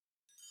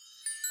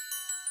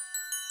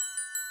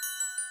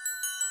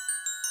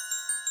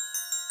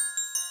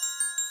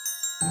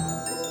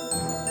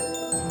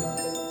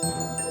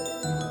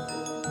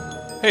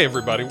Hey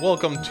everybody,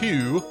 welcome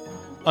to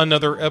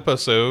another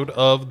episode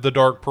of The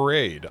Dark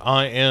Parade.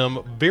 I am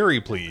very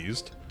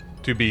pleased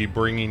to be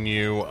bringing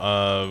you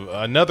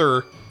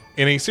another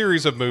in a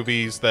series of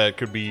movies that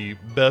could be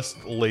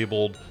best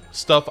labeled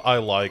stuff I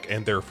like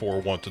and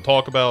therefore want to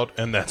talk about,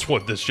 and that's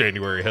what this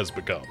January has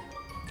become.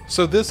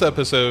 So this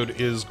episode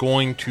is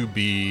going to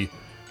be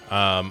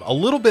a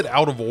little bit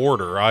out of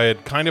order. I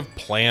had kind of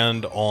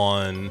planned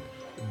on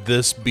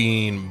this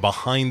being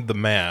Behind the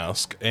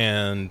Mask,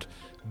 and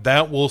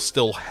that will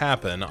still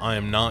happen. I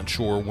am not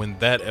sure when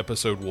that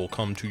episode will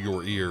come to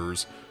your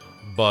ears,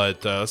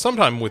 but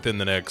sometime within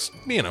the next,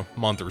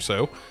 month or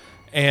so.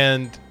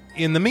 And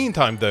in the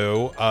meantime,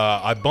 though,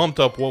 I bumped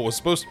up what was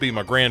supposed to be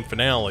my grand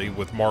finale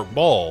with Mark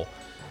Ball,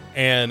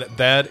 and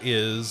that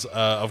is,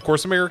 of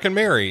course, American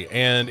Mary.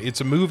 And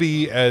it's a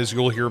movie, as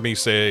you'll hear me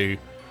say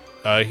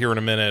here in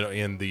a minute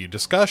in the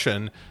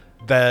discussion,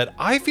 that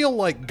I feel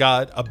like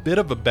got a bit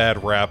of a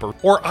bad rap,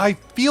 or I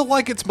feel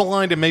like it's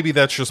maligned, and maybe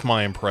that's just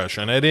my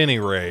impression. At any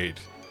rate,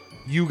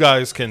 you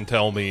guys can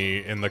tell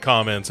me in the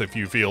comments if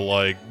you feel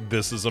like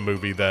this is a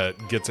movie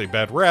that gets a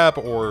bad rap,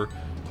 or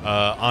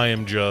I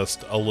am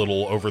just a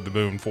little over the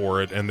moon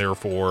for it, and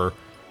therefore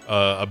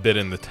a bit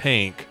in the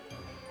tank.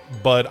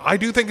 But I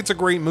do think it's a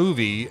great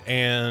movie,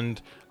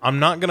 and I'm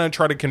not going to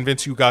try to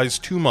convince you guys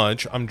too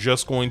much. I'm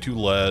just going to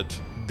let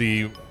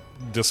the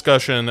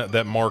discussion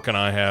that Mark and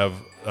I have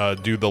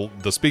do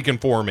the speaking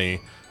for me.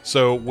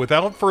 So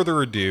without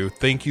further ado,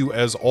 thank you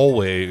as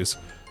always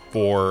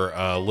for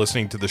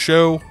listening to the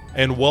show,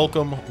 and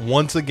welcome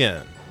once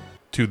again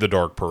to The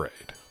Dark Parade.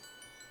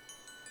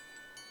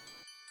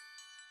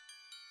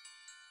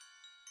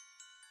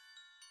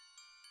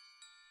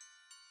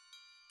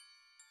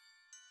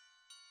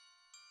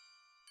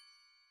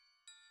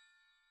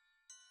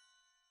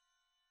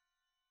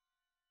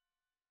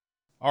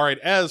 All right,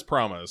 as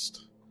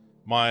promised,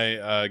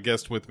 my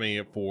guest with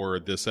me for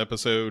this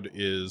episode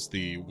is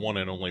the one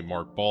and only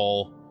Mark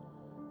Ball,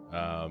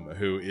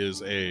 who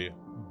is a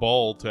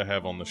ball to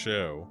have on the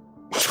show.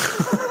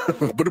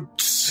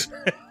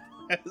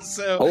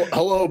 So,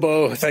 hello,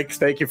 Bo.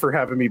 Thank you for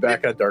having me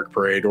back on Dark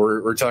Parade.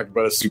 We're talking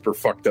about a super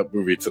fucked up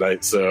movie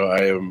tonight, so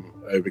I'm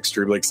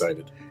extremely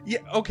excited. Yeah.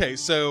 Okay.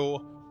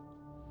 So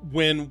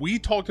when we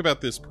talked about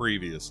this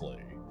previously,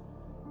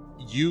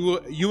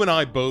 you and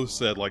I both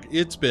said, like,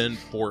 it's been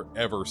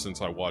forever since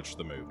I watched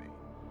the movie.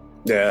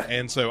 Yeah.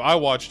 And so I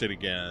watched it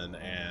again,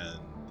 and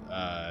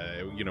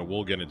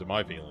we'll get into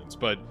my feelings.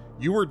 But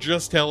you were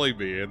just telling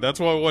me, and that's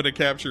why I wanted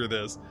to capture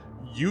this.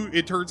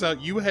 It turns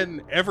out you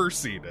hadn't ever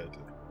seen it.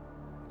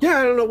 Yeah,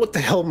 I don't know what the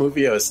hell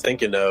movie I was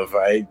thinking of.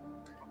 I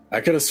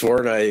could have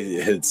sworn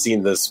I had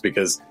seen this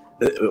because,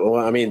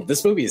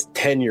 this movie is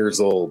 10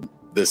 years old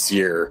this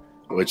year,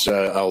 which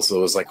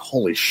also was like,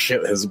 holy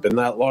shit, has it been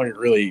that long?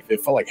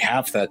 It felt like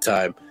half that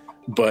time.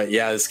 But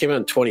yeah, this came out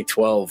in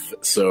 2012,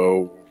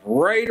 so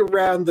right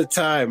around the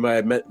time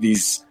I met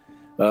these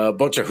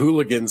bunch of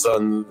hooligans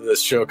on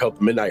this show called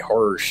The Midnight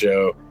Horror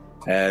Show.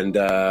 And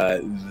I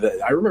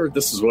remember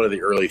this was one of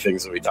the early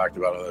things that we talked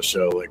about on the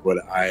show, like when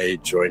I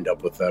joined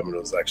up with them and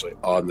was actually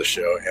on the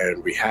show.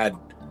 And we had,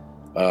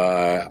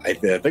 I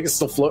think it's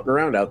still floating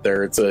around out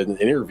there. It's an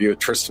interview with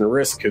Tristan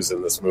Risk, who's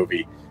in this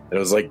movie. And it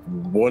was like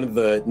one of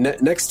the,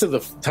 next to the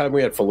time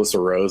we had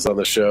Felissa Rose on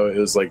the show, it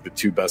was like the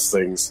two best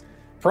things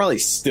probably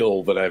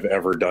still that I've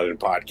ever done in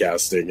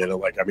podcasting. And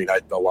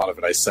a lot of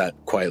it I sat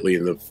quietly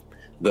in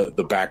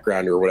the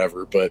background or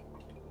whatever, but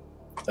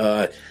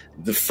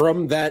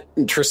from that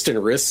Tristan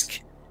Risk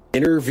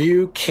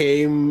interview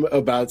came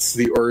about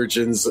the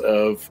origins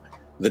of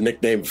the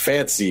nickname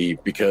Fancy,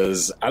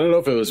 because I don't know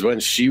if it was when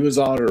she was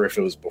on or if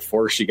it was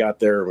before she got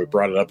there and we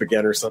brought it up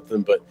again or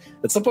something, but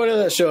at some point on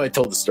that show I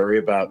told the story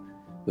about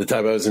the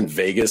time I was in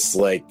Vegas,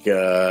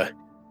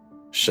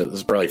 this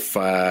is probably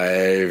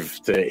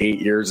 5 to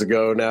 8 years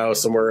ago now,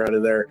 somewhere around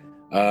in there.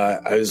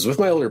 I was with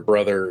my older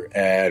brother,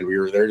 and we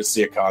were there to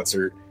see a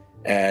concert,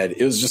 and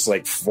it was just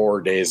like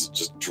 4 days of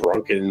just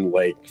drunken,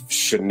 like,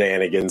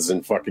 shenanigans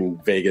in fucking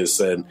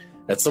Vegas. And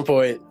at some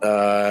point,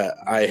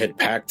 I had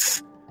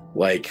packed,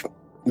 like,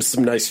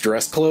 some nice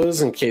dress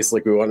clothes in case,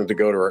 like, we wanted to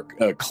go to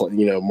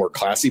a more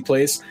classy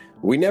place.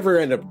 We never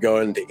ended up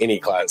going to any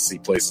classy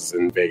places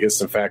in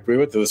Vegas. In fact, we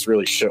went to this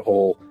really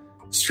shithole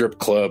strip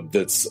club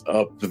that's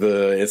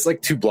it's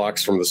like 2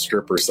 blocks from the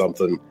strip or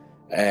something.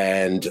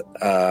 And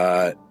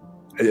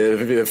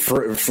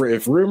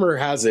if rumor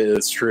has it,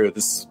 it's true.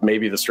 This is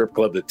maybe the strip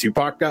club that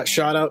Tupac got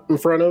shot out in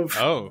front of.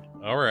 Oh,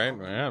 all right.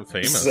 Yeah,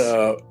 famous.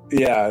 So,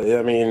 yeah,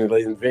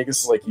 in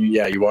Vegas, like,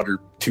 you wander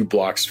 2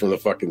 blocks from the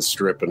fucking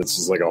strip, and it's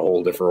just like a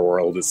whole different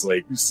world. It's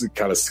like, it's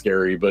kind of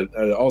scary, but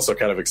also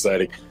kind of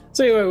exciting.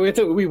 So anyway,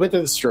 we went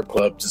to the strip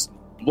club, just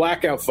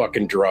blackout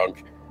fucking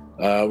drunk.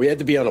 We had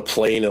to be on a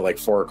plane at like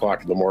 4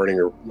 o'clock in the morning,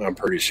 or I'm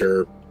pretty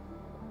sure.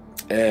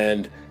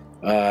 And,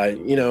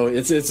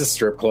 it's a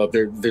strip club.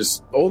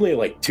 There's only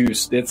like 2,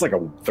 it's like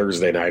a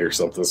Thursday night or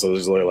something. So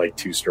there's only like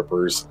 2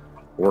 strippers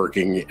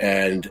working.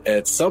 And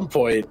at some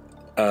point,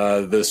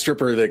 the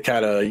stripper that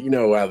kind of,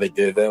 how they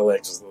did,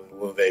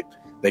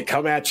 they they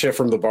come at you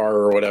from the bar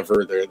or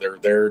whatever. They're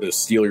there to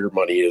steal your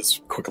money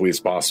as quickly as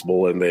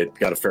possible, and they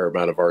got a fair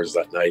amount of ours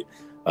that night.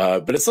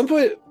 But at some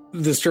point,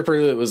 the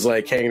stripper that was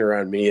like hanging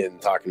around me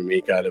and talking to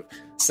me kind of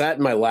sat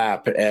in my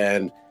lap,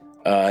 and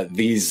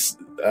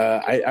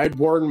I'd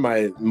worn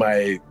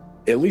my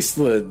at least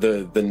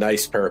the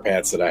nice pair of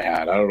pants that I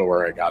had. I don't know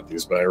where I got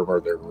these, but I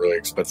remember they're a really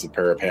expensive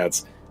pair of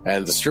pants.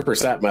 And the stripper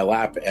sat in my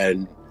lap,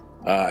 and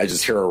I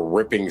just hear a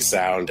ripping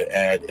sound,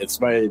 and it's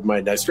my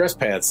nice dress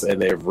pants,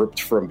 and they've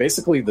ripped from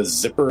basically the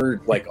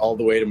zipper like all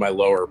the way to my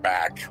lower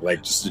back,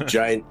 like just a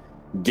giant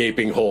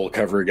gaping hole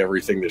covering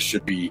everything that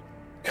should be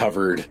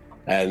covered.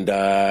 And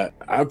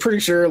I'm pretty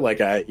sure,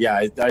 like,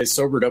 I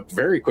sobered up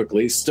very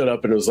quickly, stood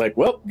up, and was like,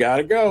 well,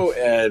 gotta go,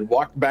 and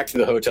walked back to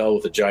the hotel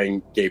with a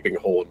giant gaping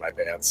hole in my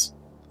pants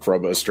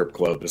from a strip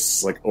club.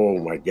 It's like, oh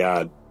my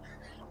God.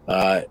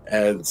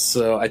 And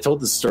so I told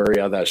this story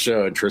on that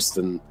show, and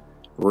Tristan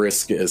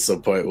Risk at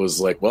some point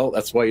was like, well,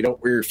 that's why you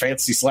don't wear your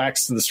fancy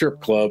slacks to the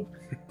strip club.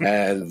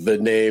 And the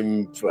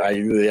name,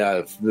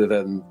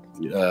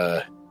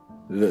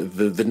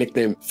 the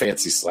nickname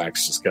Fancy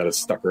Slacks just kind of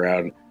stuck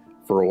around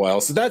for a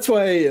while. So that's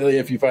why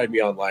if you find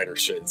me online or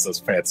shit, it says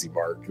Fancy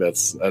Mark.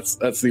 That's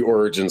the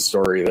origin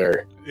story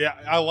there. Yeah,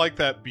 I like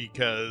that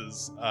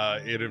because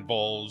it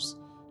involves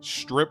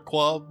strip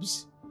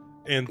clubs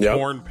and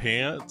torn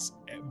pants,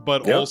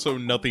 but also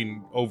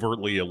nothing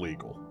overtly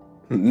illegal.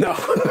 No.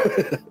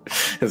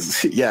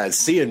 Yeah,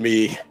 seeing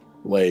me,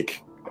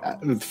 like,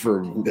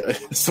 from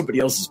somebody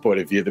else's point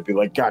of view, they'd be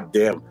like, God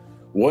damn,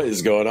 what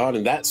is going on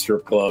in that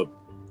strip club?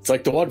 It's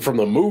like the one from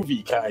the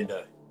movie, kind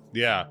of.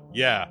 Yeah.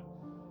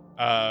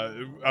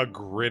 A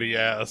gritty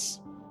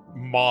ass,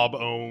 mob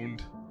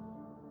owned,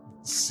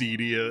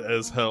 seedy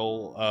as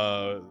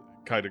hell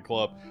kind of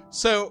club.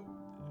 So,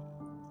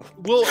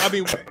 we'll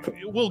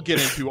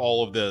get into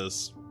all of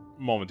this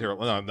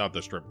momentarily. No, not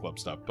the strip club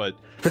stuff, but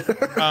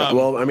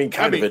well,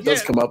 it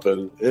does come up,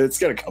 and it's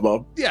gonna come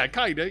up. Yeah,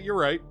 kinda. You're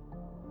right.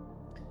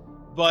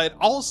 But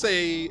I'll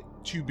say,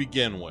 to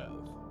begin with,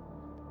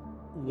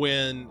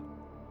 when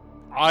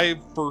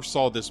I first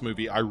saw this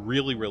movie, I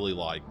really, really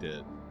liked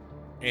it.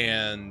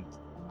 And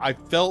I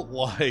felt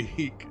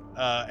like,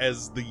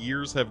 as the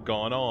years have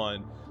gone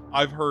on,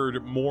 I've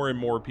heard more and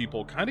more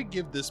people kind of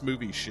give this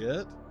movie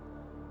shit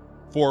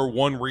for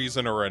one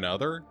reason or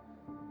another.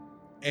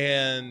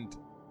 And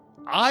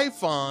I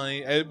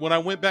find, when I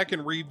went back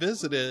and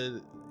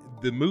revisited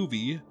the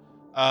movie,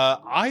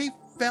 I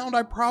found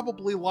I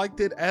probably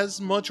liked it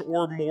as much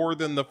or more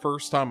than the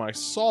first time I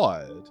saw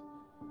it.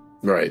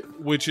 Right.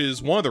 Which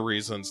is one of the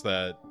reasons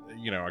that,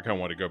 I kind of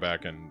want to go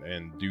back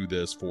and do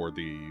this for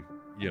the,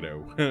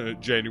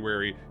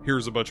 January,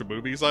 here's a bunch of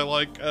movies I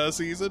like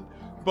season.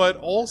 But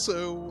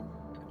also,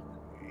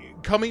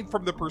 coming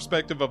from the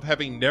perspective of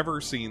having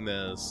never seen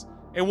this,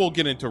 and we'll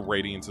get into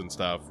ratings and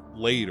stuff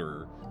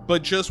later,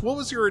 but just what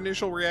was your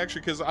initial reaction?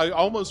 Because I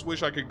almost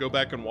wish I could go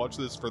back and watch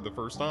this for the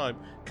first time,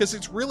 because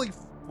it's really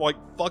like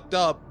fucked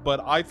up,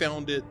 but I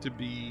found it to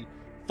be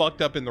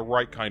fucked up in the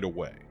right kind of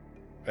way,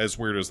 as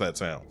weird as that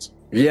sounds.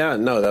 Yeah,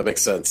 no, that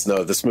makes sense.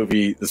 No, this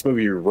movie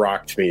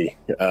rocked me.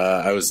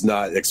 I was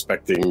not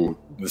expecting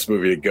this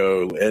movie to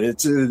go, and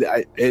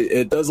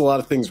it does a lot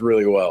of things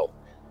really well.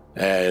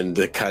 And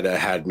it kind of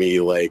had me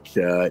like,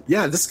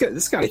 this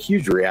got a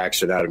huge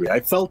reaction out of me. I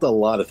felt a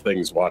lot of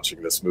things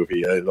watching this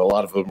movie, and a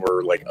lot of them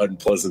were like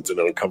unpleasant and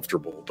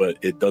uncomfortable, but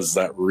it does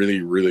that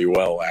really, really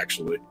well,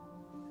 actually.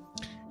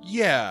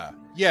 Yeah,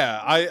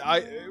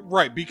 I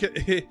right, because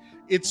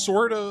it's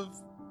sort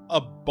of a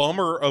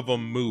bummer of a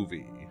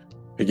movie.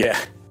 Yeah.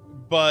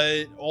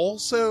 But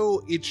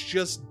also, it's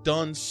just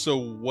done so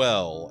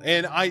well.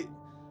 And I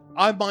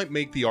might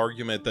make the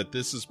argument that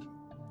this is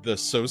the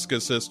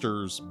Soska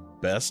sisters'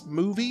 best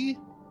movie.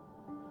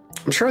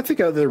 I'm trying to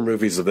think of other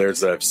movies of theirs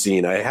that I've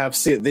seen. I have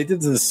seen, they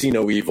did the See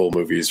No Evil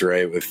movies,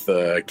 right? With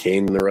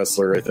Kane the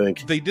wrestler, I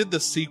think. They did the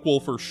sequel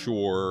for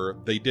sure.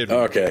 They did.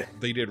 Okay.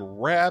 They did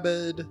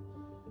Rabid.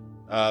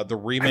 The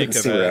remake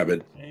of that.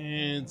 Rabid.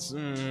 It's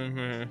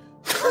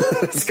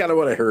it's kind of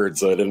what I heard,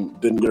 so I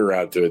didn't get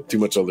around to it. Too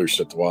much other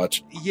shit to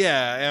watch.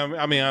 Yeah,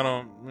 I mean, I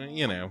don't,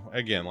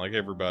 again, like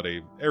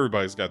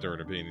everybody's got their own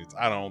opinions.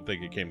 I don't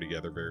think it came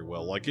together very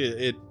well. Like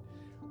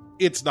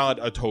it's not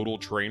a total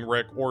train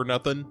wreck or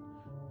nothing,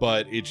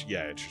 but it's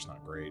just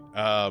not great.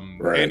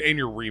 Right. And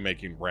you're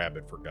remaking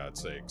Rabid, for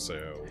God's sake,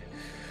 so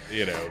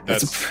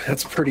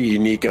that's pretty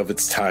unique of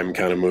its time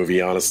kind of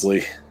movie,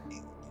 honestly.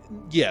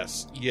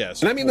 Yes.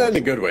 And I mean that in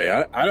a good way.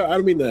 I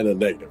don't mean that in a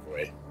negative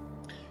way.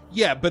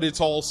 Yeah, but it's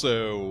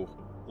also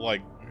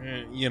like,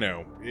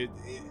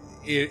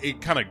 it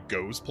kind of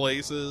goes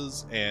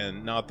places,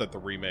 and not that the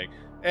remake,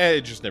 it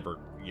just never,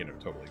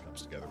 totally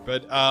comes together.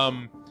 But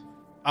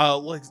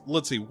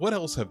let's see, what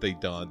else have they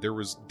done? There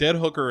was Dead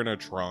Hooker in a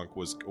Trunk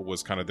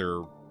was kind of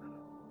their,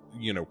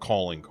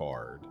 calling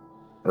card.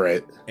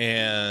 Right.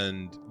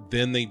 And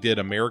then they did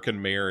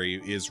American Mary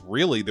is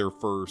really their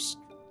first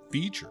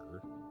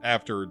feature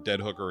after Dead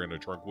Hooker in a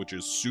Trunk, which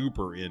is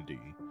super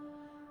indie.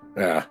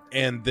 Yeah.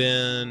 And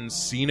then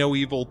See No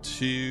Evil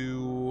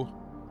 2,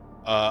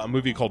 a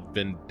movie called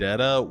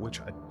Vendetta,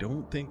 which I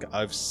don't think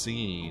I've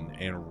seen,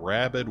 and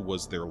Rabid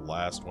was their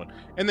last one.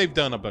 And they've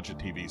done a bunch of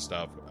TV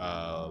stuff,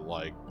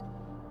 like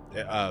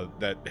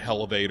that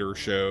Elevator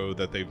show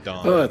that they've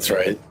done. Oh, that's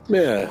right.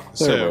 Yeah,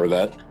 I remember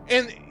that.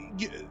 And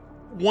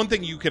one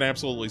thing you can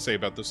absolutely say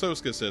about the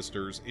Soska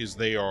sisters is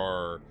they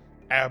are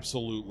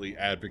absolutely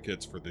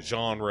advocates for the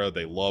genre.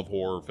 They love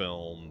horror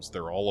films.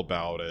 They're all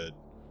about it.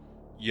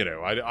 You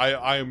know,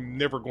 I'm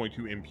never going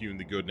to impugn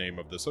the good name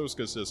of the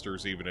Soska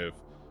sisters, even if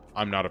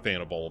I'm not a fan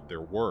of all of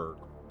their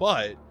work.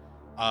 But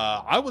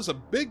I was a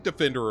big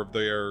defender of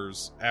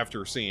theirs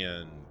after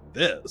seeing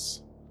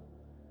this,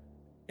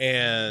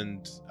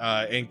 and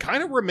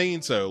kind of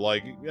remain so.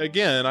 Like,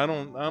 again, I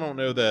don't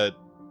know that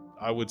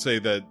I would say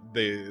that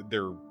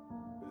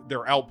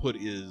their output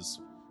is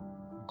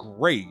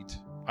great.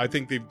 I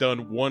think they've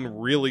done one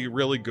really,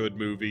 really good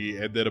movie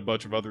and then a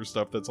bunch of other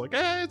stuff that's like,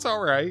 it's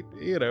all right,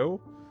 you know.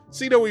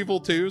 See No Evil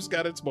 2's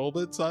got its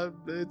moments.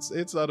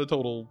 It's not a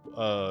total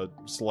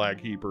slag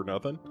heap or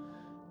nothing.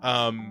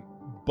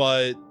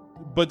 But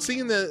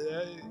seeing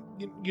the,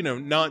 you know,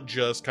 not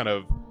just kind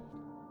of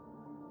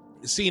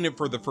seeing it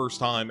for the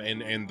first time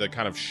and the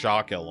kind of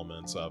shock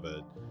elements of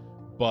it,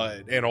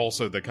 and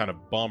also the kind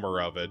of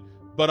bummer of it.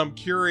 But I'm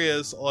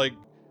curious, like,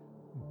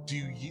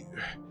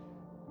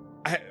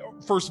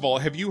 first of all,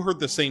 have you heard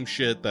the same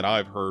shit that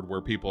I've heard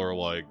where people are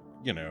like,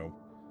 you know,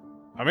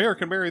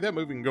 American Mary, that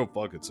movie can go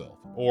fuck itself,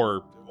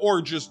 or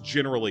just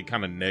generally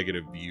kind of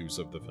negative views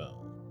of the film?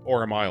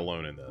 Or am I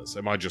alone in this?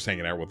 Am I just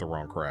hanging out with the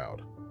wrong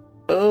crowd?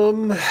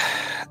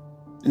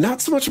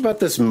 Not so much about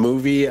this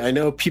movie. I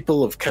know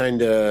people have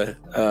kind of.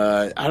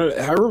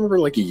 I remember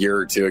like a year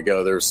or two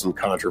ago there was some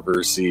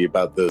controversy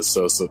about the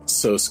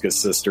Soska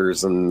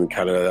sisters and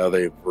kind of how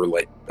they were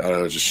like, I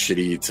don't know, just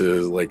shitty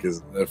to like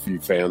a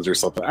few fans or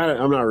something.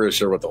 I'm not really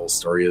sure what the whole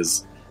story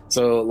is.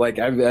 So, like,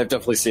 I've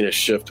definitely seen a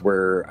shift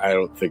where I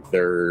don't think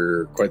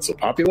they're quite so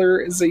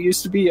popular as they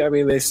used to be. I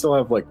mean, they still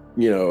have, like,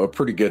 you know, a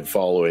pretty good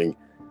following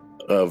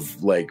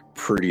of, like,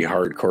 pretty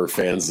hardcore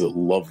fans that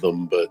love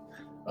them. But,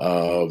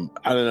 I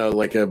don't know,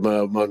 like,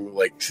 among,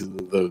 like,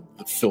 the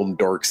film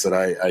dorks that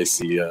I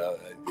see,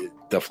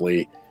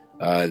 definitely,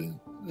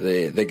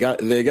 they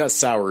got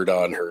soured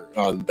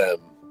on them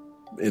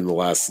in the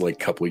last, like,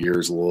 couple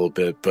years a little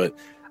bit. But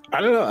I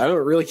don't know. I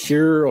don't really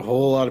hear a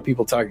whole lot of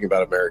people talking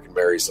about American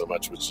Mary so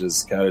much, which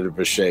is kind of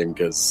a shame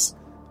because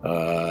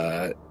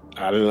I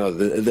don't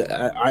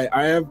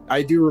know.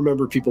 I do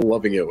remember people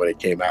loving it when it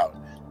came out,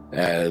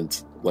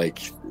 and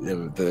like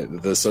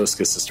the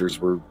Soska sisters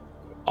were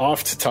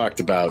oft talked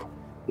about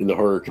in the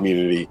horror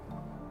community,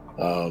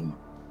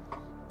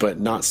 but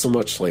not so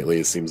much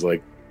lately. It seems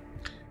like.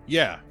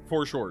 Yeah,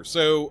 for sure.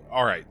 So,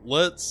 all right,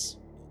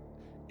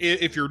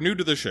 if you're new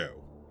to the show,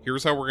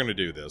 here's how we're going to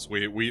do this.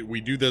 We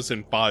do this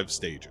in 5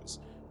 stages.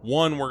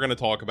 1, we're going to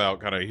talk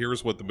about kind of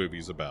here's what the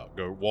movie's about.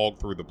 Go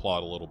walk through the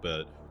plot a little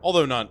bit,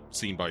 although not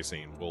scene by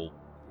scene. We'll,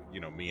 you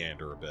know,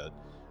 meander a bit.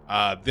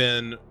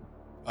 Then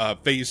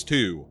phase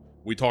 2,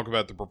 we talk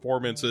about the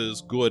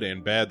performances, good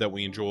and bad, that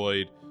we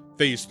enjoyed.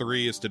 Phase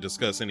 3 is to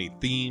discuss any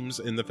themes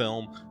in the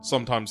film.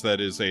 Sometimes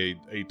that is a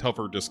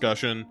tougher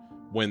discussion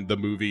when the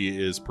movie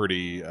is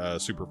pretty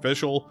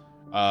superficial.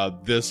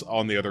 This,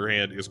 on the other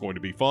hand, is going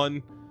to be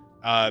fun.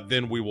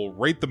 Then we will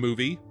rate the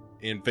movie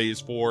in phase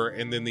 4,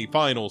 and then the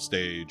final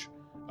stage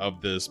of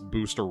this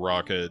booster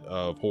rocket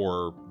of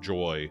horror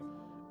joy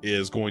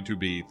is going to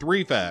be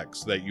 3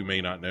 facts that you may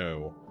not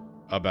know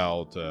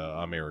about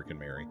American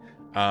Mary.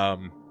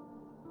 I'll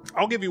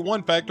give you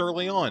 1 fact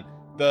early on.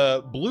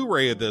 The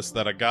Blu-ray of this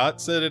that I got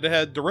said it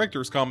had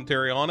director's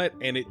commentary on it,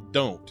 and it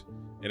don't.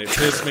 And it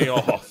pissed me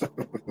off.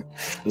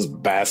 Those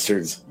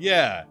bastards.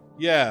 Yeah.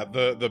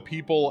 The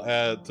people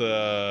at...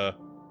 Who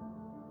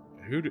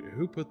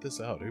put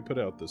this out? Who put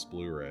out this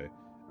Blu-ray?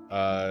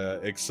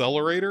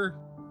 Accelerator?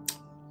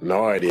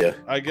 No idea.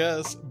 I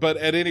guess. But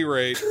at any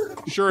rate,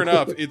 sure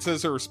enough, it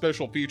says there are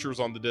special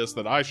features on the disc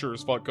that I sure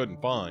as fuck couldn't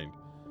find.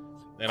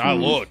 And I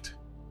looked.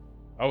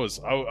 I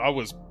was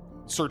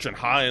searching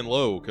high and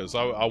low because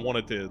I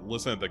wanted to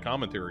listen to the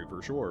commentary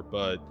for sure.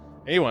 But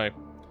anyway,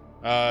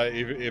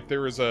 if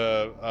there is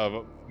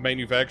a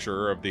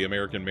manufacturer of the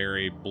American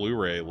Mary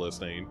Blu-ray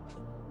listening,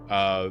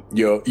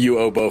 you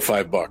owe Bo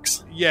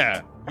 $5.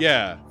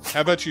 Yeah.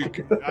 How about you?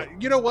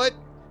 You know what?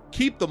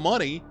 Keep the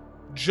money.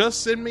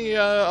 Just send me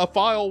a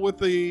file with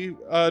the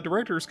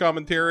director's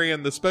commentary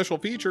and the special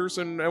features,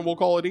 and we'll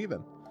call it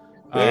even.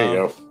 There you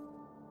go.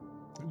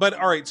 But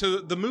all right, so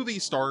the movie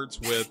starts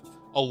with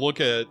a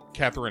look at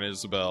Catherine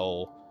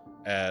Isabel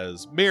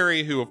as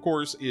Mary, who of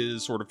course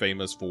is sort of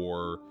famous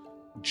for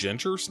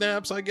ginger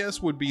snaps, I guess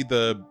would be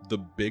the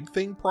big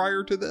thing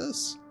prior to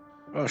this.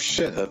 Oh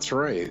shit, that's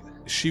right.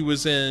 She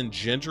was in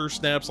Ginger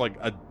Snaps like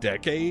a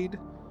decade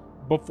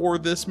before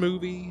this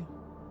movie.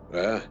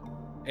 Yeah.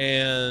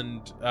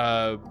 And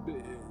has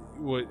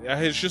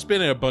just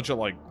been in a bunch of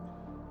like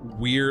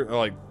weird,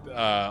 like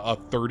a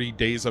 30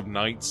 Days of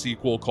Night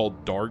sequel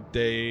called Dark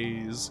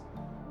Days.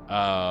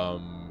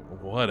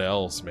 What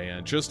else,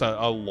 man? Just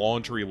a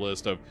laundry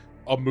list of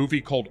a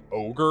movie called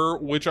Ogre,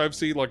 which I've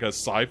seen, like a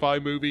sci-fi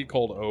movie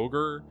called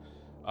Ogre,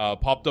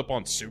 popped up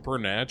on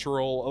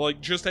Supernatural,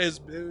 like just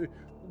as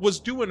was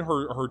doing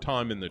her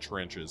time in the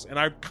trenches. And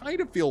I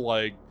kind of feel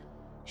like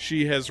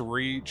she has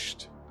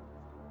reached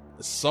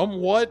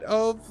somewhat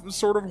of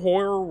sort of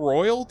horror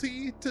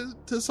royalty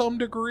to some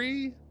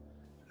degree.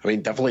 I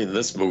mean, definitely in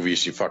this movie,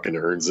 she fucking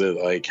earns it.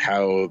 Like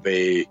I'm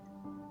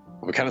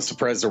kind of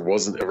surprised there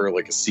wasn't ever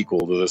like a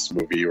sequel to this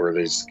movie where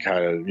they just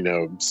kind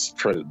of,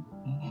 try to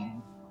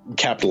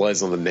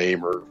capitalize on the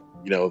name, or,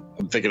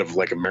 I'm thinking of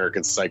like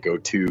American Psycho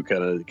 2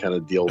 kind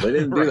of deal. They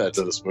didn't do that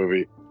to this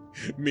movie.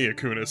 Mia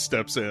Kunis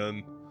steps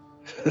in.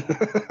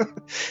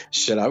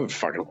 Shit, I would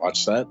fucking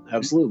watch that.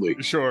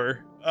 Absolutely.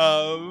 Sure.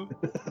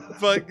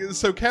 But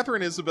so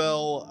Catherine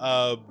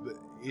Isabel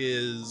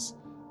is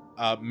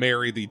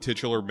Mary, the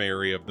titular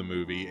Mary of the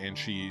movie, and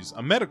she's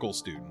a medical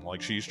student.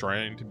 Like, she's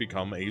trying to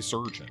become a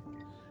surgeon.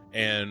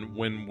 And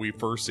when we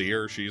first see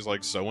her, she's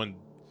like sewing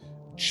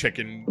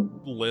chicken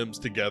limbs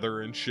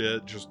together and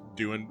shit, just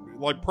doing,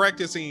 like,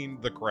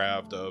 practicing the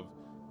craft of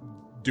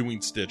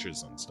doing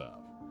stitches and stuff.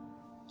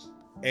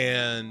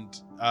 And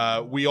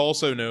we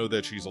also know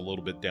that she's a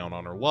little bit down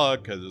on her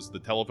luck because the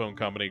telephone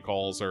company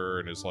calls her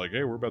and is like,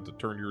 hey, we're about to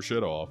turn your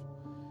shit off.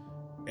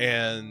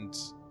 And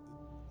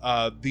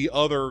the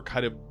other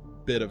kind of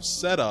bit of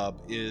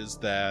setup is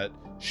that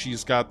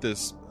she's got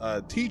this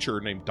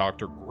teacher named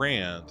Dr.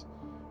 Grant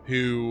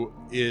who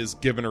is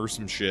giving her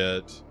some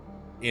shit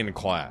in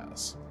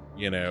class,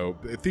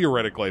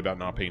 theoretically about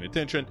not paying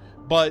attention,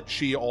 but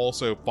she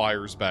also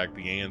fires back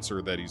the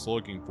answer that he's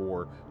looking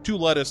for to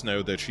let us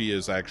know that she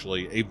is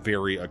actually a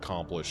very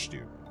accomplished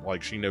student.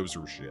 Like, she knows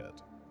her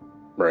shit.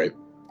 Right.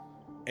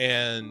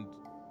 And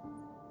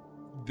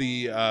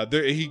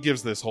he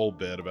gives this whole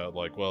bit about,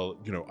 like, well,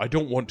 I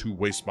don't want to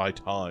waste my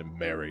time,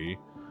 Mary.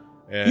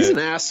 And he's an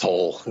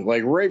asshole.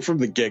 Like, right from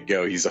the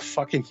get-go, he's a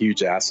fucking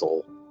huge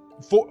asshole.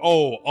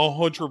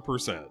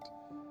 100%.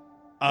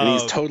 And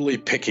he's totally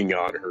picking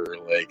on her.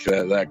 Like,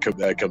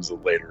 that comes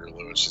in later.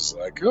 Lewis is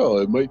like, oh,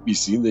 it might be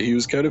seen that he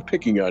was kind of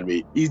picking on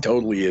me. He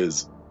totally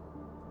is.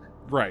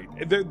 Right.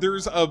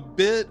 There's a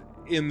bit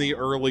in the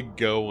early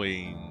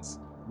goings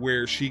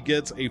where she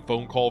gets a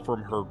phone call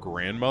from her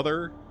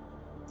grandmother.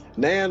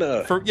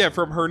 Nana.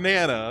 From her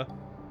Nana.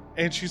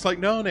 And she's like,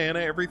 no,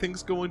 Nana,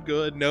 everything's going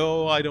good.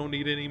 No, I don't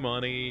need any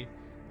money.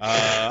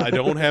 I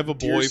don't have a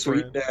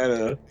boyfriend. Dear sweet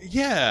Nana.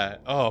 Yeah.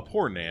 Oh,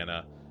 poor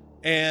Nana.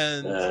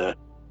 And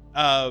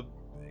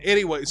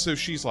anyway, so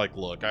she's like,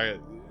 look,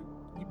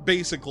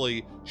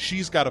 basically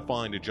she's got to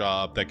find a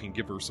job that can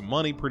give her some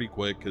money pretty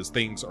quick because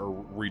things are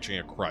reaching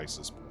a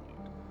crisis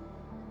point.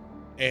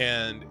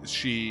 And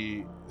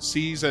she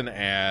sees an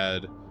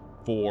ad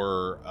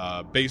for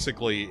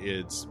basically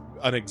it's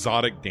an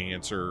exotic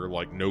dancer,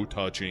 like no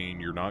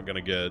touching, you're not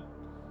gonna get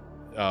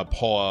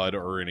pawed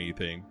or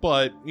anything,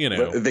 but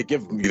But they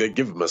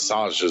give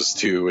massages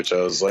too, which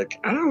I was like,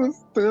 I don't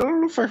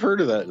know if I've heard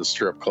of that in a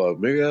strip club.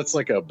 Maybe that's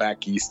like a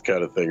back east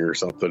kind of thing or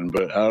something,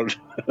 but I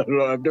don't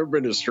know. I've never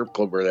been to a strip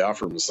club where they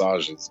offer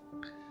massages.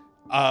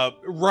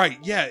 Right,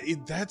 yeah,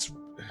 that's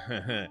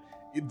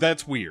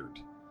that's weird.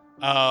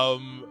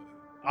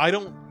 I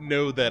don't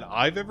know that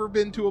I've ever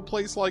been to a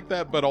place like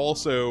that, but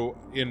also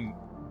in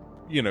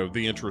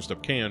the interest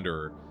of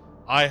candor,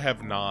 I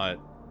have not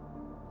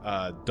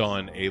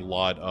done a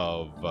lot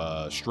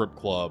of strip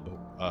club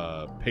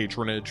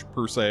patronage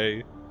per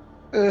se.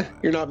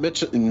 You're not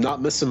missing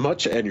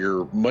much, and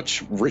you're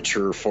much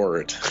richer for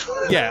it.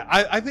 Yeah,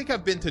 I think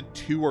I've been to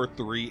 2 or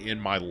 3 in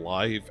my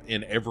life,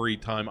 and every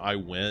time I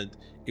went,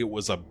 it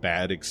was a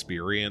bad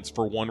experience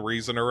for one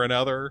reason or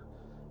another.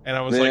 And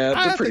I was they're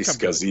pretty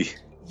scuzzy.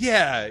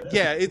 Yeah,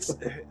 it's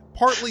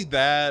partly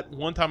that.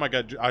 One time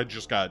I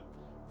just got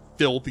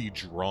filthy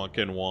drunk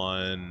in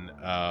one,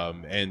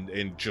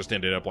 and just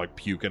ended up like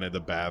puking in the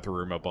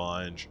bathroom a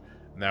bunch,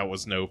 and that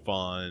was no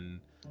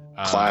fun.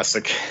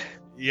 Classic.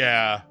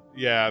 Yeah,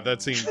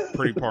 that seemed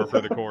pretty par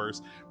for the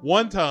course.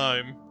 One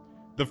time,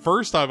 the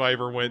first time I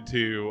ever went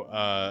to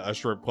a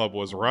strip club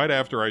was right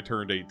after I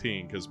turned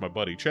 18, because my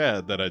buddy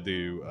Chad that I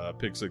do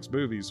Pick 6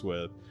 movies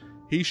with,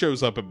 he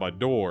shows up at my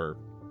door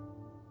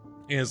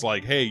and is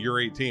like, hey, you're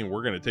 18,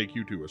 we're gonna take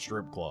you to a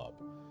strip club.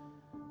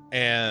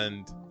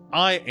 And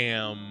I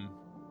am,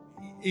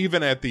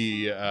 even at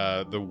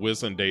the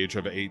wizened age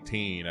of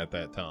 18 at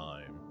that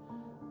time,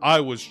 I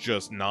was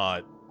just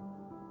not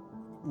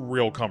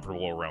real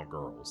comfortable around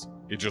girls.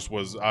 It just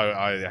was,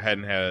 I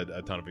hadn't had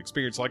a ton of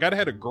experience. Like, I'd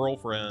had a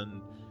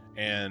girlfriend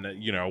and,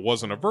 I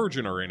wasn't a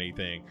virgin or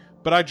anything,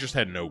 but I just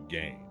had no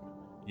game.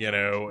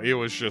 It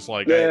was just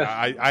like,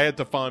 I had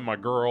to find my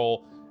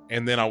girl,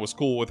 and then I was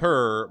cool with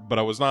her, but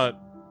I was not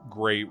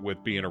great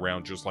with being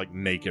around just like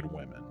naked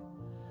women.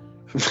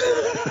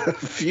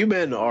 Few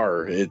men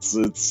are. It's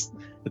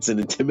an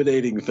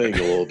intimidating thing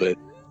a little bit.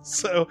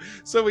 So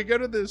we go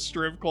to this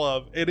strip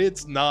club, and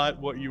it's not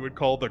what you would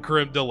call the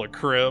creme de la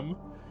creme.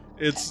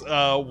 It's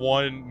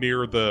one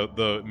near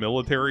the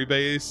military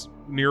base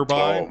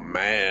nearby. Oh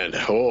man,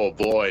 oh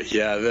boy,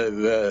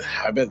 yeah.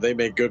 I bet they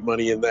made good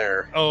money in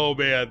there. Oh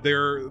man,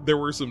 there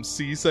were some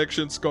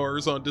C-section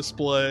scars on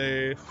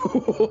display.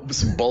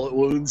 Some bullet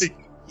wounds.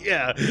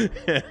 Yeah,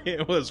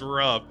 it was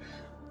rough.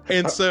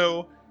 And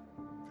so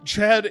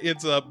Chad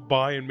ends up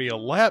buying me a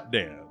lap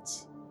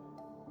dance.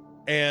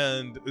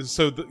 And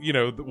so,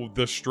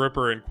 the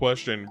stripper in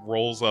question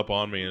rolls up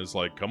on me and is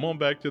like, come on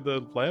back to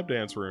the lap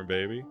dance room,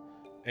 baby.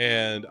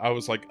 And I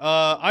was like,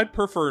 I'd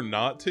prefer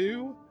not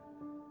to.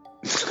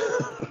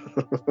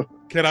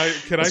 Can I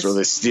That's where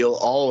they steal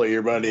all of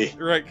your money.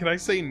 Right, can I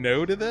say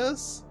no to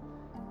this?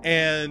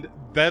 And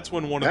that's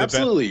when one of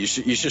Absolutely, you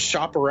should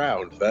shop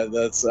around.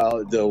 That's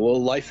the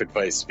little life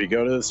advice. If you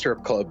go to the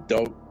strip club,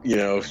 don't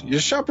you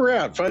just shop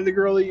around, find the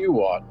girl that you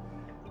want.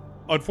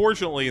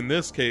 Unfortunately, in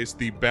this case,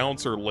 the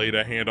bouncer laid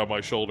a hand on my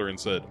shoulder and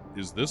said,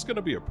 "Is this going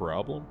to be a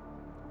problem?"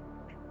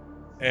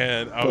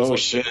 And I was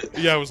shit.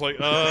 Yeah, I was like,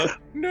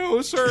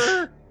 no,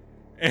 sir.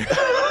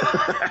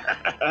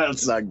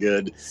 That's not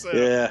good. So,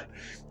 yeah.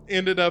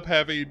 Ended up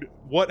having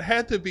what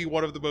had to be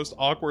one of the most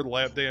awkward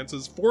lap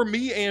dances for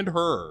me and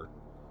her.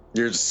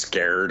 You're just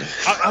scared.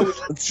 I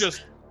was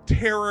just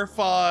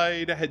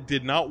terrified,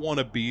 did not want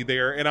to be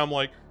there, and I'm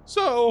like,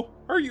 so,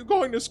 are you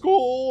going to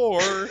school,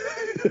 or...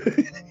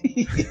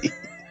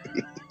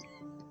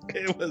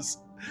 It was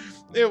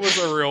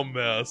a real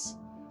mess.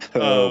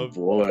 Oh,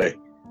 boy.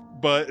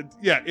 But,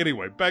 yeah,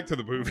 anyway, back to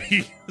the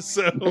movie.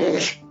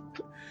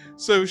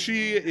 So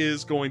she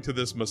is going to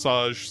this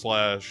massage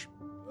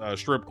 /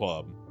 strip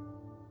club.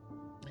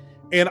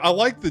 And I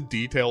like the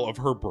detail of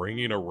her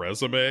bringing a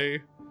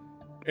resume.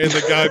 And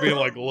the guy being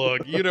like,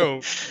 look, you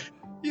don't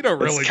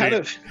really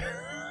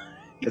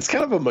It's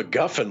kind of a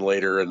MacGuffin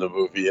later in the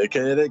movie.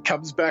 It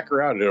comes back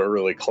around in a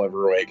really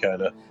clever way,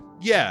 kind of.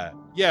 Yeah,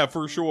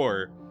 for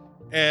sure.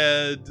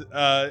 And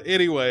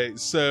anyway,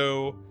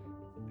 so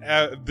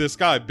this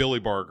guy, Billy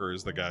Barker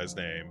is the guy's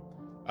name.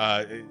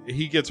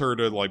 He gets her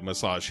to like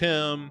massage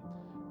him.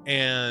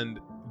 And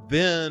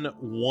then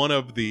one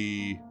of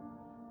the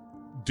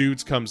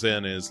dudes comes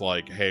in and is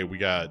like, hey, we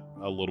got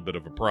a little bit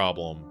of a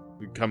problem.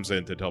 He comes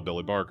in to tell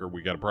Billy Barker,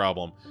 we got a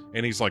problem.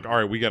 And he's like, all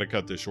right, we got to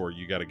cut this short.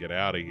 You got to get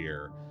out of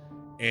here.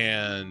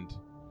 And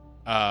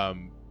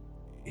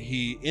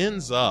he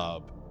ends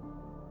up,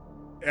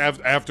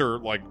 after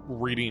like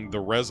reading the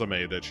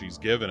resume that she's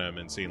given him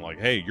and seeing like,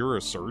 hey, you're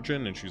a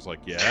surgeon? And she's like,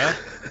 yeah.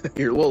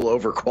 You're a little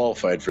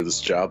overqualified for this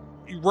job.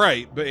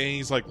 Right. But and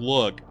he's like,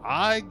 look,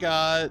 I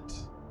got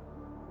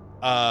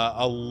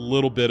a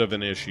little bit of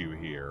an issue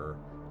here.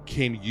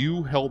 Can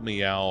you help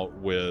me out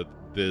with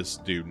this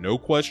dude? No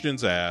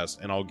questions asked,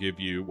 and I'll give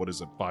you, what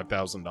is it,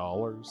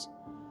 $5,000?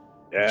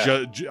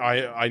 Yeah.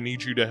 I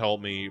need you to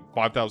help me.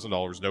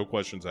 $5,000, no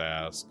questions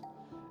asked.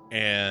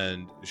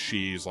 And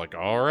she's like,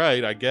 all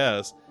right, I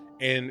guess.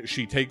 And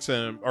she takes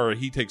him, or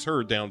he takes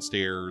her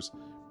downstairs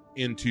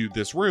into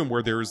this room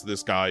where there's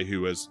this guy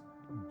who has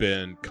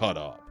been cut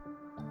up.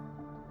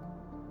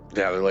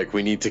 Yeah, they're like,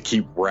 we need to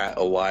keep Rat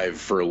alive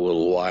for a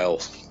little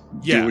while.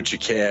 Yeah. Do what you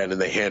can. And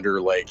they hand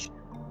her like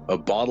a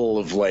bottle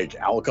of like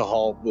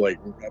alcohol, like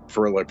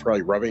for like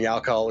probably rubbing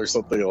alcohol or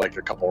something, like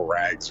a couple of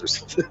rags or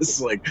something. It's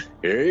like,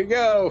 here you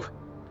go.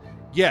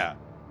 Yeah.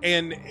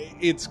 And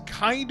it's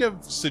kind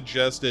of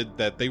suggested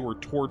that they were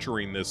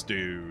torturing this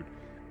dude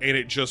and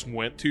it just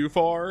went too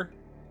far.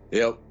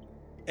 Yep.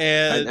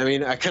 And I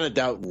mean, I kind of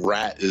doubt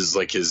Rat is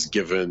like his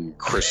given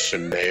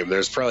Christian name.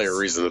 There's probably a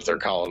reason that they're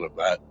calling him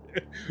that.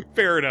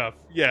 Fair enough.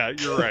 Yeah,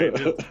 you're right.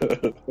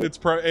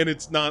 And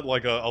it's not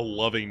like a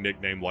loving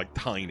nickname like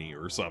Tiny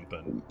or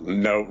something.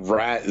 No,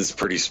 Rat is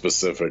pretty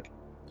specific.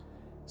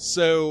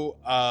 So,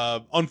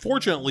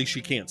 unfortunately,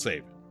 she can't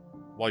save him.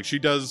 Like, she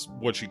does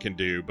what she can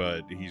do,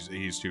 but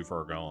he's too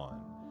far gone.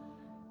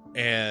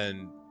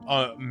 And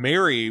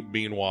Mary,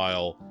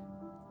 meanwhile,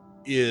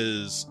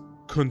 is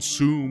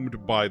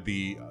consumed by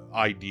the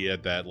idea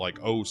that, like,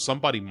 oh,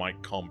 somebody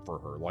might come for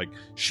her. Like,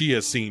 she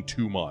has seen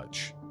too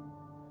much.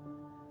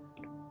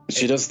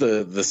 She does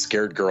the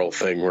scared girl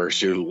thing where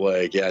she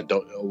like,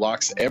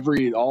 locks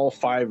all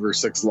 5 or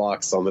 6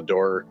 locks on the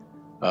door.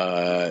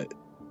 I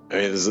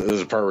mean, there's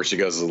a part where she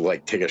goes to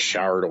like take a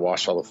shower to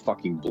wash all the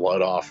fucking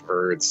blood off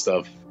her and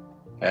stuff,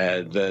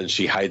 and then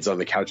she hides on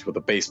the couch with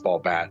a baseball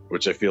bat,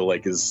 which I feel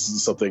like is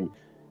something.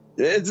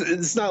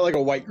 It's not like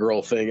a white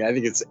girl thing. I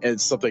think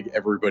it's something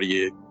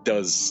everybody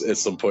does at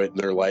some point in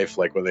their life,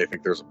 like when they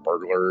think there's a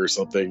burglar or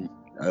something.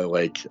 I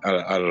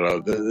don't know.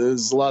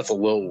 There's lots of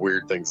little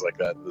weird things like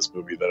that in this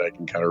movie that I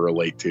can kind of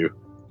relate to.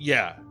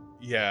 Yeah.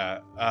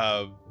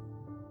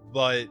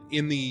 But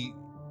in the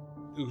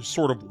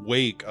sort of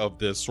wake of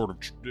this sort of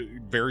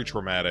very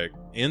traumatic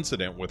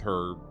incident with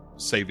her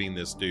saving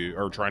this dude,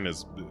 or trying to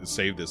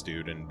save this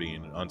dude and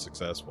being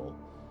unsuccessful,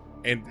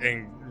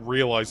 and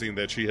realizing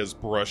that she has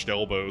brushed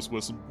elbows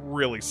with some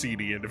really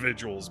seedy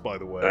individuals, by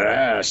the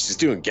way. She's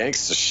doing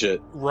gangsta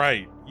shit.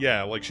 Right.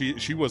 Yeah, like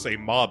she was a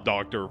mob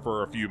doctor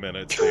for a few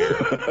minutes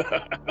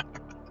there.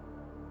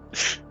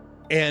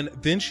 And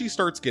then she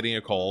starts getting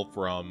a call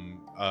from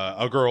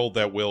a girl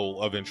that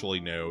we'll eventually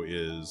know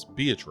is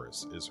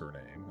Beatrice is her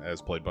name,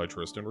 as played by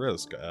Tristan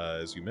Risk,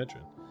 as you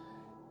mentioned.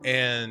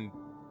 And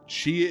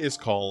she is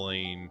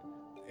calling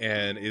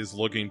and is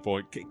looking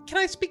for, can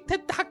I speak to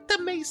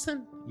Dr.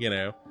 Mason? You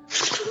know?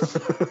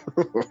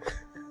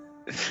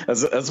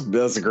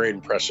 That's a great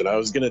impression. I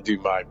was going to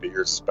do mine, but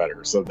yours is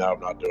better. So now I'm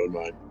not doing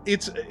mine.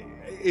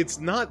 It's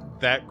not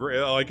that great.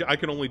 Like, I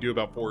can only do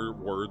about 4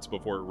 words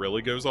before it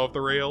really goes off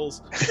the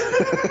rails.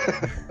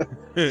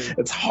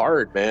 It's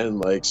hard, man.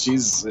 Like,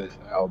 she's,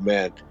 oh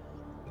man.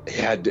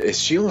 Yeah,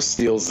 she almost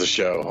steals the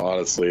show,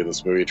 honestly, in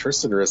this movie.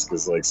 Tristan Risk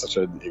is like such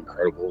an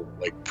incredible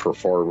like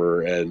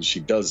performer, and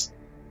she does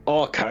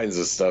all kinds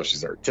of stuff.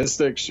 She's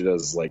artistic. She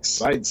does like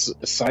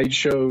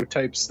sideshow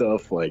type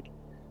stuff. Like,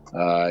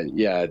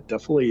 yeah,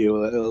 definitely.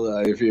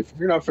 If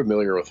you're not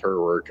familiar with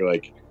her work,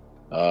 like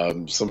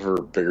some of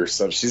her bigger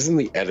stuff, she's in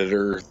The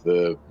Editor.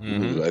 I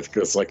think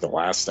it's like the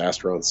last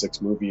Astronaut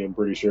 6 movie. I'm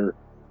pretty sure.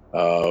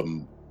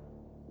 I'm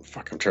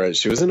trying.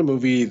 She was in a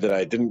movie that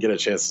I didn't get a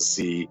chance to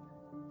see,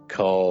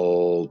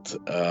 called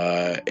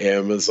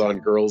Amazon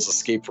Girls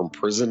Escape from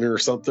Prison or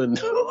something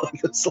on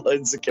the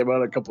slides that came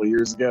out a couple of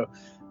years ago.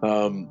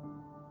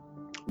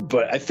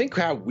 But I think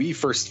how we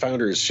first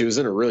found her is she was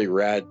in a really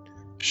rad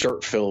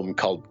short film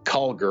called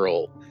Call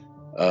Girl,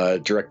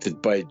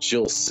 directed by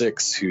Jill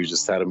Six, who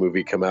just had a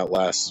movie come out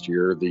last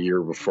year, the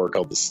year before,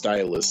 called The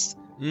Stylist.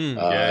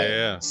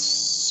 Yeah.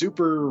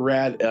 Super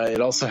rad.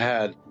 It also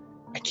had,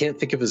 I can't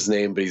think of his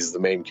name, but he's the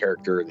main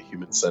character in the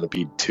Human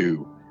Centipede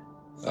 2.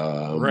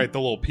 Right, the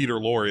little Peter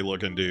Lorre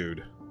looking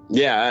dude.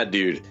 Yeah, that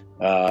dude.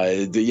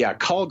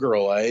 Call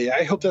Girl.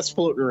 I hope that's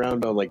floating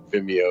around on like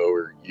Vimeo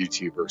or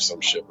YouTube or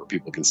some shit where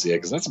people can see it,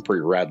 because that's a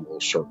pretty rad little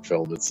short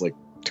film. It's like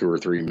 2 or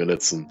 3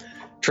 minutes, and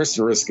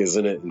Tristan Risk is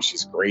in it, and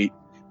she's great.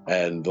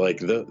 And like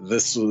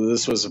this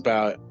was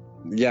about,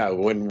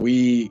 when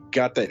we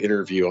got that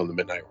interview on the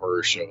Midnight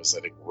Horror Shows,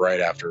 I think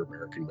right after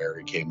American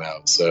Mary came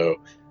out.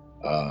 So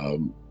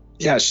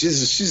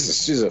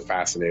she's a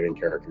fascinating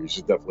character. You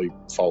should definitely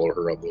follow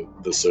her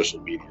on the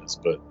social medias.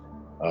 But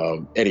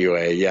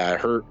anyway,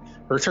 her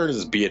turn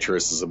as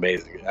Beatrice is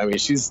amazing. I mean,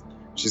 she's.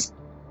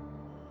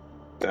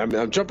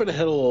 I'm jumping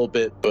ahead a little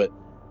bit, but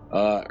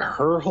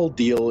her whole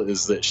deal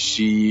is that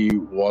she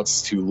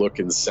wants to look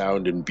and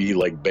sound and be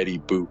like Betty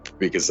Boop,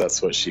 because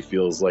that's what she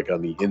feels like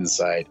on the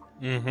inside.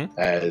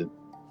 And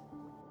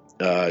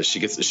she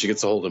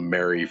gets a hold of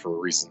Mary for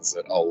reasons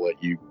that I'll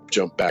let you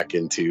jump back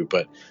into.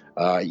 But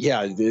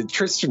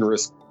Tristan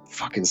Risk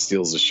fucking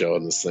steals the show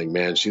in this thing,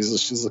 man.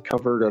 She's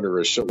covered under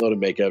a shitload of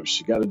makeup.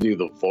 She got to do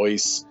the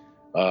voice,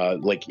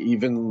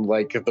 even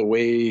the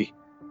way,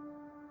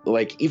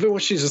 even when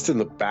she's just in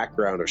the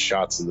background of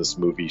shots in this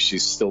movie,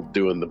 she's still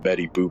doing the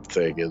Betty Boop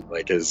thing, and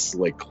is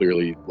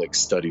clearly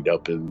studied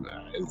up. And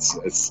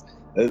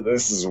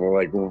this is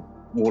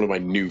one of my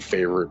new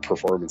favorite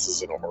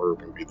performances in a horror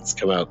movie that's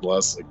come out in the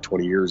last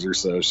 20 years or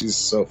so. She's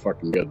so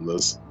fucking good in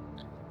this.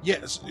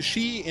 Yes,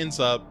 she ends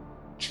up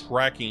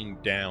tracking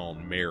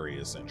down Mary,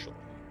 essentially.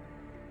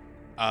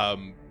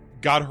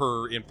 Got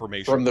her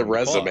information from the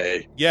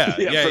resume.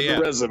 The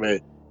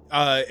resume.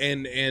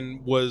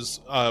 And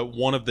was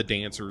one of the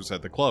dancers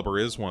at the club, or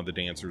is one of the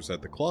dancers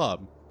at the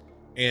club,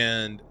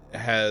 and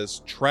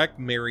has tracked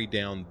Mary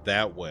down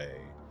that way,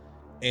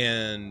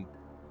 and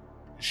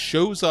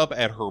shows up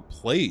at her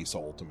place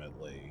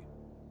ultimately.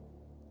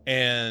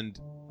 And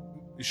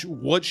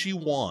what she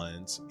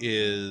wants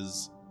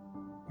is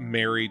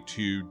Mary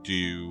to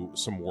do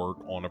some work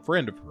on a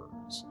friend of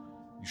hers.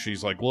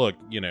 She's like, look,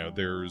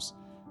 there's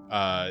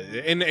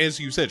and as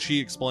you said, she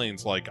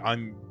explains,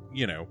 I'm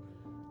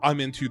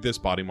into this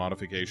body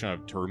modification.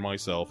 I've turned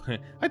myself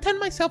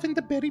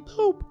into Betty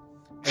Boop.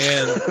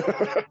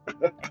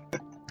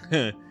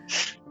 And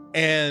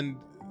and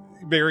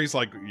Mary's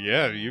like,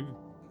 yeah,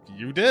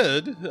 you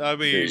did. I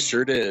mean, you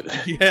sure did.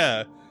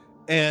 Yeah.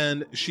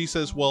 And she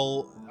says,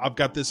 well, I've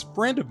got this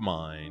friend of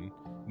mine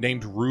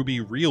named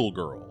Ruby Real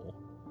Girl,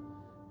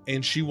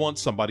 and she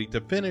wants somebody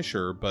to finish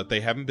her, but they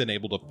haven't been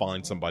able to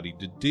find somebody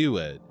to do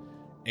it.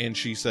 And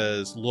she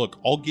says, look,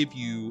 I'll give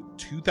you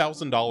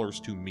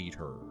 $2,000 to meet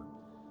her.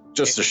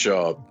 Just to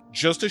show up.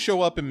 Just to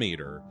show up and meet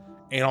her.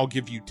 And I'll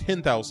give you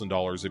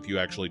 $10,000 if you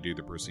actually do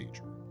the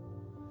procedure.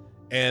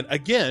 And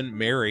again,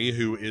 Mary,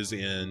 who is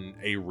in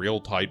a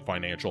real tight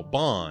financial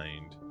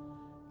bind,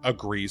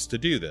 agrees to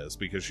do this,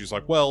 because she's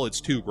like, well,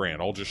 it's $2,000.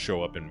 I'll just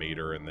show up and meet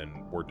her, and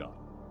then we're done.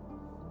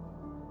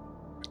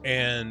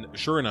 And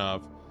sure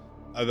enough,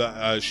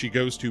 she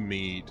goes to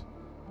meet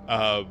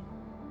at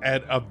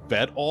a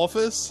vet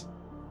office,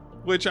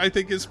 which I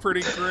think is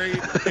pretty great.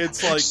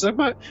 It's like, so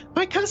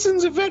my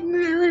cousin's a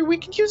veterinary. We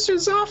can use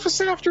his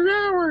office after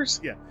hours.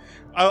 Yeah.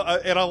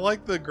 And I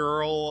like the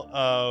girl,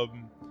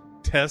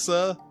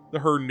 Tessa,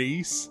 her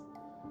niece,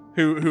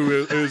 who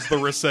is the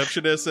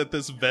receptionist at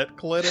this vet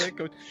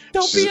clinic.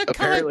 Don't be a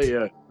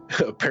cunt.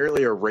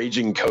 Apparently a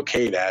raging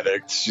cocaine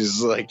addict.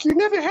 She's like, you're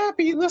never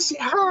happy unless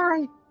you're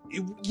high.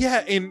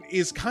 Yeah, and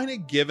is kind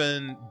of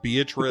given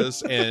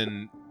Beatrice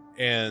and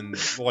and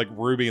like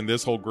Ruby and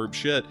this whole group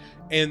shit.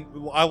 And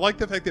I like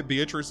the fact that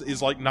Beatrice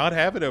is like not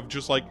having of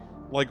just like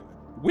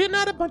we're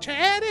not a bunch of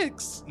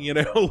addicts, you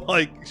know.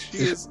 Like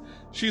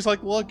she's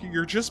like, look,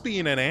 you're just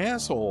being an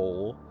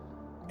asshole,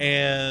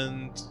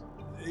 and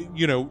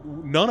you know,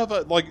 none of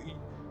it, like,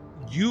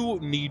 you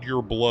need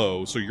your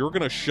blow, so you're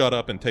gonna shut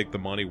up and take the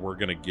money we're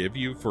gonna give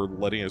you for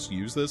letting us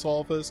use this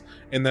office,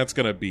 and that's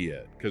gonna be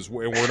it, because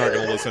we're not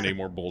gonna listen to any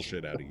more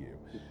bullshit out of you.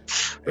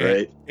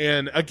 Right.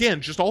 And again,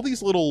 just all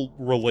these little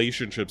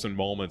relationships and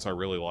moments I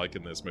really like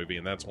in this movie,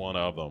 and that's one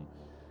of them.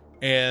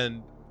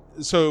 And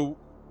so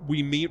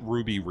we meet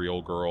Ruby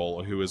Real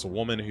Girl, who is a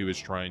woman who is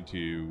trying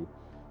to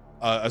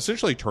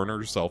essentially turn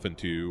herself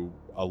into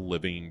a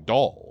living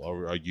doll,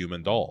 or a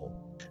human doll.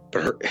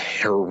 But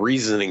her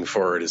reasoning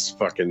for it is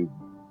fucking.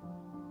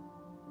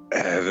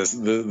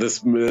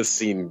 This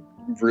scene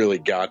really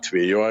got to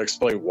me. You want to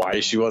explain why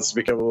she wants to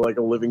become like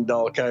a living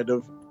doll, kind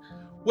of?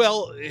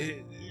 Well,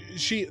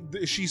 she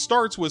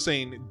starts with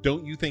saying,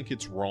 "Don't you think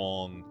it's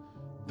wrong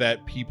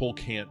that people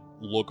can't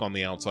look on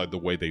the outside the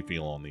way they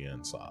feel on the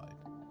inside?"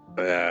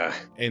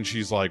 And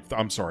she's like,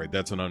 "I'm sorry,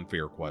 that's an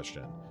unfair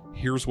question.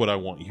 Here's what I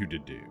want you to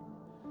do."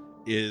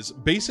 Is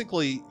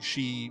basically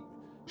she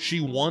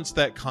wants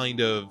that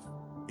kind of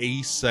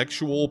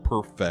asexual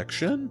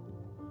perfection.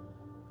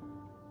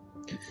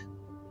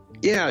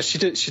 Yeah, she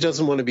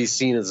doesn't want to be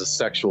seen as a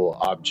sexual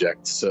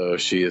object, so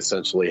she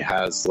essentially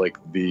has like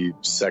the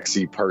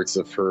sexy parts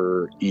of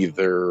her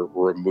either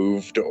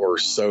removed or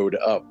sewed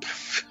up,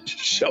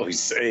 shall we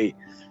say.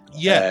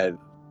 Yeah. And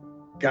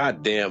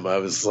goddamn, I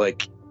was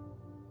like,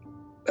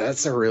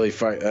 that's a really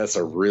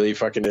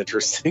fucking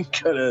interesting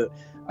kind of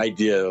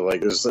idea.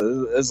 Like there's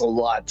a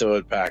lot to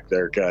unpack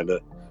there, kind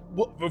of.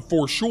 Well,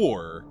 for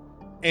sure.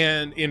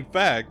 And in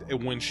fact,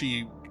 when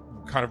she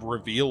kind of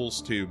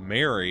reveals to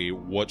Mary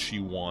what she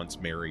wants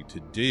Mary to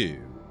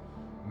do,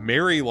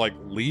 Mary like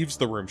leaves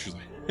the room. She's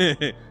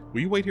like, will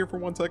you wait here for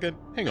 1 second?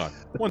 Hang on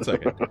 1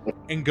 second.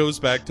 And goes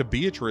back to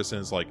Beatrice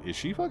and is like, is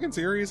she fucking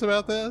serious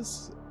about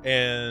this?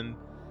 And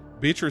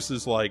Beatrice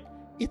is like,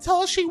 it's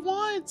all she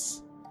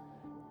wants.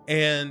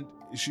 And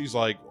she's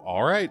like,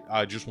 all right,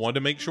 I just wanted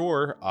to make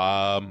sure.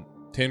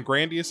 10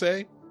 grand, do you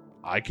say?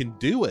 I can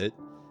do it.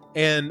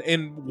 And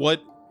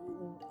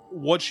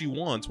what she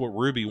wants, what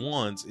Ruby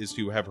wants, is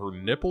to have her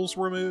nipples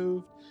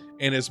removed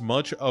and as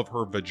much of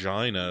her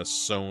vagina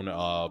sewn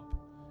up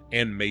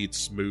and made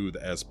smooth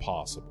as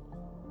possible.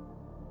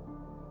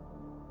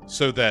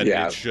 So that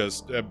it's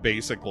just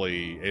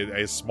basically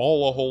as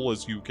small a hole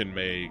as you can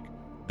make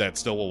that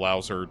still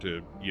allows her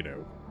to, you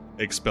know,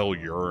 expel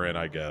urine,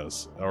 I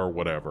guess, or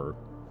whatever.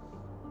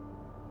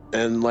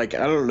 And like,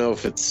 I don't know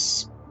if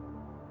it's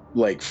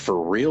like for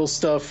real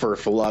stuff or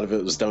if a lot of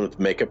it was done with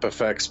makeup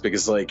effects,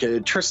 because like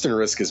Tristan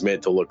Risk is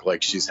made to look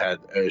like she's had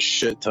a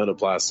shit ton of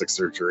plastic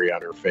surgery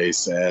on her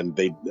face, and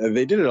they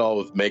did it all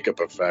with makeup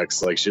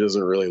effects. Like she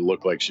doesn't really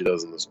look like she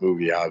does in this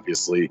movie,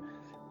 obviously,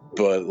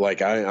 but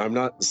like I'm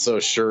not so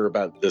sure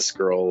about this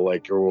girl,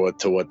 like, or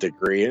to what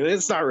degree, and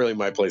it's not really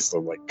my place to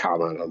like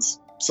comment on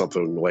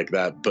something like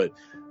that, but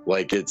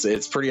like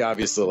it's pretty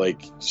obvious that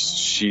like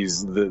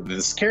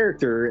this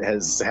character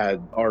has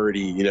had already,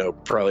 you know,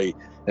 probably.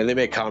 And they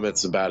make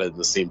comments about it in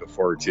the scene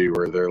before, too,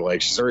 where they're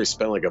like, she's already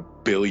spent like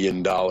 $1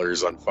 billion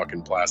on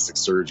fucking plastic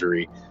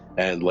surgery.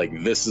 And like,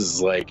 this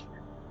is like,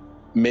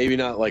 maybe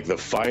not like the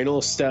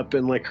final step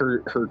in like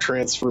her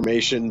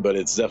transformation, but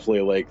it's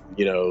definitely like,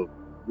 you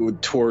know,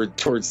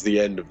 towards the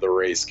end of the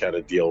race kind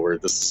of deal, where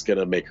this is going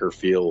to make her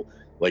feel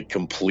like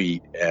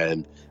complete.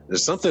 And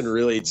there's something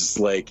really just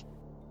like,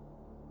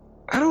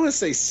 I don't want to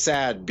say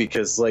sad,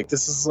 because like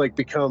this has like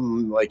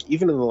become like,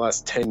 even in the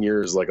last 10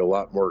 years, like a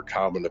lot more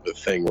common of a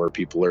thing where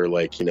people are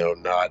like, you know,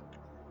 not,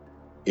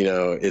 you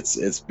know,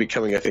 it's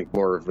becoming, I think,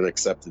 more of an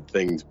accepted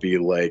thing to be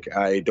like,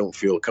 I don't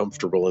feel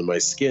comfortable in my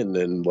skin,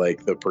 and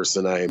like the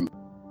person I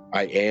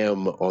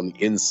am on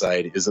the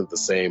inside isn't the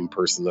same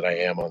person that I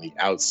am on the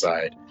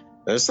outside.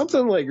 There's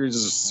something like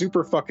just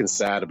super fucking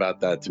sad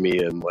about that to me,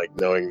 and like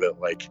knowing that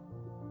like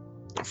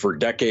for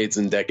decades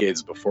and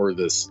decades before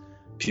this,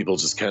 people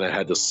just kind of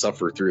had to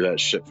suffer through that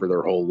shit for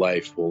their whole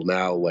life. Well,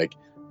 now, like,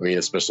 I mean,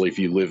 especially if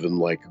you live in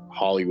like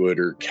Hollywood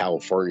or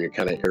California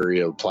kind of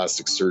area,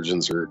 plastic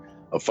surgeons are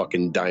a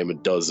fucking dime a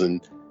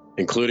dozen,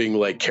 including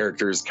like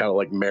characters kind of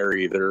like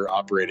Mary that are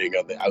operating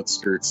on the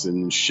outskirts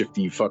and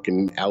shifty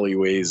fucking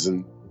alleyways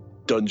and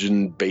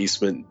dungeon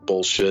basement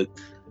bullshit.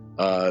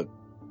 But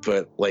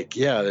like,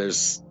 yeah,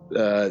 there's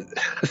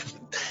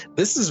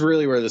this is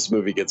really where this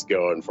movie gets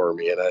going for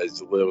me, and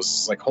it was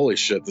just like, holy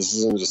shit, this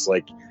isn't just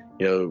like,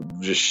 you know,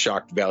 just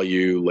shock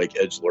value, like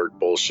edgelord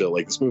bullshit.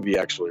 Like this movie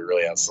actually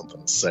really has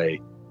something to say.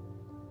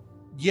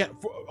 Yeah,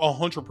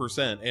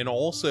 100%. And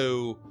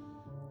also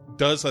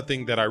does a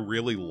thing that I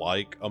really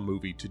like a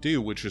movie to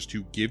do, which is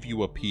to give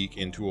you a peek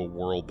into a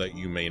world that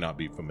you may not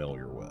be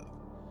familiar with.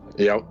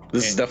 Yeah,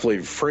 this is definitely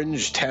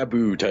fringe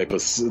taboo type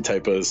of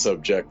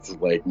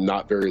subject, like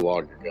not very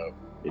long ago.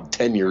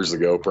 10 years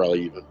ago,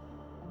 probably even.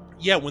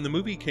 Yeah, when the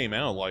movie came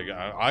out, like,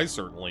 I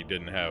certainly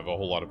didn't have a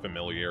whole lot of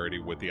familiarity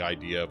with the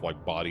idea of,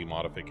 like, body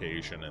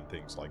modification and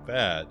things like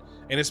that.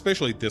 And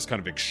especially this kind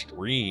of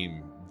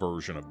extreme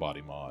version of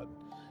body mod.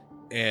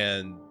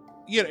 And,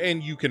 yeah,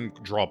 and you can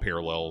draw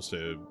parallels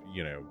to,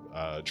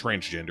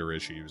 transgender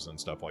issues and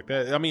stuff like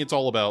that. I mean, it's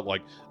all about,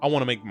 like, I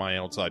want to make my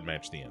outside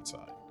match the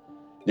inside.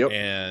 Yep.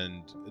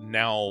 And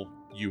now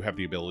you have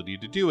the ability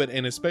to do it,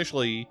 and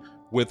especially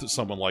with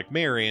someone like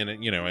Mary, and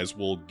as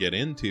we'll get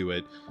into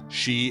it,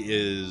 she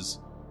is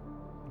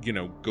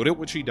good at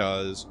what she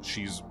does.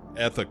 She's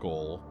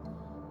ethical,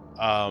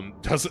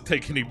 doesn't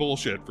take any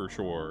bullshit for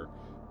sure,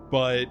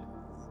 but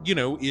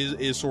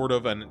is sort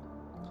of an,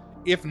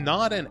 if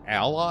not an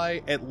ally,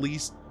 at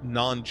least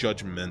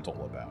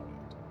non-judgmental about it.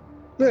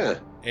 Yeah.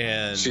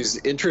 And she's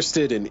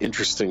interested in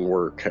interesting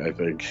work, I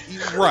think.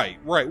 Right.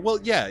 Well,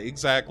 yeah,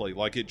 exactly.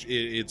 Like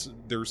it's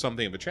there's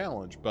something of a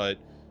challenge, but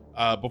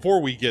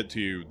before we get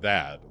to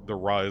that, the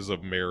rise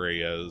of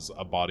Mary as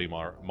a body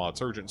mod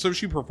surgeon. So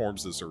she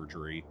performs the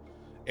surgery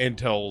and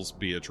tells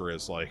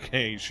Beatrice, like,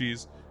 hey,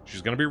 she's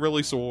gonna be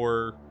really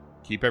sore.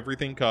 Keep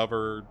everything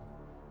covered.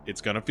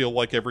 It's gonna feel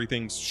like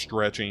everything's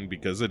stretching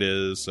because it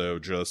is. So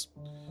just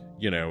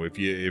if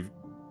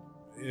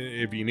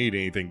you need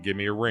anything, give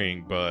me a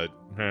ring, but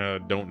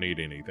don't need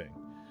anything.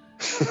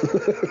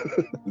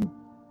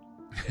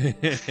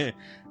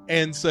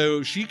 And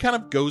so she kind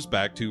of goes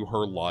back to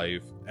her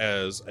life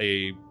as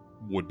a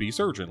would-be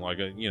surgeon, like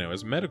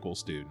as a medical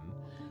student.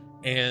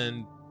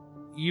 And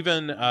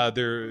even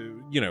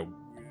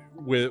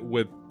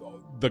with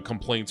the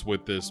complaints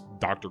with this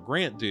Dr.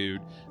 Grant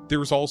dude,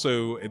 there's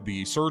also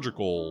the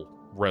surgical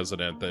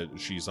resident that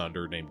she's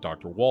under named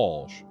Dr.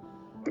 Walsh.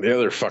 The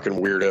other fucking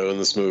weirdo in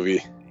this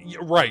movie.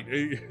 Right.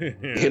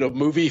 In a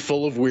movie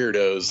full of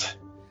weirdos.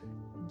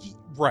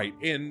 Right.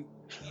 And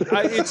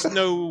it's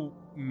no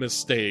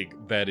mistake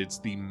that it's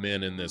the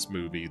men in this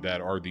movie that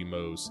are the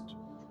most,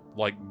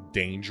 like,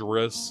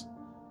 dangerous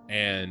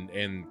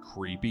and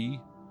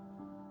creepy.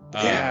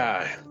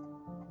 Yeah.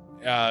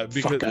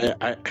 Because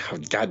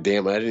God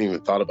damn, I didn't even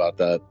thought about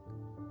that.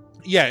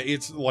 Yeah,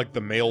 it's like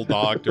the male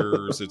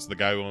doctors. It's the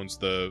guy who owns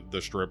the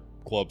strip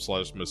club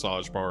 /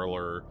 massage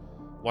parlor.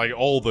 Like,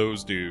 all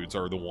those dudes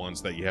are the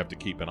ones that you have to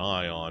keep an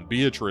eye on.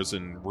 Beatrice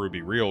and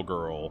Ruby Real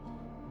Girl,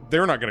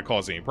 they're not going to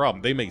cause any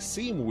problem. They may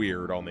seem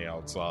weird on the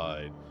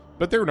outside,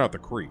 but they're not the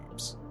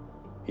creeps.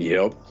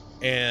 Yep.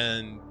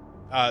 And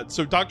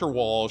so Dr.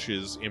 Walsh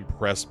is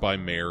impressed by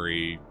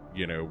Mary,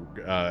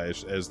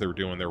 as they're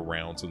doing their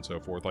rounds and so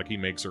forth. Like, he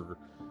makes her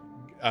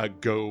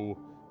go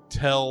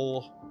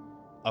tell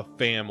a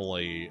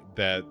family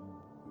that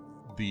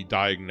the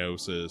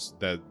diagnosis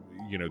that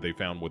they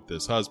found with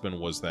this husband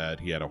was that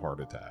he had a heart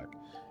attack.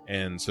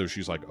 And so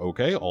she's like,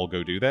 okay, I'll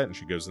go do that. And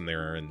she goes in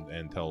there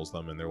and tells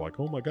them, and they're like,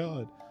 oh my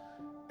God.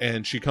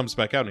 And she comes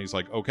back out and he's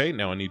like, okay,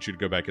 now I need you to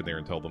go back in there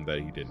and tell them that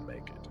he didn't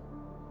make it.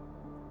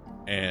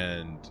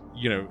 And,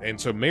 and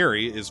so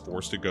Mary is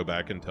forced to go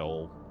back and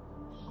tell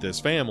this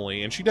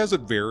family, and she does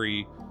it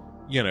very,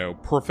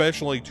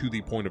 professionally, to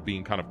the point of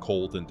being kind of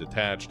cold and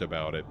detached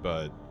about it,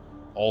 but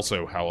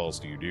also, how else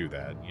do you do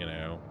that,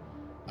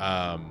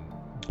 But,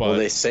 well,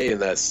 they say in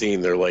that scene,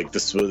 they're like,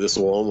 this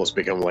will almost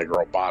become like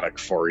robotic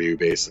for you,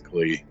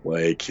 basically.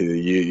 Like,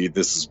 you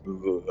this is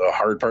a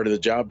hard part of the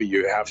job, but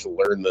you have to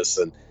learn this.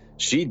 And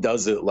she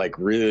does it like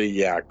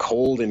really,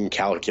 cold and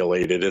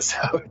calculated is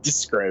how I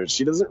describe it.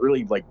 She doesn't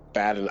really like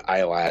bat an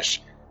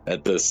eyelash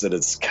at this, and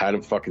it's kind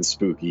of fucking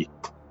spooky.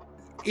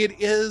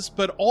 It is,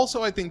 but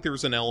also I think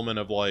there's an element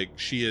of, like,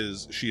 she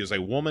is a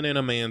woman in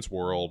a man's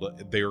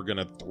world. They're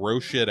gonna throw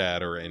shit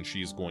at her, and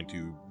she's gonna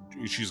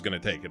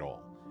take it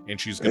all. And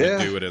she's going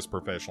to do it as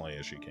professionally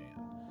as she can.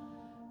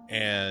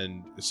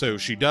 And so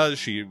she does.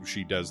 She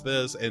does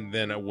this, and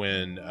then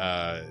when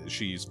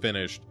she's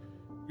finished,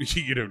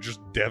 just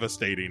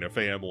devastating a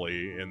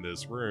family in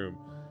this room,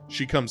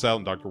 she comes out,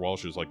 and Dr.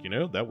 Walsh is like,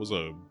 that was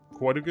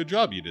quite a good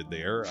job you did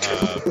there.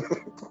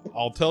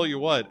 I'll tell you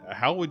what.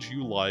 How would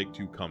you like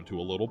to come to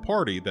a little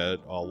party that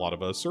a lot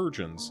of us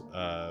surgeons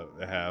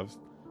have,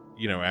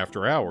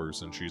 after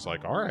hours? And she's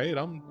like, all right,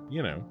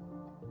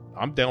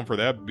 I'm down for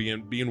that.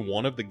 Being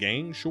one of the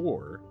gang,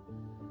 sure.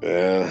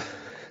 Yeah.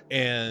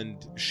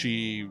 And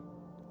she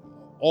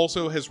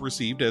also has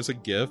received as a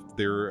gift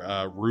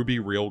their Ruby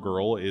Real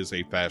Girl is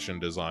a fashion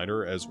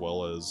designer as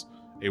well as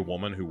a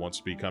woman who wants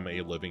to become a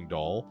living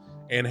doll,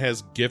 and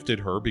has gifted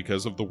her,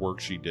 because of the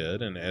work she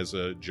did and as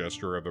a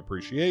gesture of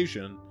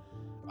appreciation,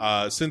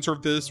 sends her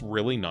this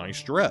really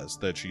nice dress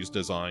that she's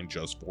designed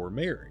just for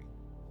Mary.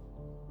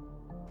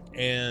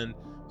 And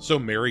so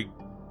Mary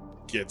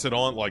gets it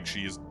on, like,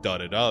 she's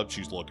done it up,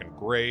 she's looking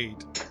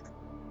great,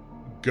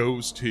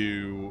 goes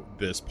to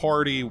this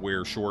party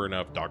where, sure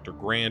enough, Dr.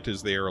 Grant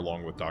is there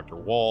along with Dr.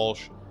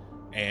 Walsh,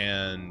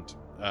 and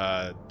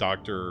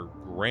Dr.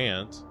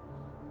 Grant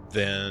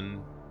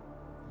then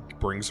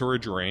brings her a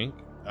drink.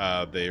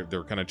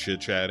 They're kind of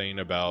chit-chatting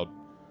about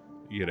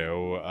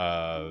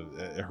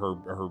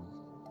her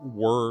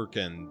work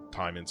and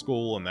time in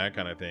school and that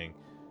kind of thing,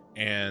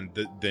 and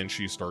then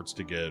she starts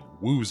to get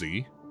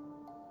woozy.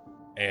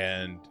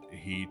 and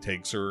he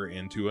takes her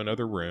into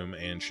another room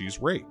and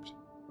she's raped.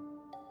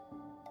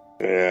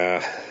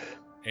 Yeah.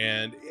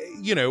 And,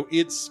 you know,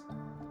 it's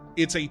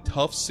a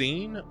tough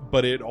scene,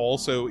 but it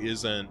also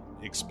isn't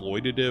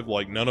exploitative.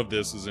 Like, none of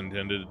this is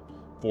intended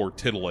for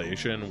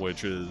titillation,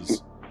 which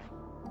is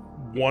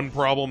one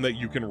problem that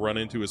you can run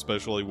into,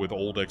 especially with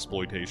old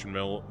exploitation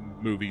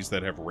movies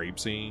that have rape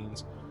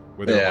scenes,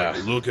 where they're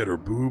like, look at her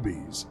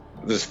boobies.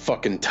 There's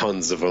fucking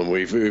tons of them.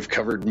 We've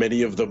covered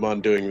many of them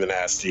on Doing the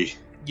Nasty.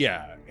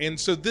 Yeah, and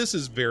so this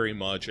is very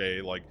much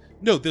a, like,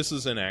 no, this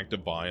is an act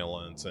of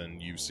violence, and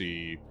you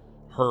see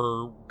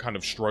her kind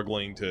of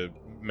struggling to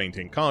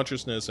maintain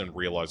consciousness and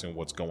realizing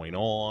what's going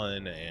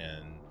on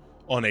and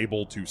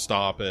unable to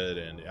stop it.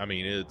 And I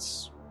mean,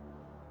 it's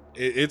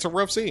a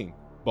rough scene,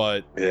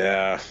 but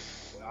yeah,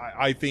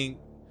 I think,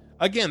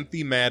 again,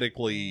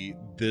 thematically,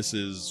 this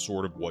is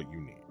sort of what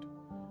you need.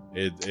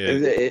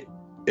 It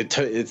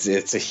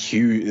has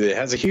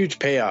a huge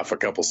payoff. A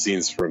couple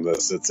scenes from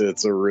this,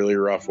 it's a really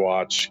rough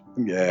watch,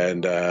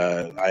 and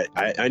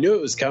I knew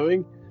it was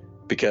coming,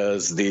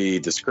 because the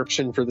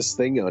description for this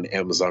thing on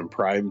Amazon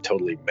Prime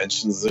totally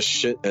mentions this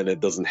shit, and it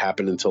doesn't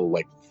happen until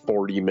like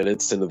 40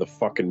 minutes into the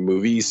fucking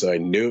movie, so I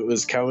knew it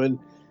was coming,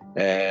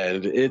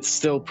 and it's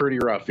still pretty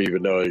rough,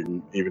 even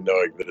knowing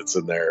that it's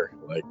in there.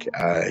 Like,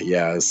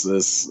 yeah,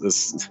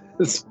 this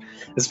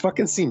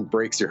fucking scene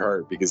breaks your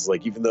heart, because,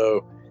 like, even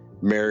though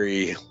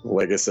Mary,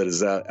 like I said,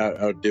 is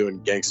out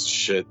doing gangster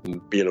shit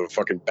and being a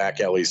fucking back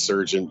alley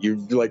surgeon,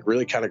 you've like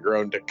really kind of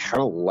grown to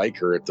kind of like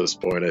her at this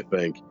point. I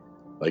think,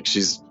 like,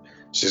 she's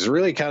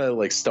really kind of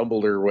like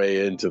stumbled her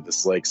way into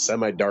this like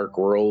semi-dark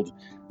world,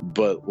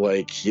 but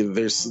like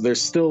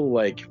there's still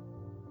like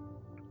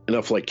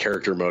enough like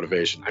character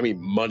motivation. I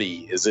mean,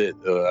 money is it,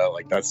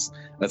 like that's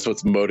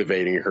what's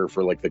motivating her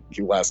for like the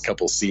last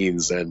couple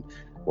scenes, and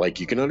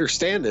like you can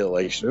understand it.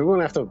 Like, she doesn't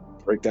have to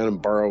break down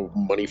and borrow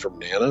money from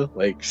Nana.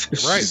 Like,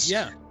 right,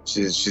 yeah,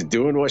 she's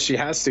doing what she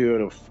has to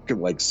in a fucking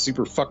like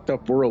super fucked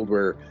up world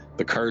where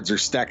the cards are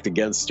stacked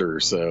against her.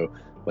 So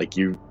like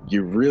you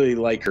really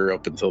like her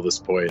up until this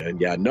point, and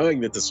yeah,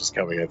 knowing that this was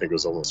coming, I think it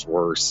was almost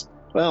worse.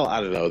 Well,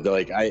 I don't know.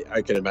 Like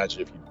I can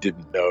imagine if you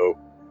didn't know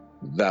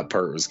that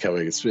part was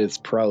coming, it's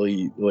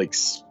probably like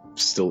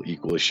still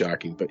equally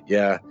shocking. But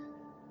yeah,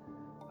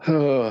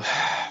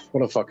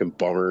 what a fucking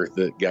bummer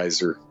that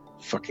guys are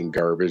fucking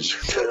garbage.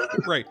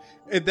 Right,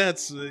 and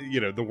that's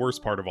the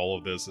worst part of all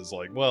of this is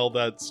like, well,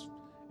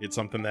 it's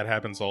something that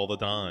happens all the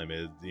time.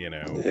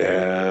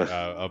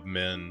 Of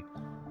men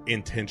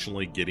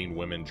intentionally getting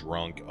women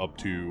drunk up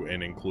to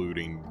and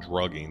including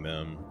drugging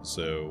them,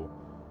 so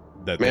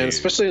that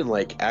especially in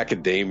like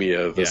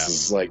academia, this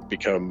has like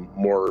become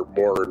more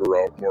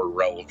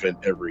relevant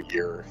every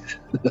year.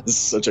 It's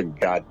such a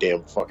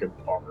goddamn fucking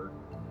bummer.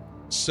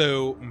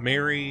 So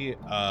Mary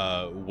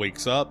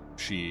wakes up,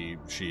 she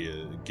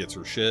gets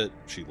her shit,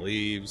 she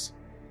leaves,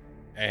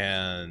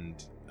 and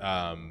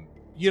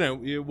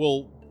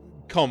we'll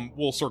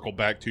circle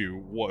back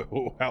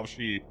to how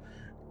she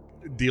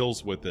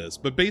deals with this,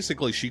 but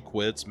basically she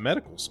quits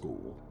medical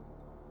school,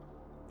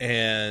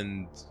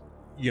 and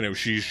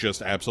she's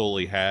just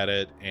absolutely had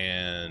it,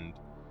 and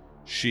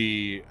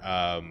she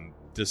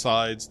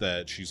decides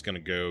that she's going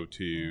to go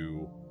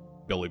to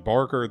Billy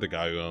Barker, the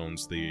guy who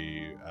owns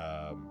the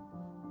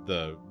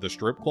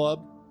strip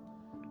club,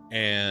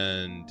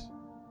 and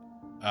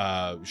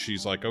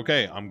she's like,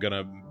 okay, I'm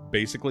gonna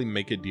basically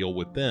make a deal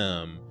with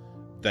them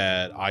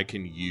that I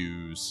can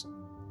use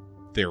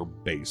their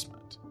basement.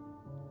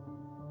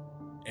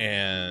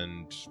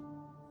 And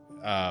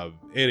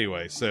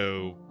anyway,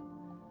 so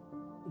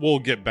we'll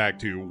get back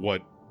to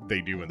what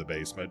they do in the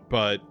basement,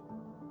 but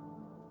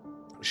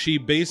she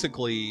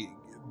basically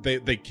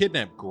they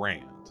kidnap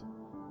Grant,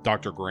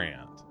 Dr.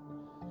 Grant,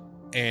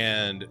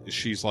 and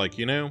she's like,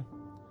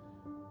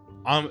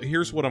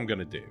 here's what I'm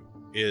gonna do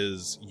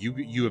is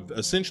you have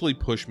essentially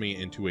pushed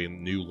me into a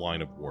new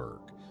line of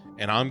work,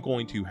 and I'm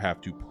going to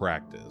have to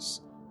practice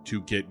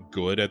to get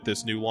good at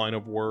this new line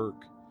of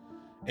work.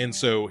 And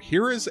so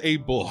here is a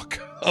book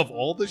of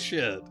all the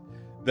shit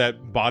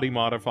that body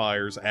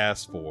modifiers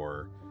asked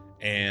for.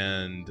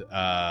 And,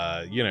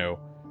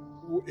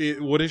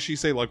 what does she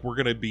say? Like, we're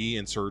going to be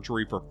in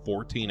surgery for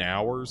 14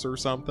 hours or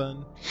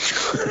something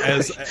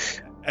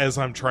as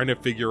I'm trying to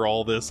figure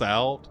all this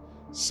out.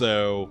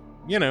 So,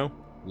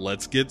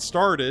 let's get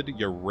started,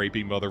 you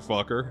rapey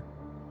motherfucker.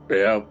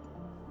 Yeah.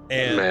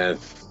 And man,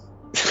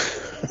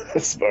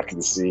 this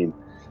fucking scene.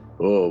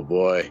 Oh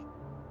boy.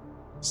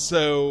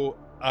 So,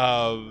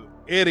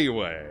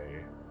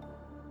 anyway,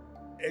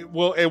 it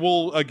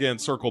will again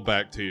circle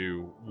back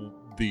to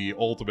the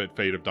ultimate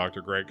fate of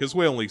Dr. Grant, because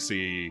we only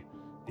see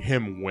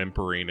him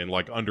whimpering and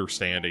like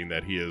understanding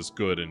that he is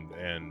good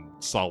and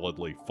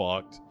solidly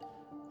fucked.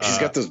 He's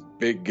got this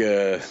big,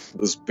 or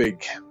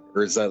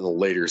is that in the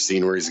later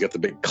scene where he's got the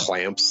big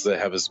clamps that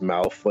have his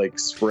mouth like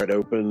spread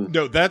open?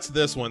 No, that's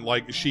this one.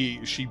 Like she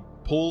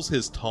pulls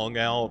his tongue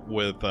out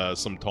with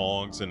some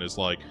tongs and is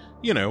like,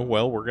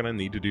 well, we're gonna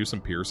need to do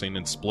some piercing,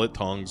 and split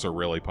tongues are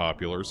really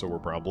popular, so we're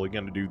probably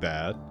gonna do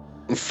that.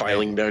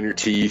 Filing down your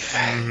teeth,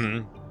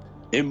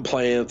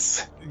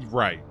 implants.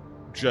 Right.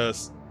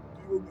 Just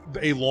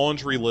a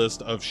laundry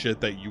list of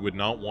shit that you would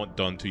not want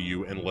done to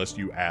you unless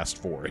you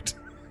asked for it.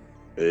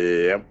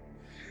 Yep.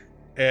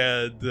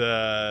 And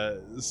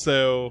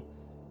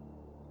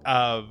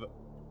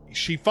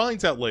she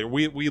finds out later.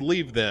 We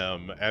leave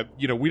them at,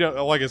 we don't,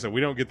 like I said,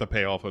 we don't get the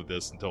payoff of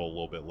this until a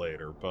little bit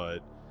later, but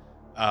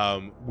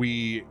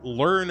we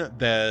learn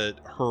that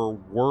her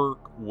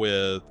work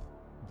with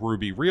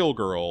Ruby Real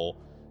Girl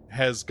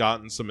has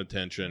gotten some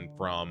attention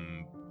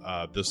from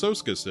the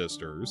Soska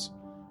sisters,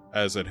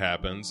 as it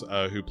happens,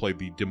 who played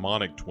the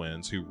Demonic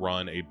Twins, who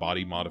run a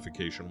body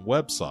modification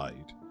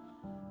website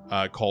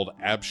called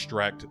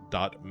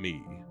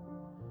abstract.me.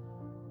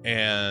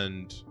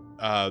 And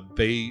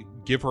they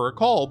give her a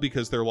call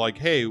because they're like,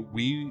 hey,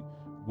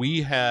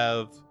 we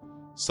have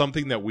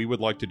something that we would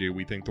like to do.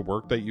 We think the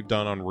work that you've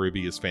done on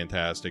Ruby is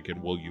fantastic,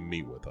 and will you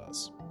meet with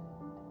us?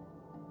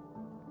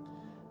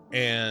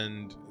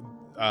 And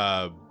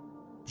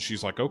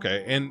she's like,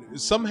 okay. And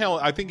somehow,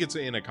 I think it's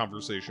in a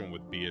conversation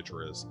with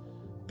Beatrice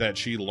that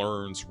she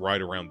learns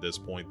right around this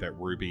point that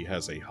Ruby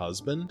has a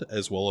husband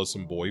as well as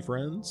some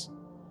boyfriends.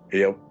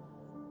 Yep.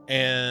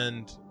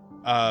 And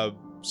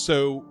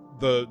so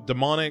the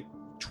Demonic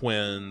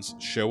Twins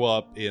show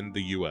up in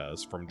the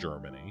U.S. from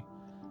Germany.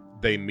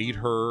 They meet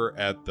her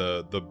at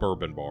the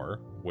bourbon bar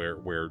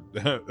where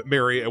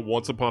Mary at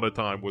once upon a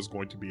time was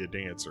going to be a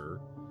dancer.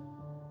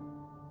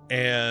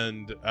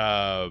 And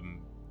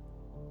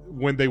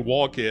when they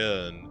walk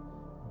in,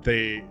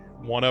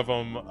 one of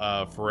them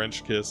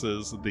French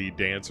kisses the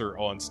dancer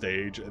on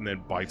stage and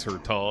then bites her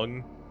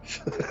tongue.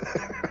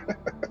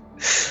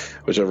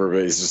 Which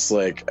everybody's just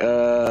like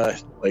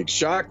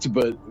shocked,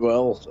 but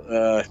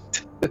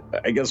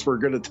I guess we're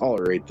gonna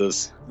tolerate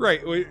this.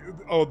 Right.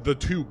 The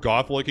two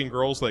goth-looking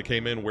girls that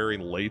came in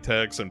wearing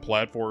latex and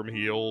platform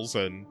heels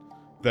and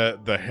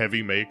the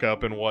heavy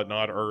makeup and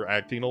whatnot are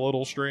acting a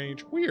little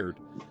strange. Weird.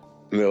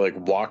 And they like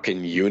walk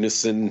in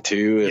unison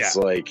too. It's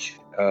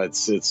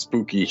it's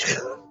spooky.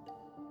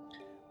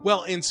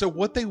 Well, and so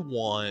what they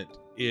want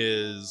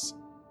is,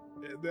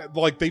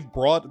 like, they've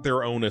brought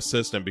their own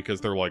assistant because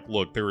they're like,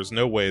 look, there is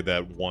no way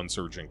that one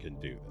surgeon can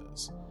do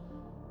this.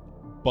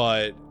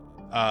 But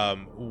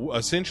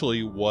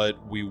essentially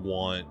what we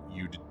want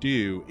you to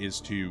do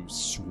is to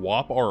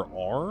swap our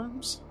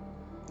arms.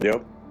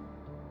 Yep.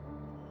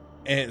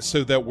 And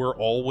so that we're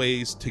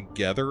always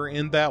together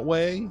in that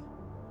way.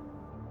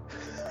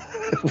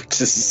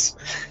 Which is,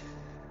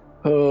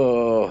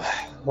 I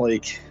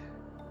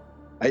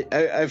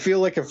feel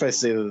like if I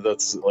say that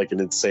that's like an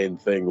insane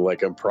thing,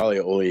 like I'm probably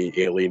only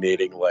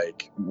alienating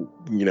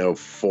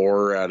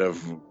 4 out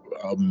of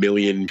a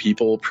million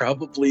people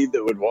probably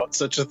that would want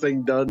such a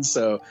thing done.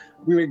 So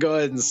I'm gonna go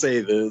ahead and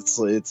say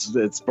that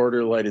it's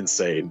borderline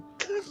insane.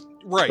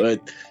 Right.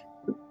 But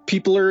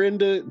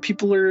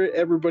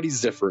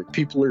everybody's different.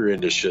 People are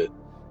into shit.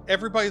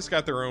 Everybody's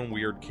got their own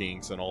weird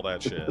kinks and all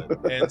that shit.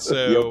 And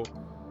so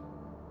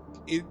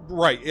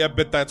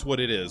but that's what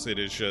it is. It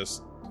is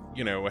just,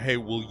 hey,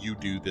 will you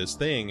do this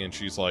thing? And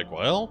she's like,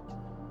 well,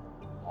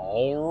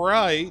 all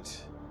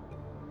right.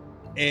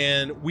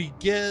 And we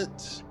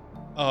get,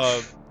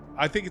 I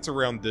think it's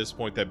around this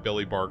point that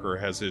Billy Barker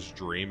has his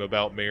dream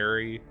about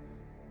Mary.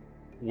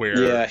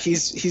 Where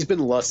he's been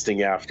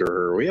lusting after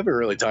her. We haven't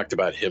really talked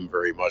about him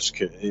very much,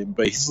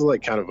 but he's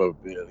like kind of a,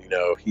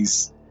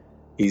 he's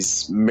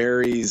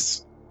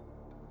Mary's,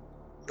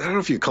 I don't know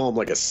if you call him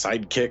like a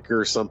sidekick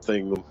or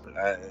something,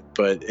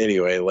 but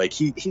anyway, like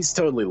he's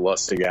totally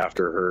lusting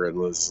after her, and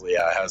has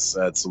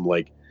had some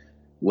like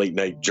late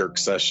night jerk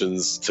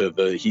sessions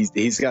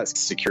he's got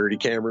security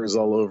cameras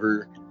all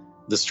over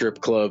the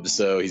strip club,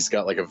 so he's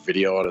got like a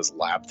video on his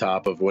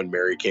laptop of when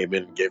Mary came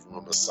in and gave him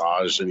a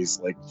massage, and he's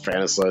like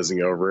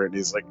fantasizing over it, and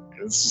he's like,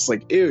 it's just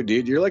like, ew,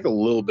 dude, you're like a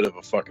little bit of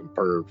a fucking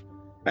perv.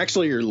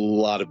 Actually, you're a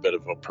lot of bit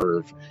of a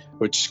perv,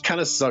 which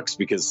kind of sucks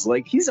because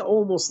like he's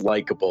almost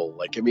likable.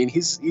 Like, I mean,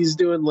 he's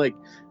doing like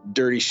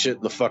dirty shit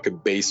in the fucking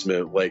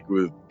basement, like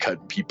with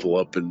cutting people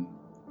up and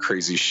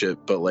crazy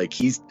shit. But like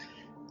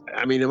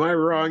am I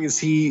wrong? Is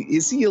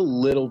he a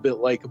little bit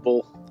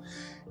likable?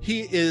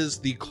 He is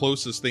the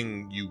closest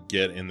thing you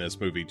get in this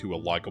movie to a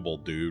likable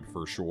dude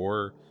for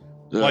sure.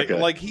 Okay.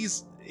 Like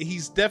he's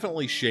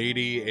definitely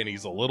shady and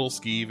he's a little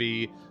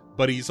skeevy,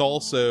 but he's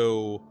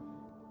also,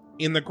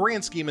 in the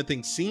grand scheme of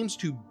things, seems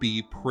to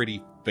be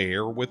pretty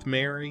fair with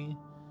Mary.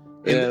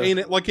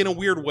 And like in a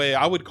weird way,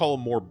 I would call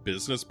them more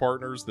business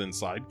partners than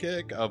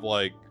sidekick, of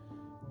like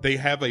they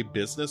have a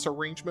business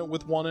arrangement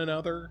with one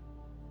another.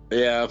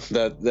 Yeah,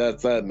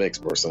 that makes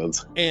more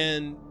sense.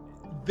 And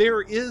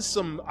there is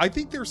I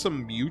think there's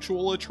some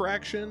mutual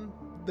attraction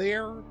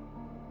there,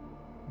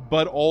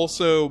 but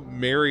also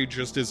Mary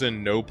just is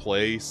in no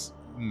place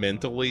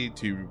mentally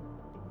to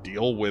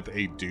deal with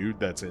a dude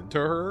that's into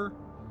her.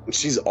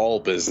 She's all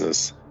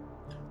business.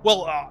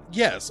 Well,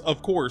 yes,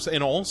 of course.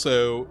 And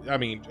also, I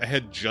mean,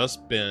 had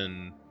just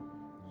been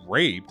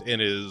raped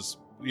and is,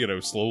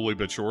 slowly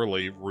but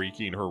surely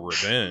wreaking her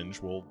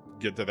revenge. We'll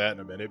get to that in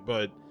a minute.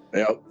 But,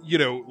 yep.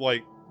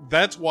 Like,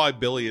 that's why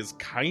Billy is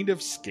kind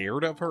of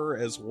scared of her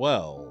as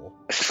well.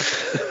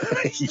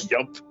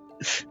 Yup.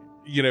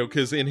 You know,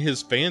 because in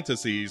his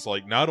fantasies,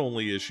 like, not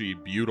only is she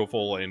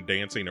beautiful and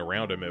dancing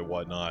around him and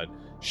whatnot,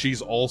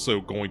 she's also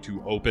going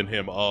to open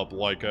him up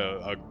like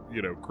a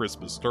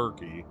Christmas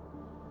turkey.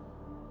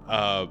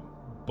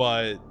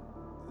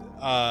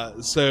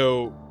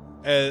 So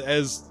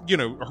as you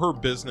know, her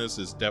business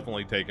is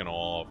definitely taken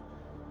off.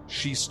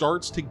 She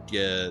starts to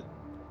get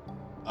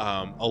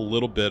a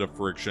little bit of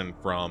friction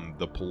from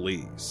the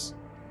police.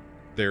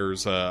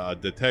 There's a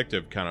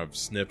detective kind of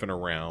sniffing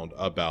around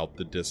about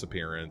the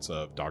disappearance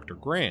of Dr.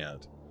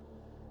 Grant,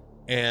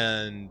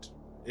 and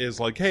is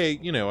like, hey,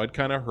 you know, I'd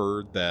kind of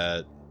heard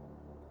that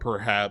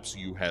perhaps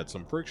you had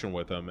some friction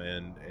with him,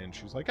 and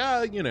she's like,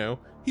 you know,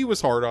 he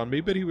was hard on me,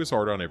 but he was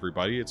hard on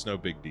everybody. It's no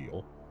big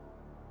deal.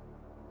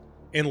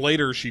 And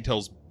later she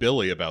tells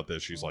Billy about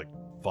this. She's like,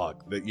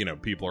 fuck, that, you know,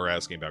 people are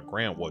asking about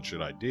Grant. What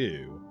should I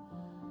do?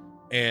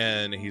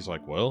 And he's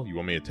like, well, you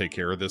want me to take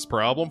care of this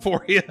problem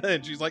for you?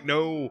 And she's like,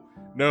 no,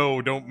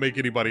 don't make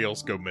anybody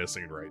else go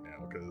missing right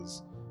now,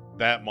 because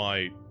that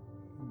might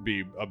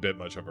be a bit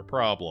much of a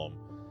problem.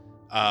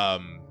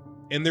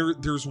 And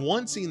there's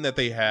one scene that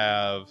they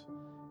have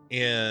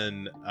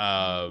in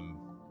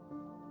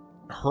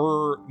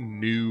her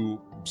new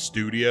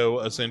studio,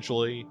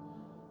 essentially,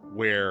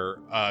 where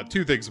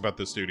two things about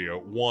the studio.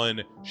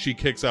 One, she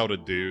kicks out a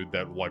dude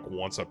that like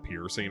wants a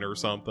piercing or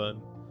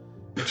something.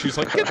 And she's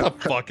like, get the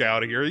fuck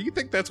out of here. You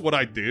think that's what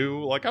I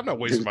do? Like, I'm not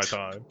wasting my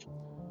time.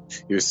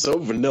 You're so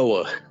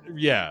vanilla.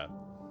 Yeah.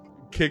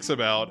 Kicks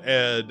him out.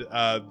 And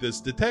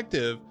this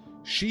detective,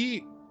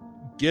 she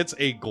gets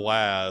a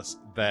glass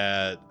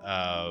that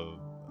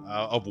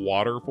of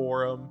water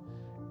for him.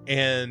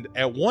 And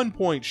at one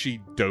point,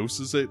 she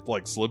doses it,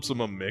 like slips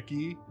him a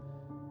Mickey.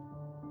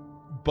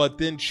 But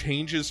then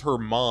changes her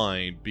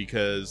mind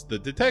because the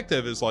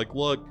detective is like,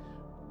 look,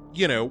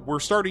 you know, we're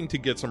starting to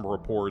get some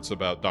reports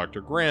about Dr.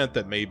 Grant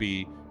that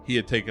maybe he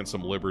had taken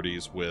some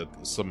liberties with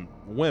some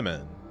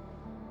women.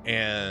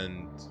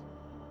 And,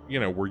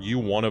 you know, were you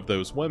one of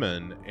those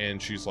women?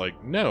 And she's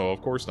like, no,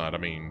 of course not. I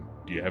mean,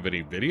 do you have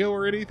any video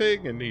or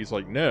anything? And he's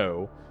like,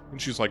 no.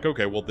 And she's like,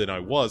 okay, well, then I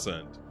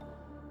wasn't.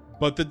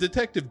 But the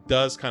detective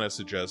does kind of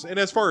suggest, and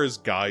as far as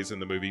guys in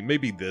the movie,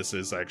 maybe this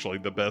is actually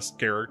the best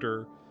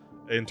character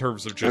in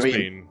terms of just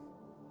being,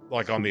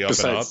 like, on the up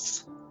and up.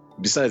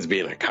 Besides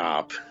being a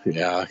cop,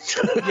 yeah.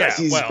 Yeah,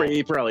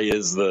 he probably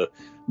is the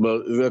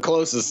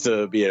closest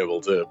to being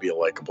able to be a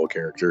likable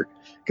character.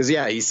 Because,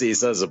 yeah, he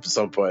says at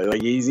some point,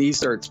 like, he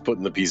starts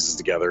putting the pieces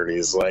together, and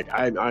he's like,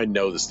 I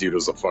know this dude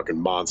was a fucking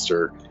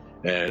monster,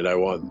 and I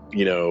want,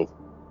 you know,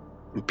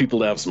 people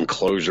to have some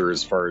closure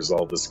as far as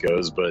all this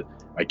goes, but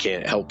I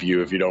can't help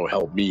you if you don't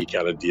help me,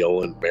 kind of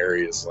deal. And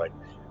Mary is like,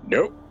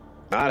 nope,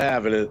 not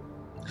having it.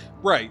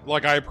 Right,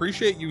 like, I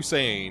appreciate you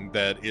saying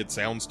that it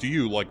sounds to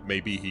you like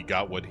maybe he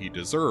got what he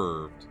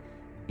deserved,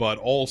 but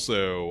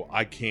also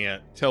I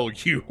can't tell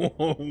you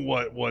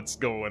what's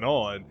going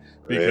on,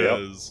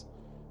 because... Yep.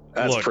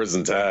 That's look,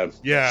 prison time.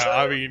 Yeah,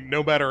 I mean,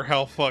 no matter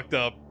how fucked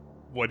up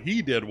what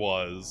he did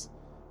was,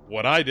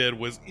 what I did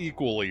was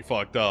equally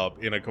fucked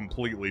up in a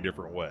completely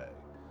different way.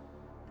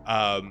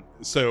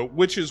 So,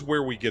 which is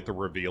where we get the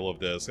reveal of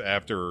this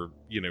after,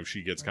 you know,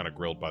 she gets kind of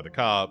grilled by the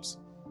cops.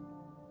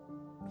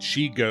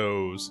 She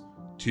goes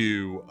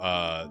to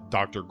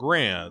Dr.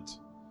 Grant,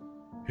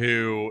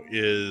 who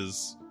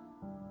is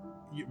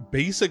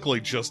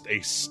basically just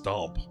a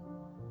stump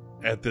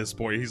at this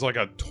point. He's like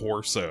a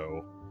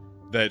torso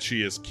that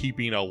she is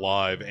keeping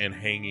alive and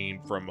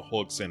hanging from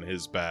hooks in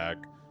his back,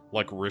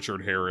 like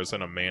Richard Harris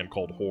in A Man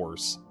Called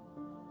Horse.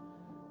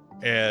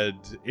 And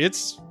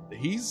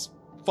he's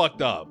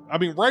fucked up. I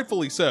mean,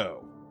 rightfully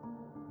so.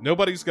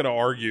 Nobody's gonna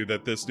argue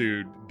that this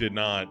dude did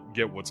not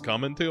get what's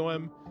coming to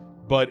him,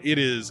 but it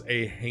is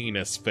a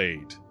heinous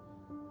fate.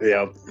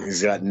 Yeah,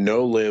 he's got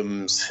no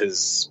limbs.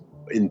 His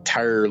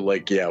entire,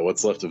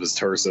 what's left of his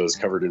torso is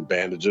covered in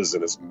bandages,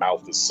 and his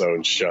mouth is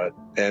sewn shut.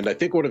 And I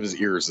think one of his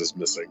ears is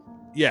missing.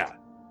 Yeah.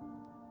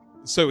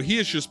 So he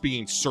is just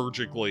being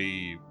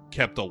surgically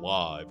kept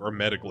alive, or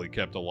medically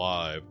kept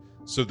alive,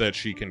 so that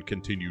she can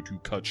continue to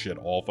cut shit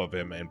off of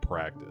him and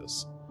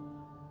practice.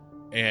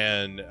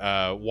 And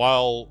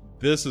while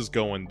this is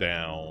going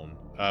down,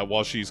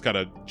 while she's kind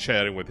of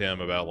chatting with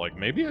him about, like,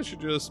 maybe I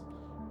should just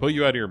put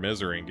you out of your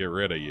misery and get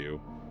rid of you,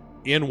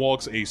 in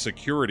walks a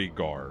security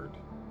guard.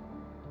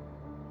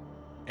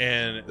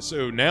 And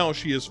so now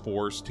she is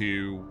forced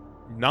to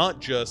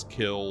not just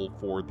kill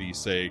for the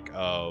sake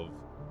of,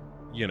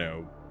 you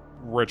know,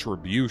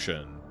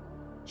 retribution.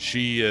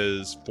 She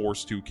is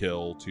forced to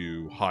kill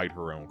to hide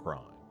her own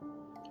crime.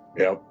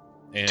 Yep.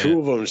 And two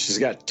of them, she's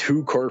got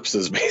two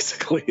corpses,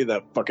 basically, in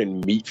that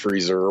fucking meat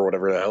freezer or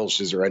whatever the hell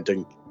she's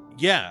renting.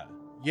 Yeah.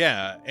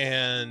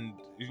 And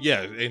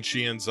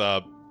she ends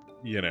up,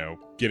 you know,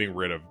 getting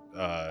rid of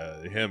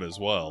him as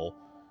well.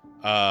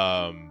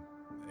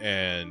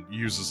 And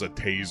uses a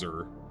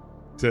taser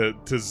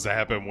to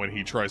zap him when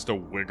he tries to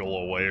wiggle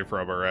away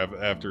from her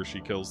after she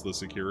kills the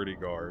security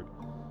guard.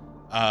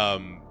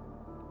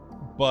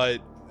 But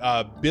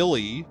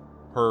Billy,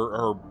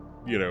 her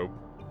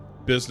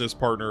business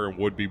partner and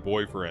would-be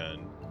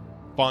boyfriend,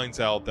 finds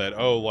out that,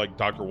 like,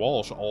 Dr.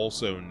 Walsh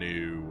also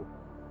knew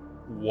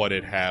what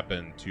had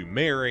happened to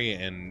Mary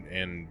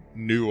and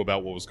knew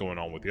about what was going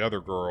on with the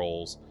other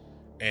girls.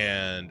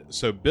 And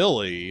so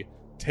Billy,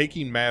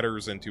 taking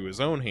matters into his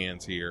own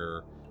hands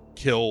here,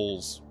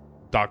 kills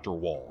Dr.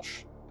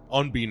 Walsh,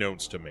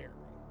 unbeknownst to Mary.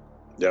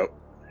 Yep.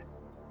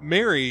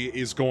 Mary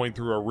is going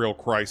through a real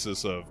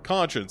crisis of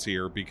conscience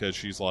here because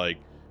she's like,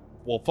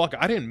 well, fuck,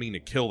 I didn't mean to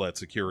kill that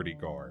security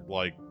guard.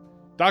 Like,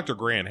 Dr.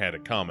 Grant had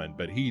it coming,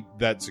 but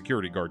that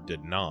security guard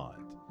did not.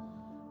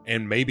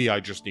 And maybe I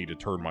just need to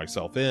turn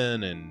myself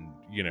in and,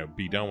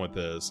 be done with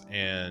this.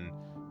 And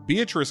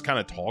Beatrice kind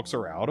of talks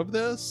her out of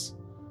this.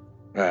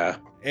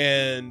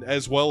 And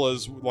as well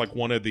as, like,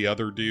 one of the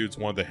other dudes,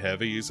 one of the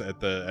heavies at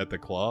the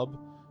club,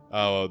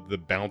 the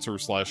bouncer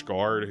 /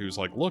 guard, who's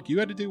like, look, you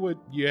had to do what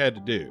you had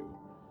to do.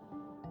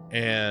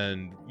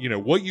 And,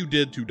 what you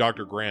did to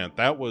Dr. Grant,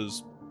 that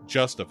was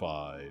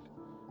justified.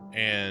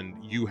 And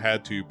you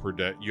had to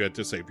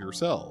save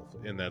yourself.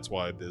 And that's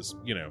why this,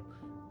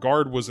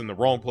 guard was in the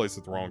wrong place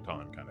at the wrong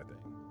time, kind of thing.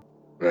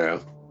 Yeah.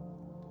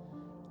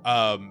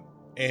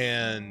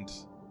 And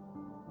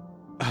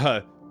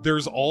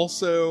there's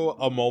also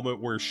a moment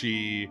where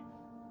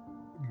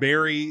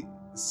Mary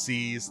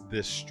sees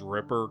this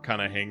stripper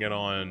kind of hanging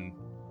on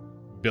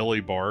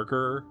Billy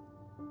Barker.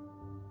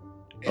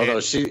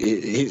 Although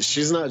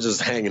she's not just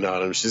hanging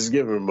on him, she's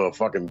giving him a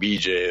fucking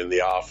BJ in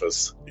the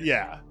office.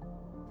 Yeah.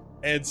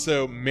 And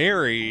so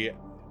Mary,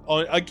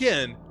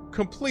 again,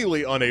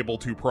 completely unable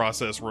to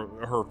process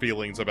her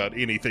feelings about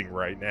anything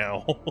right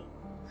now,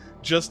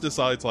 just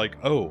decides like,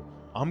 oh,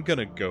 I'm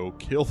gonna go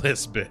kill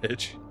this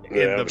bitch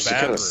in the she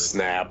bathroom. kind of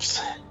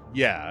snaps.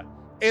 Yeah.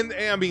 And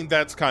I mean,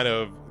 that's kind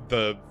of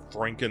the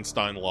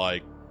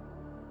Frankenstein-like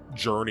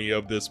journey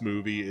of this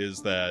movie,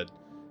 is that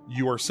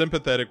you are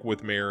sympathetic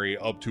with Mary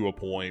up to a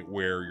point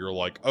where you're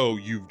like, oh,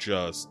 you've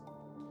just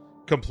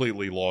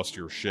completely lost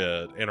your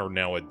shit and are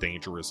now a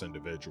dangerous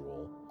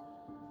individual.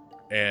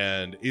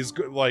 And is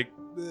like,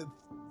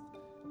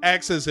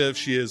 acts as if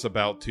she is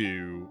about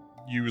to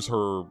use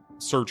her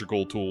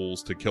surgical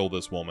tools to kill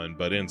this woman,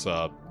 but ends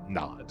up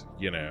not,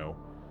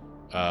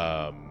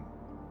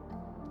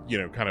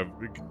 kind of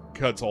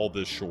cuts all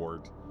this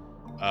short.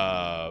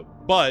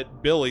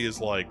 But Billy is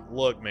like,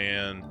 look,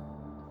 man,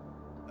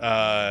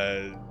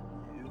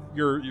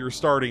 you're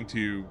starting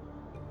to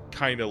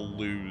kind of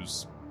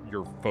lose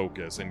your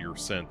focus and your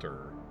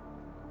center.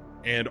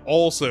 And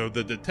also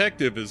the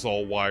detective is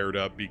all wired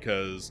up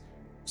because,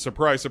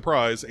 surprise,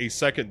 surprise, a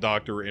second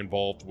doctor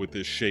involved with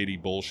this shady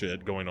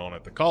bullshit going on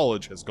at the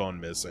college has gone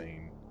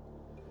missing.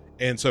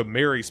 And so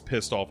Mary's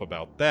pissed off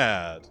about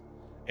that.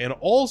 And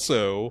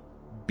also,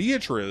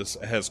 Beatrice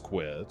has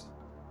quit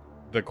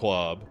the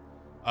club,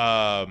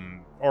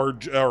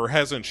 or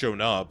hasn't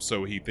shown up,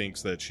 so he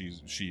thinks that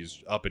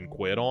she's up and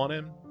quit on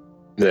him.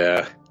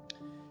 Yeah.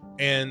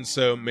 And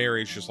so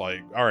Mary's just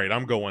like, all right,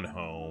 I'm going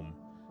home.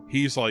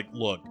 He's like,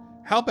 look,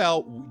 how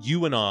about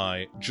you and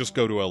I just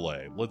go to LA?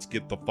 Let's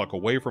get the fuck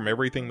away from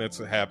everything that's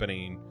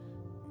happening,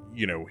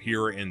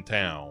 here in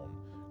town.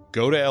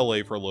 Go to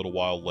LA for a little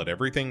while, let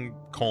everything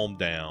calm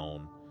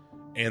down.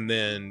 And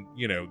then,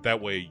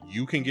 that way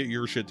you can get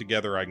your shit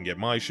together, I can get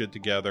my shit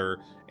together,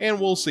 and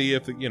we'll see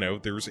if,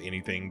 there's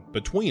anything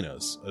between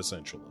us,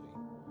 essentially.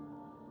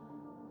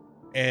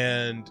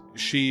 And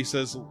she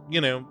says,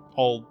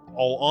 I'll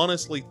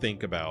honestly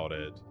think about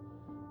it.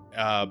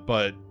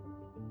 But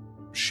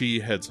she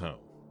heads home.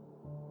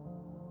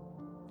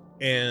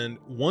 And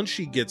once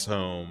she gets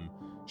home,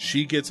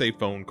 she gets a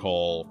phone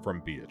call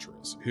from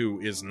Beatrice, who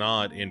is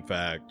not, in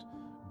fact,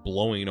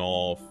 blowing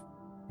off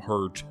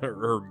her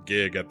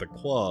gig at the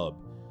club.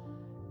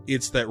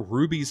 It's that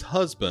Ruby's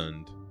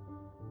husband,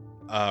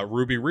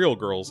 Ruby Real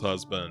Girl's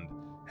husband,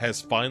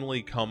 has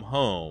finally come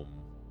home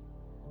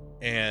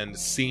and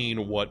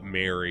seen what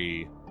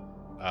Mary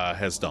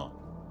has done.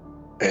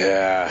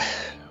 Yeah,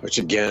 which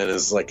again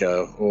is like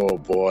oh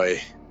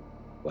boy.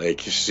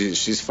 Like,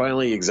 she's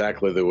finally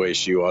exactly the way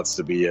she wants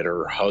to be, and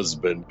her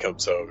husband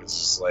comes home. It's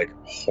just like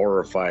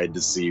horrified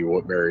to see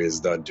what Mary has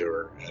done to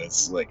her. And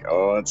it's like,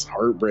 oh, it's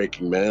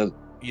heartbreaking, man.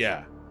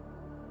 Yeah.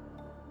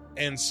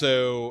 And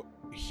so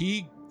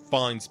he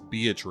finds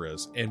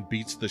Beatrice and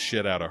beats the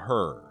shit out of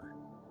her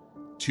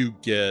to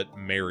get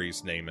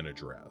Mary's name and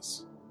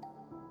address.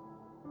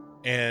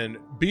 And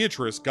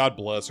Beatrice, God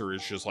bless her,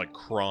 is just like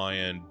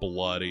crying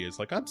bloody. It's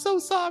like, I'm so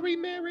sorry,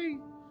 Mary.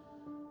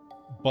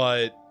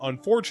 But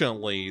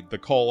unfortunately, the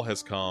call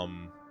has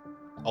come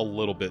a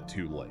little bit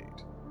too late.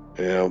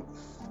 Yeah.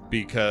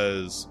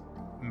 Because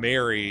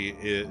Mary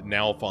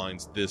now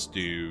finds this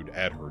dude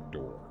at her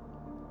door.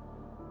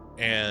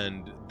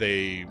 And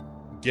they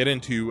get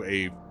into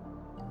a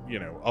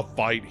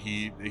fight.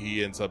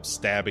 He ends up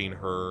stabbing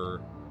her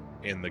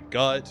in the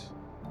gut.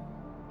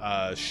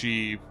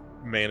 She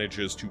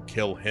manages to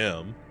kill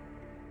him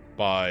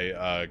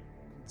by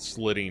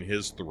slitting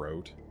his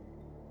throat.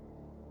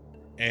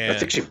 And I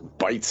think she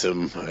bites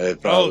him.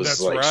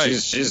 That's right.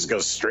 She just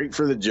goes straight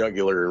for the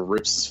jugular and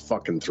rips his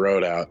fucking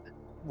throat out.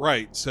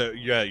 Right. So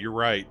yeah, you're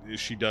right.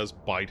 She does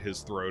bite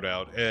his throat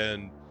out,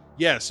 and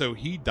yeah, so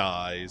he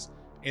dies,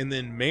 and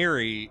then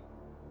Mary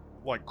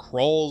like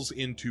crawls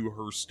into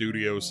her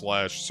studio /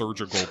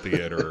 surgical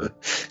theater.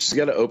 She's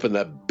got to open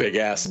that big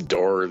ass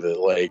door that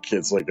like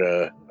it's like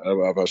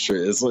I'm not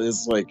sure.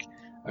 It's like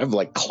I have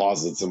like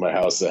closets in my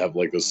house that have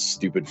like those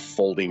stupid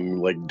folding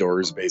like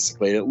doors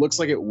basically. And it looks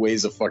like it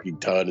weighs a fucking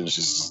ton, and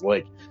she's just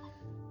like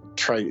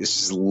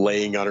she's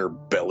laying on her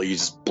belly,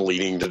 just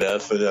bleeding to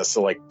death, and has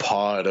to like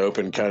paw it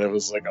open. Kind of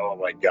was like, oh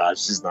my god,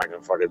 she's not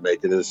gonna fucking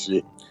make it, is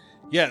she?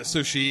 Yeah,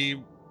 so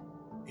she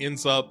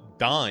ends up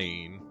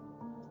dying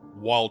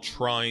while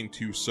trying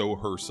to sew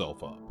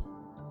herself up.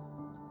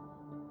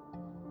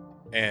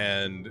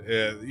 And,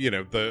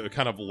 the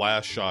kind of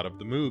last shot of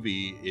the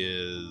movie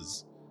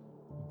is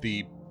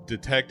the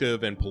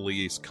detective and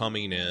police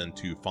coming in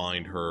to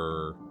find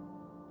her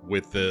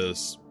with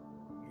this,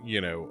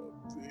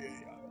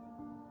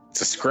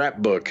 It's a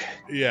scrapbook.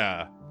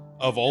 Yeah,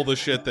 of all the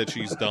shit that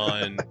she's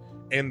done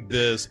and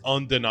this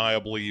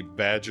undeniably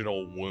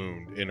vaginal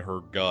wound in her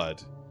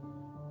gut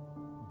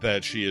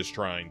that she is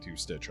trying to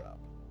stitch up.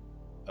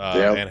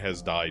 And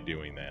has died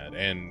doing that.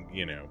 And,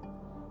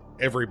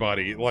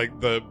 everybody, like,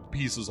 the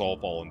pieces all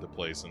fall into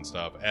place and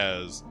stuff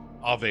as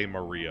Ave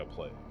Maria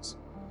plays.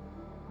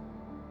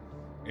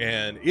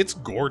 And it's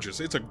gorgeous.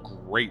 It's a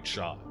great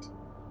shot.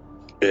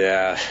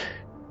 Yeah.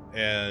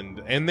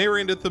 And there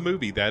ended the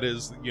movie. That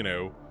is,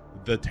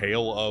 the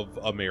tale of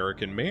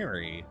American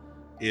Mary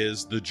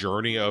is the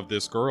journey of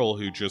this girl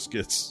who just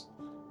gets,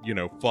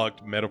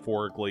 fucked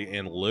metaphorically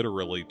and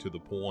literally to the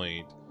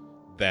point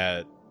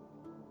that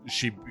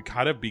she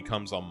kind of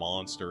becomes a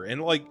monster.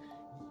 And, like,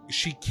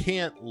 she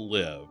can't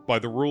live by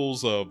the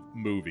rules of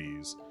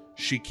movies.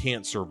 She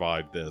can't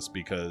survive this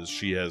because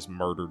she has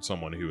murdered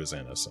someone who is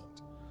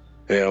innocent.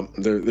 Yeah,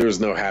 there's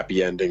no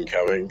happy ending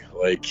coming.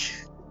 Like,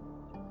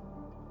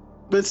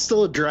 but it's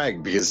still a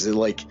drag because,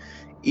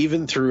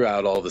 even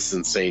throughout all this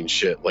insane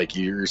shit, like,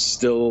 you're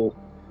still...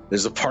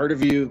 There's a part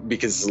of you,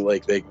 because,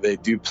 like, they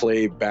do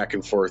play back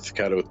and forth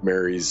kind of with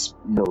Mary's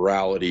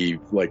morality,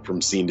 like,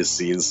 from scene to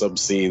scene. Some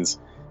scenes,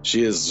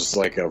 she is just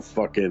like a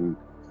fucking...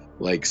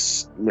 Like,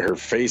 her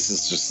face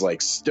is just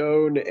like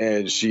stone,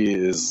 and she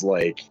is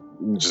like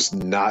just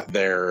not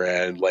there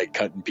and like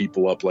cutting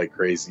people up like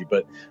crazy.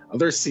 But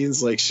other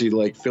scenes, like, she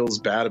like feels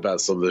bad about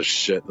some of this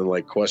shit and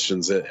like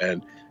questions it,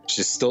 and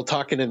she's still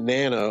talking to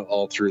Nana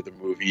all through the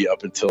movie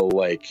up until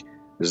like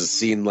there's a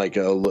scene, like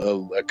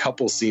a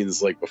couple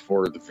scenes like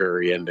before the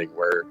very ending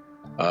where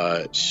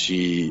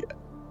she's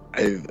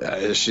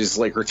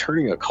like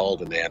returning a call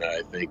to Nana,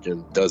 I think,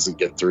 and doesn't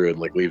get through and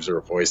like leaves her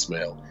a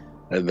voicemail.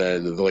 And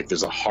then, like,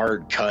 there's a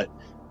hard cut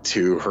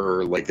to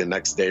her, like, the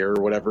next day or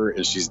whatever,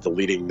 and she's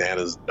deleting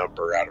Nana's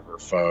number out of her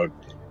phone.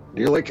 And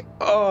you're like,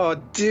 oh,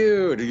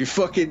 dude,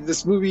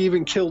 this movie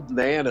even killed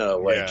Nana.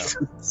 Like, Yeah.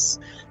 this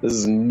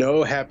is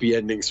no happy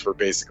endings for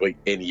basically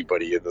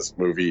anybody in this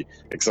movie,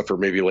 except for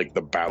maybe, like,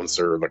 the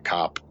bouncer or the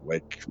cop.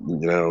 Like,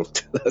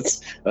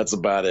 that's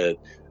about it.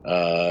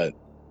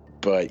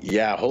 But,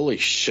 yeah, holy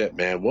shit,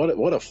 man.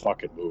 What a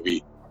fucking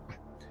movie.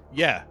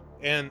 Yeah.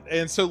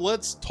 And so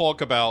let's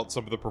talk about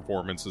some of the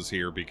performances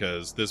here,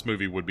 because this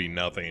movie would be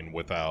nothing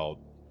without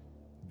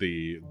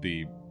the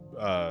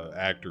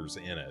actors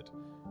in it.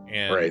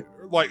 And Right.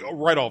 like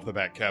right off the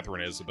bat,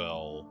 Catherine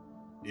Isabelle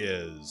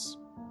is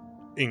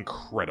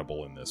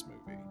incredible in this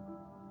movie.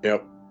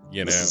 Yep.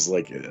 This is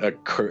like a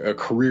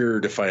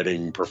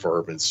career-defining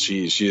performance.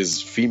 She is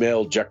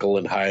female Jekyll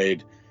and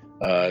Hyde.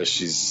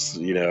 She's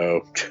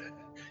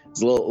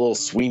it's a little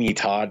Sweeney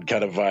Todd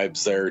kind of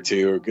vibes there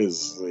too,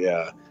 because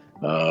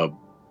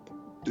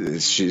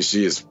she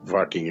is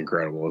fucking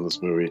incredible in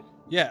this movie.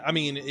 Yeah, I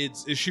mean,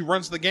 she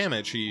runs the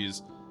gamut.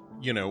 She's,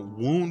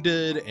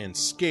 wounded and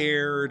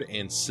scared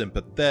and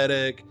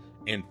sympathetic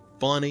and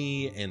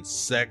funny and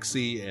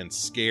sexy and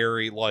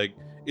scary. Like,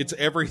 it's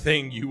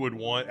everything you would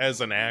want as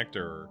an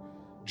actor.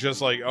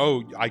 Just like,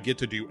 oh, I get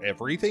to do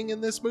everything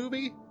in this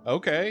movie?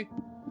 Okay.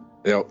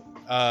 Yep.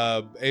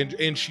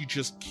 And she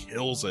just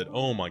kills it.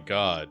 Oh my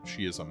god,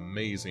 she is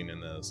amazing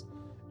in this.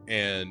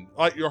 And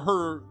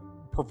her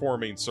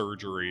performing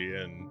surgery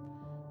and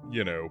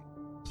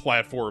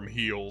platform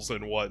heels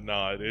and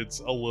whatnot,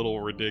 it's a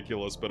little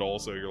ridiculous, but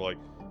also you're like,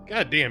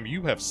 god damn,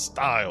 you have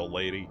style,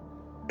 lady.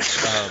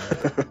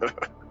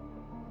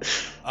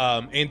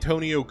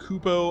 Antonio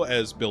Cupo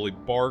as Billy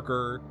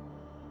Barker,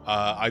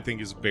 I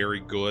think is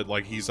very good.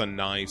 Like, he's a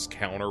nice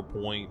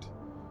counterpoint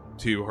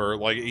to her.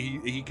 Like,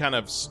 he kind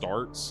of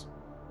starts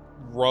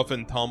rough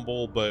and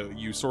tumble, but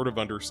you sort of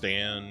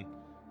understand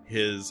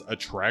his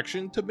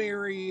attraction to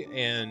Mary,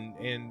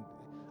 and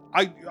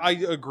I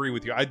agree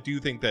with you. I do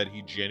think that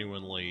he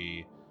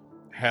genuinely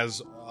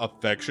has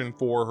affection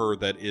for her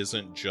that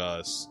isn't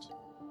just,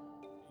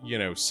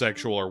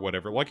 sexual or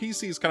whatever. Like, he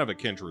sees kind of a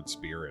kindred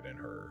spirit in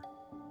her.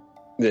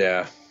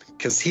 Yeah,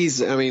 because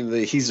he's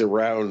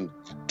around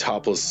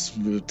topless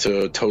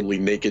to totally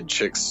naked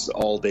chicks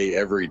all day,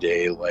 every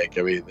day. Like,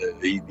 I mean,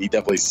 he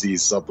definitely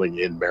sees something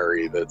in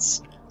Mary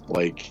that's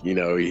like,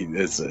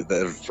 that's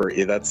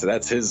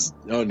his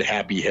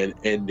unhappy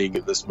ending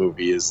in this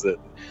movie, is that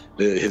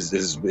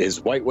his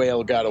white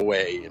whale got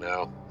away.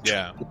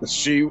 Yeah.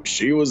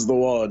 She was the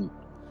one.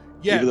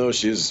 Yeah. Even though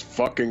she's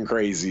fucking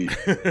crazy.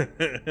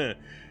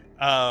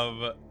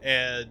 And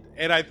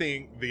I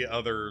think the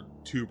other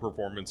two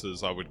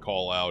performances I would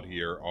call out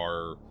here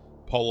are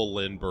Paula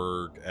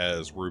Lindbergh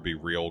as Ruby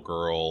Real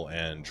Girl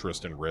and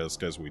Tristan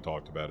Risk, as we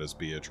talked about, as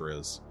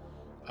Beatrice.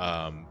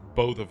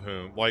 Both of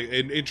whom, like,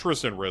 and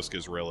Tristan Risk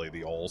is really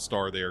the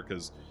all-star there,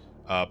 because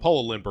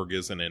Paula Lindbergh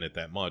isn't in it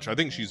that much. I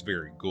think she's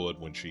very good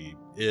when she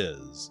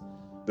is.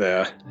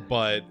 Yeah.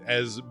 But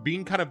as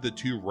being kind of the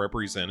two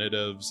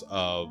representatives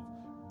of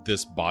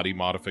this body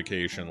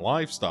modification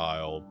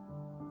lifestyle,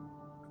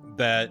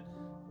 that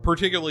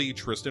particularly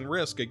Tristan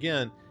Risk,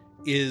 again,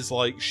 is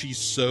like, she's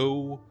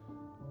so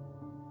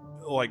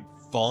like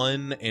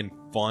fun and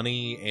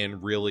funny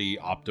and really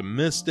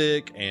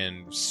optimistic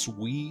and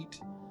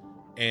sweet,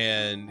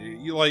 and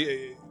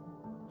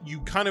you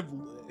kind of,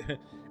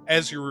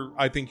 as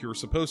I think you're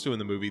supposed to in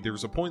the movie,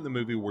 there's a point in the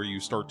movie where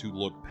you start to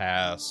look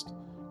past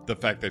the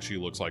fact that she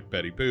looks like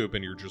Betty Boop,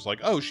 and you're just like,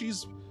 oh,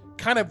 she's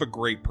kind of a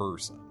great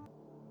person.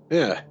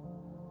 Yeah.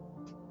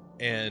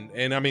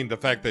 And I mean, the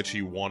fact that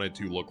she wanted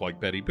to look like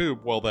Betty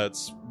Boop, well,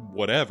 that's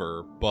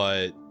whatever,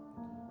 but,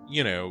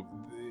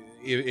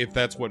 if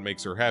that's what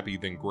makes her happy,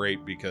 then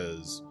great,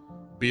 because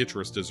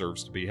Beatrice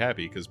deserves to be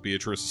happy, because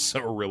Beatrice is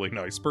a really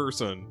nice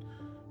person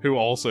who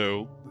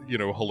also,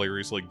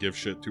 hilariously gives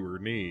shit to her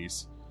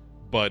niece,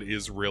 but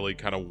is really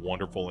kind of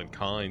wonderful and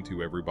kind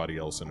to everybody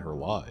else in her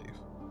life.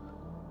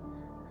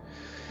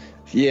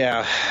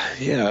 Yeah,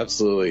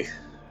 absolutely.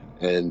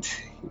 And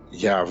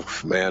yeah,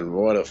 man,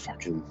 what a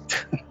fucking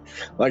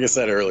like I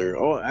said earlier,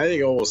 I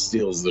think almost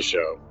steals the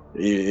show,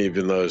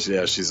 even though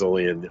she's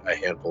only in a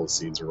handful of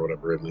scenes or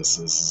whatever in this.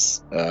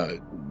 Is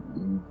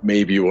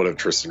maybe one of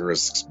Tristan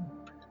Risk's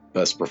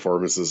best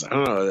performances. I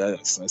don't know,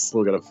 I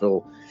still gotta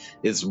feel,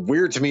 it's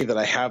weird to me that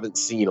I haven't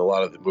seen a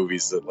lot of the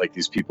movies that, like,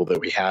 these people that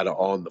we had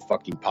on the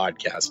fucking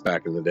podcast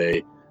back in the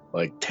day.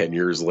 Like 10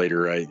 years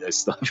later, I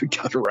still haven't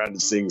got around to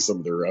seeing some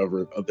of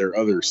their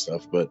other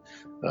stuff. But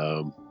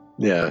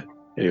yeah,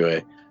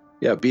 anyway,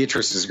 yeah,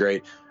 Beatrice is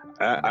great.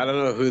 I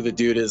don't know who the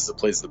dude is that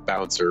plays the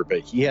bouncer, but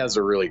he has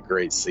a really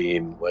great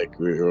scene, like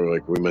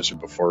we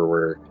mentioned before,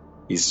 where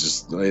he's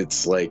just,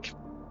 it's like,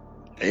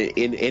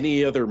 in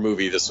any other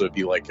movie this would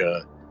be like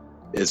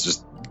it's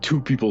just two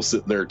people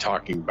sitting there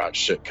talking about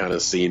shit kind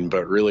of scene,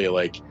 but really,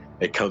 like,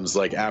 it comes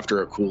like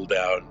after a cool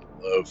down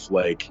of,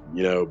 like,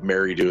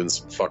 Mary doing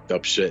some fucked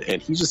up shit, and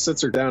he just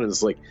sits her down and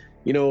is like,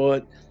 you know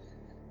what,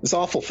 this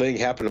awful thing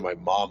happened to my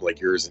mom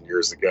like years and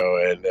years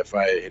ago, and if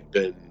I had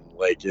been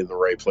like in the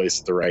right place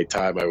at the right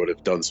time, I would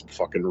have done some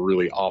fucking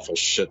really awful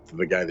shit to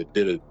the guy that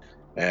did it.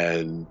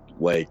 And,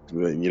 like,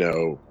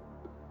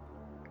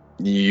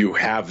 you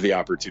have the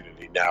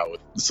opportunity now with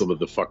some of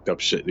the fucked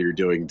up shit that you're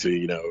doing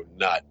to,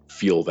 not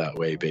feel that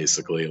way,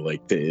 basically.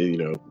 Like,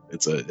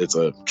 it's a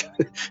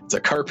it's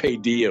a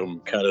carpe diem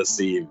kind of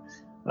scene.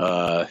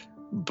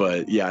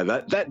 But yeah,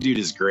 that dude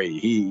is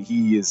great.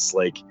 He is,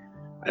 like,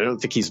 I don't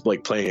think he's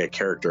like playing a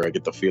character. I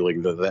get the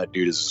feeling that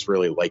dude is just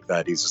really like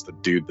that. He's just a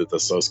dude that the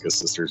Soska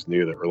sisters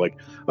knew, that were like,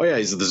 oh yeah,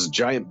 he's this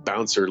giant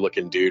bouncer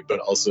looking dude, but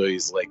also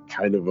he's like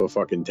kind of a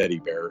fucking teddy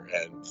bear,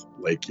 and,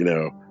 like,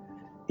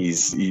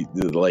 he's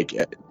like,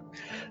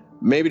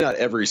 maybe not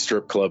every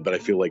strip club, but I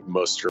feel like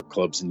most strip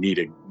clubs need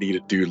a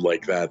dude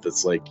like that.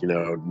 That's like,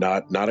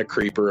 not a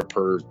creeper, a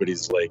perv, but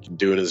he's like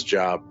doing his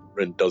job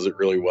and does it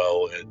really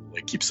well, and,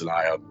 like, keeps an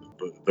eye on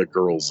the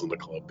girls in the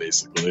club,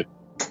 basically.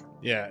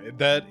 Yeah,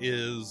 that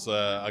is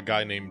a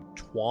guy named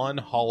Twan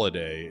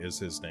Holiday is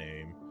his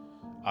name.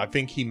 I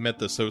think he met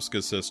the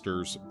Soska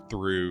sisters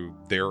through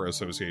their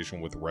association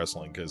with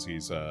wrestling, because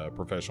he's a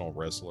professional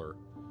wrestler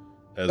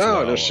as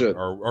well. No shit.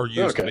 Or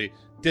used to be.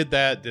 Did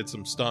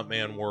some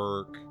stuntman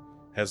work,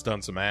 has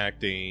done some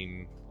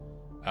acting,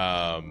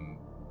 done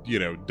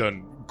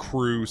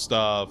crew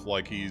stuff.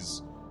 Like,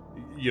 he's,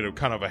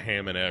 kind of a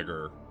ham and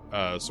egger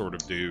sort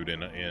of dude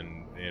in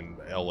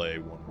LA,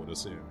 one would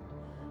assume.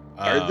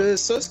 Are the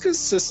Soska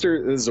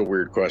sisters, this is a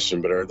weird question,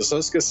 but are the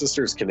Soska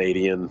sisters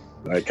Canadian?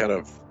 I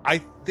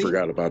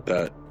forgot about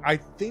that. I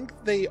think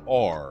they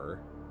are.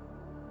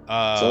 So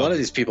a lot of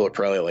these people are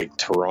probably like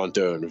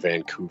Toronto and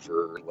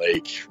Vancouver,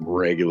 like,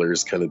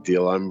 regulars kind of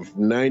deal. I'm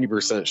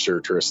 90% sure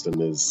Tristan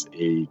is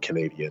a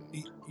Canadian.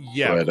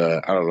 Yeah. But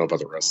I don't know about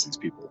the rest of these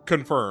people.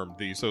 Confirmed.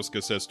 The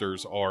Soska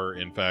sisters are,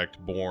 in fact,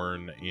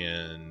 born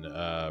in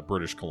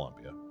British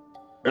Columbia.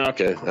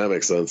 Okay, that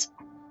makes sense.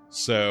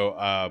 So,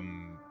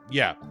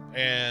 yeah,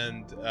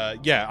 and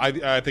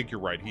I think you're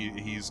right.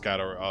 He's got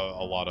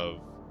a lot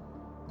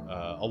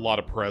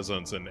of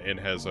presence and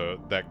has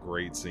that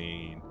great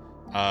scene.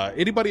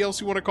 Anybody else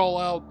you want to call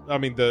out? I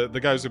mean, the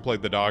guys who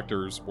played the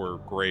doctors were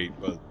great,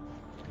 but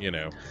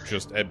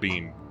just at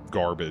being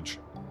garbage.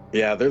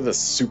 Yeah, they're the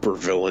super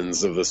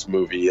villains of this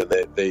movie, and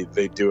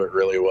they do it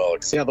really well.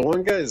 'Cause, yeah, the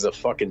one guy is a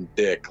fucking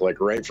dick, like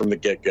right from the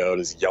get go,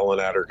 and is yelling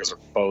at her because her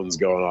phone's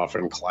going off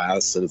in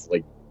class, and it's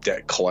like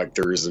debt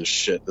collectors and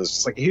shit. And it's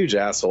just like a huge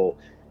asshole.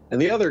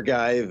 And the other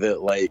guy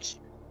that, like,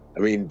 I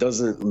mean,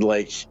 doesn't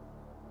like.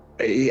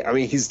 I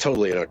mean, he's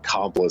totally an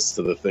accomplice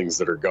to the things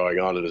that are going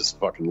on at his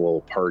fucking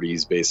little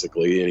parties,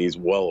 basically, and he's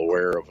well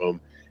aware of them.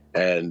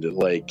 And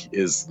like,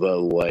 is the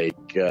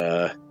like.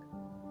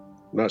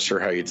 I'm not sure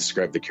how you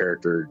describe the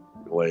character,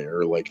 like,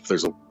 or like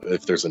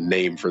if there's a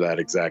name for that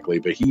exactly,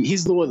 but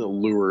he's the one that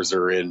lures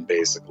her in,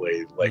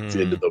 basically, like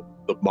into the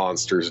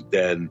monster's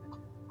den,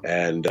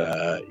 and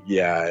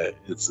yeah,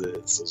 it's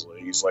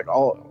he's like,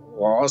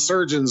 all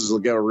surgeons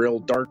got a real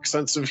dark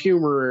sense of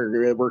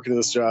humor working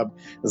this job.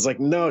 It's like,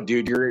 no,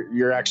 dude,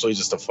 you're actually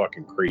just a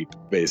fucking creep,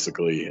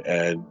 basically,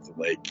 and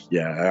like,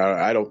 yeah,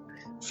 I don't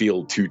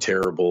feel too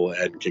terrible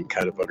and can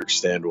kind of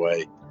understand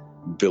why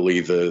Billy,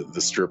 the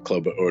strip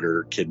club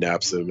owner,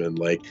 kidnaps him, and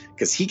like,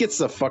 because he gets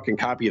a fucking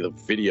copy of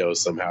the video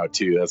somehow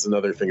too. That's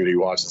another thing that he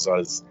watches on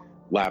his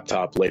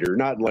laptop later,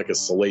 not in like a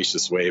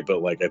salacious way,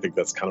 but like I think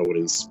that's kind of what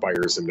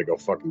inspires him to go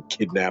fucking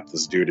kidnap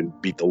this dude and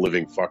beat the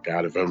living fuck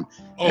out of him.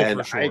 Oh, and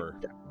for sure.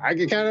 I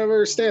can kind of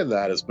understand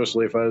that,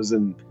 especially if I was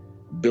in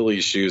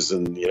Billy's shoes,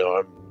 and you know,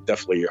 I'm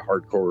definitely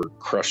hardcore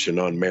crushing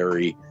on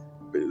Mary.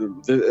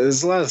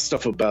 There's a lot of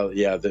stuff about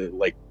the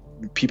like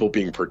people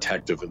being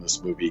protective in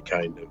this movie,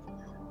 kind of.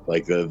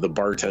 Like the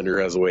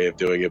bartender has a way of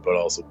doing it, but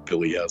also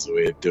Billy has a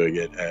way of doing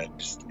it. And,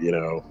 you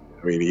know,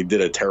 I mean, he did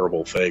a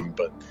terrible thing,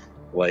 but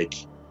like,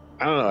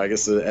 I don't know, I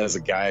guess as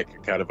a guy, I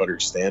could kind of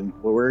understand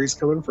where he's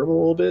coming from a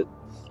little bit.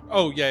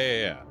 Oh,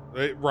 yeah.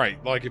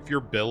 Right. Like if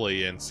you're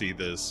Billy and see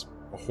this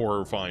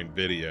horrifying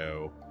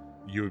video,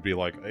 you would be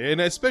like,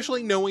 and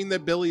especially knowing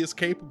that Billy is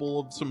capable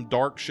of some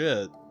dark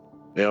shit.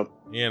 Yep.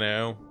 You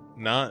know,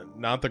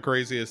 not the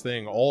craziest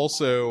thing.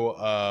 Also,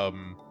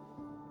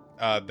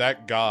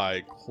 that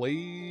guy,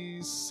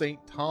 Clay St.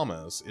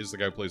 Thomas, is the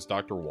guy who plays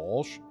Dr.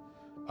 Walsh.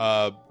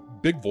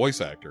 Big voice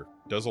actor.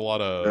 Does a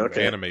lot of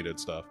animated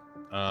stuff.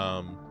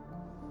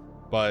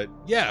 But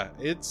yeah,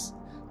 it's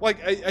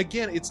like,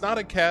 again, it's not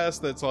a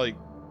cast that's like,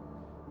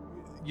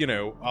 you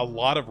know, a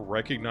lot of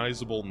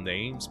recognizable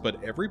names,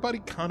 but everybody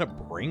kind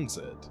of brings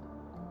it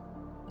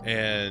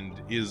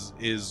and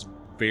is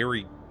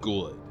very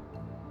good.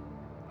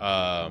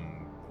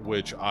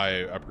 Which I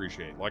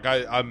appreciate. Like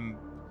I'm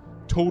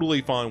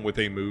totally fine with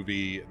a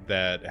movie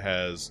that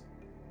has,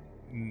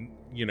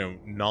 you know,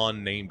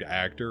 non-named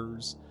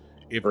actors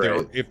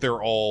if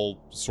they're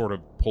all sort of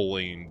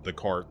pulling the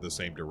cart the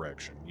same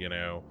direction, you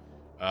know.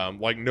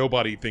 Like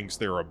nobody thinks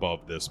they're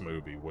above this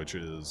movie, which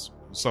is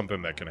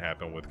something that can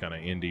happen with kind of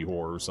indie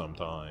horror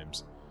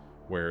sometimes,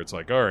 where it's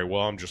like, all right,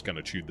 well, I'm just going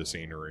to chew the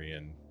scenery,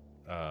 and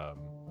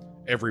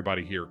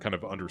everybody here kind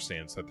of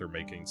understands that they're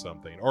making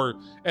something, or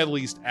at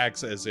least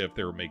acts as if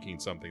they're making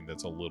something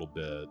that's a little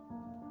bit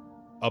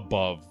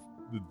above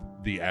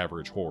the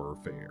average horror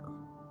fare.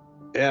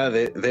 Yeah,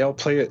 they all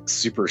play it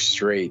super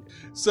straight.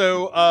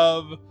 So,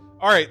 all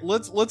right,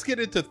 let's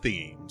get into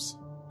themes,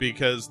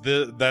 because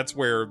that's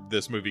where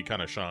this movie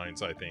kind of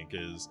shines, I think,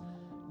 is,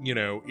 you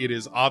know, it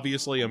is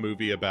obviously a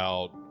movie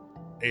about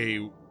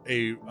an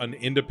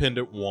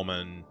independent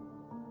woman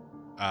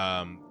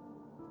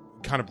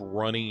kind of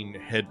running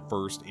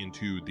headfirst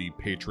into the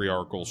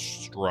patriarchal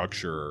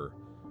structure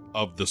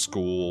of the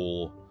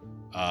school.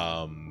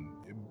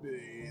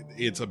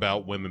 It's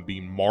about women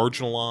being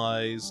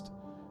marginalized,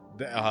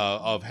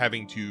 of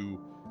having to,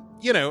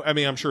 you know, I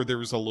mean, I'm sure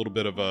there's a little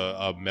bit of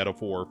a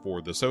metaphor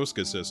for the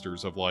Soska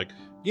sisters of like,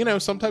 you know,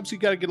 sometimes you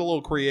got to get a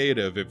little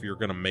creative if you're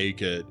going to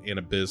make it in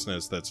a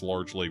business that's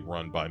largely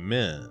run by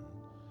men.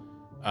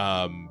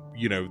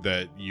 You know,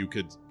 that you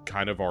could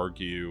kind of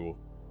argue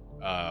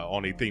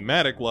on a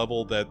thematic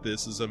level that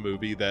this is a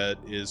movie that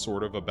is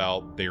sort of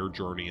about their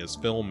journey as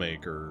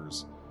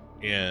filmmakers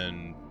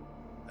in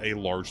a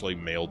largely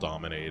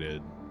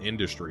male-dominated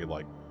industry,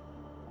 like,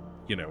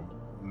 you know,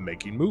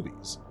 making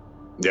movies.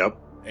 Yep.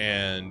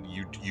 And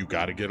you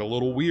got to get a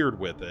little weird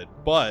with it,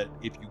 but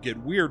if you get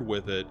weird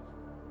with it,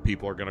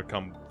 people are gonna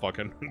come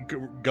fucking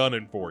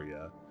gunning for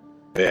you.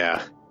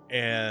 Yeah.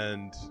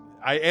 And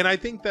I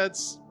think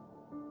that's,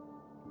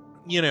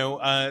 you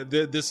know,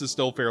 this is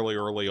still fairly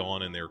early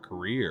on in their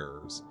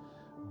careers,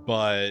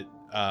 but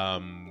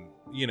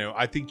you know,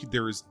 I think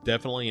there is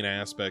definitely an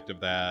aspect of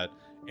that.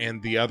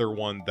 And the other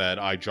one that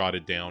I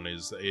jotted down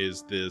is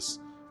this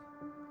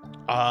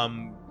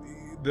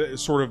the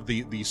sort of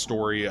the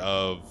story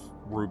of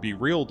Ruby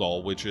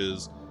Real-Doll, which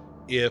is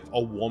if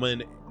a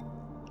woman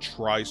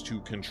tries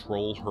to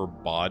control her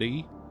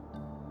body,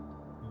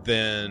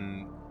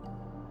 then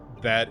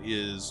that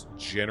is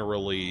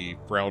generally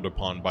frowned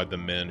upon by the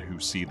men who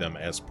see them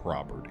as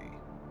property.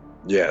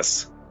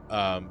 Yes.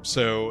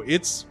 So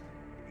it's,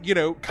 you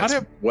know, kind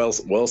of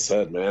well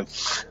said, man.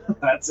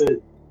 That's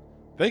it.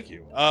 Thank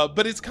you.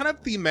 But it's kind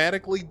of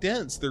thematically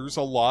dense. There's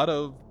a lot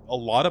of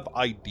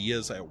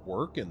ideas at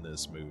work in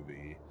this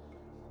movie.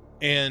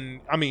 And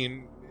I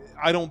mean,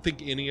 I don't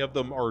think any of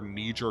them are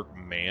knee-jerk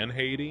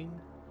man-hating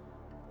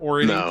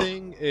or No.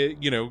 anything.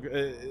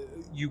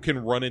 You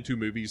can run into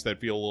movies that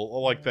feel a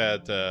little like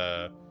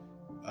that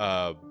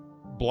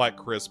Black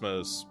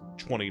Christmas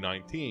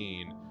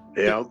 2019.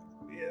 Yeah.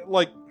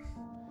 Like,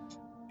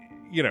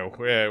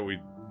 we've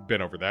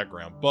been over that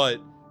ground, but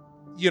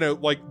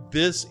like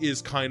this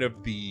is kind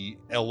of the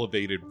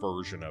elevated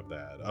version of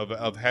that,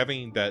 of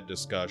having that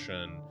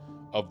discussion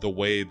of the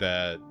way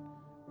that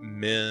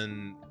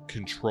men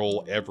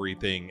control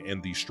everything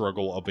and the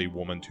struggle of a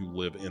woman to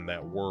live in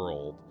that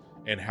world,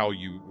 and how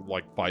you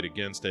like fight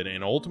against it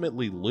and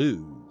ultimately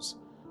lose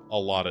a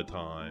lot of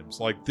times.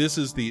 Like, this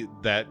is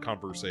that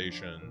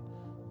conversation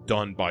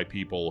done by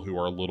people who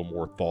are a little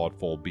more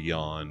thoughtful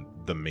beyond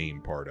the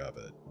main part of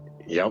it.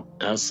 Yep,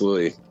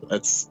 absolutely.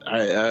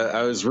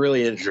 I was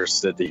really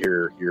interested to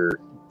hear your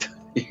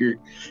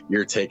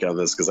take on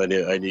this, because I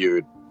knew you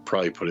would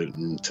probably put it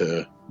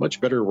into much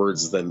better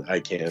words than I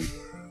can.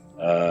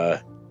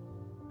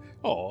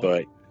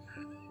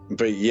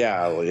 But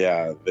yeah,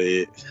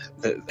 like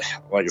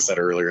I said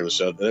earlier in the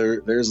show,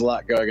 there's a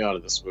lot going on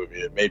in this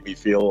movie. It made me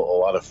feel a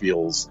lot of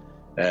feels,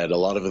 and a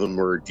lot of them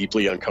were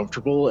deeply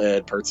uncomfortable,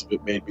 and parts of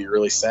it made me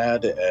really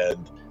sad.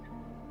 And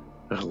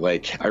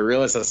like, I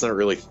realize that's not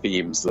really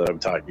themes that I'm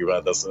talking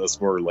about. That's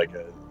more like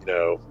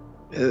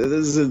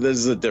this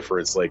is a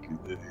difference, like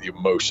the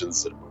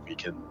emotions that a movie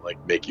can like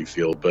make you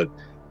feel. But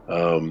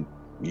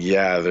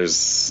yeah,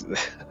 there's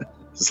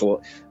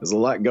there's a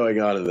lot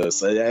going on in this.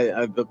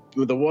 The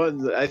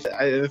one I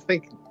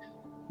think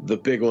the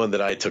big one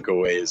that I took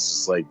away is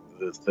just like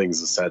the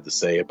things it's had to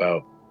say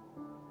about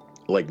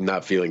like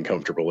not feeling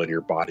comfortable in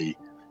your body,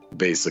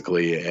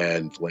 basically,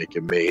 and like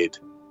it made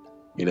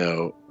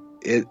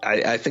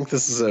I think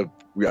this is a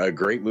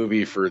great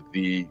movie for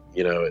the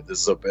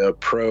this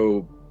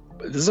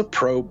is a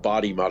pro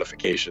body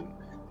modification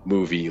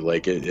movie.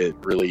 Like it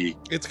really,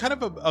 it's kind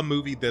of a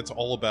movie that's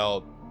all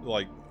about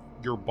like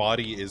your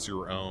body is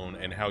your own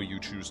and how you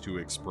choose to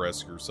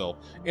express yourself,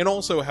 and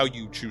also how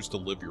you choose to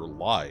live your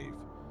life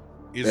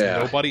is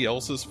nobody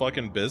else's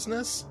fucking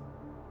business.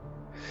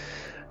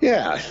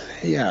 Yeah,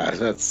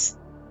 that's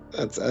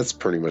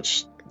pretty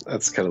much,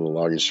 that's kind of the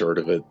long and short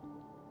of it.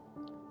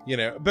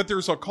 But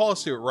there's a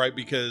cost to it, right?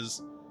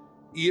 Because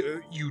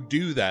you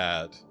do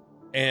that,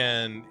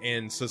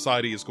 and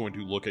society is going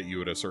to look at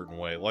you in a certain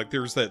way. Like,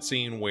 there's that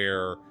scene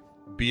where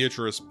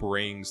Beatrice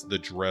brings the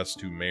dress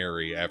to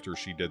Mary after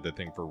she did the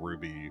thing for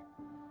Ruby,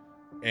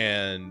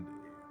 and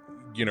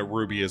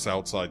Ruby is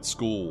outside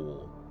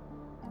school,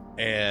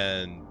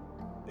 and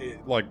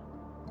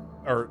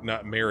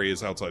Mary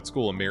is outside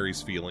school, and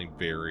Mary's feeling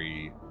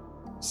very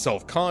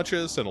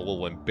self-conscious and a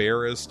little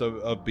embarrassed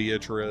of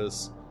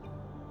Beatrice.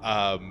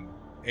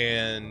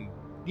 And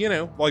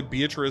like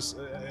Beatrice,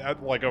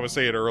 like I was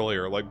saying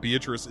earlier, like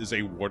Beatrice is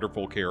a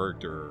wonderful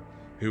character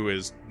who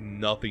is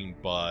nothing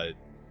but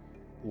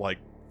like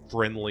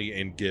friendly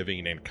and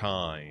giving and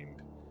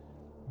kind,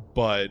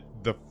 but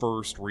the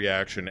first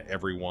reaction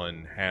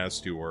everyone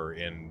has to her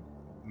in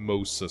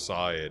most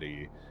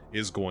society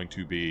is going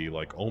to be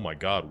like, oh my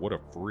god, what a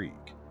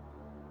freak.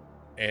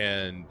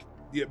 And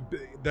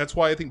that's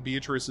why I think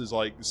Beatrice is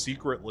like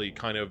secretly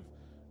kind of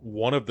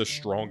one of the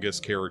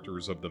strongest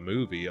characters of the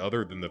movie,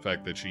 other than the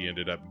fact that she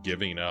ended up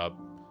giving up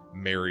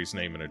Mary's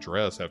name and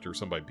address after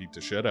somebody beat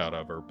the shit out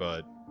of her.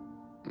 But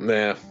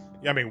nah,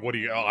 I mean,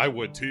 I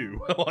would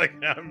too. Like,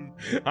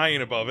 I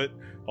ain't above it.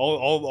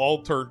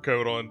 I'll turn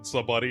coat on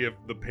somebody if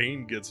the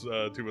pain gets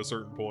to a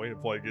certain point.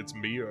 If like it's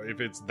me, or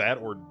if it's that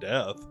or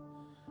death.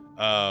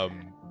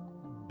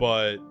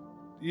 But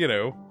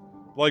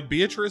like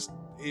Beatrice,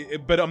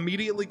 but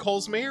immediately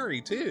calls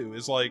Mary too.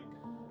 Is like,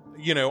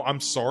 I'm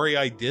sorry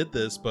I did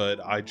this, but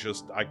I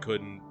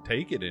couldn't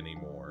take it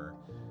anymore.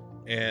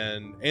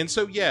 And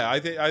so yeah,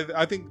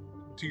 I think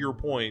to your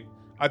point,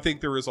 I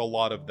think there is a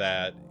lot of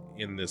that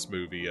in this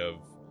movie of,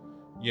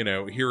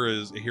 here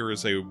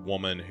is a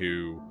woman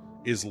who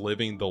is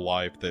living the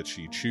life that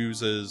she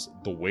chooses,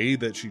 the way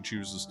that she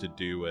chooses to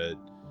do it,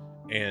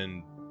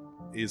 and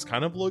is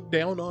kind of looked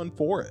down on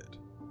for it.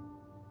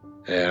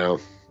 Yeah.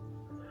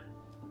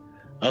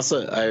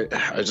 Also,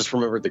 I just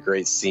remembered the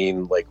great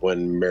scene, like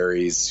when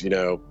Mary's,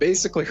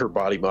 basically her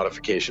body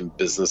modification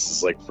business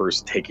is like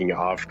first taking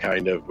off,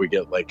 kind of. We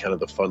get like kind of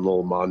the fun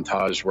little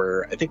montage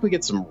where I think we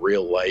get some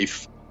real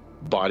life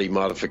body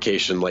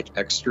modification like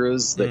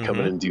extras that come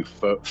in and do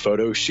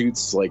photo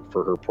shoots like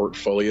for her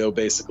portfolio,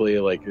 basically.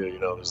 Like,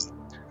 there's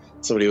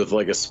somebody with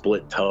like a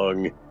split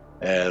tongue,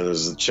 and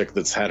there's a chick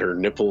that's had her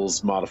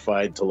nipples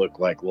modified to look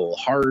like little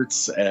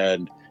hearts,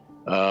 and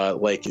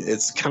like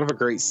it's kind of a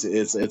great,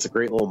 it's a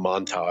great little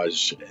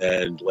montage.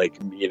 And like,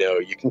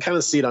 you can kind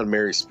of see it on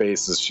Mary's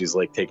face as she's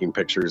like taking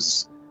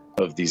pictures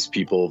of these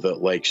people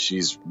that like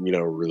she's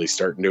really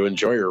starting to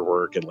enjoy her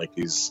work, and like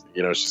these,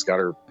 she's got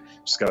a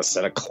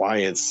set of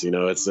clients.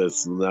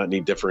 It's not any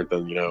different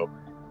than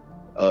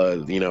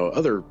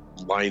other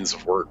lines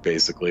of work,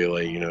 basically,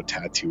 like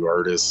tattoo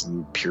artists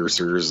and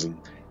piercers and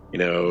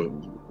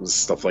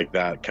stuff like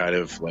that, kind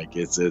of like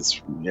it's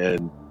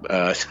and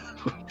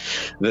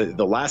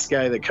the last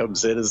guy that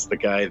comes in is the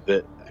guy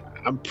that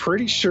I'm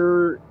pretty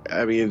sure.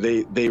 I mean,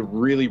 they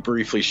really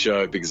briefly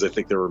show it because I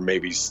think they were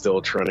maybe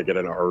still trying to get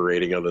an R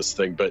rating on this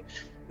thing. But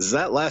does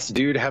that last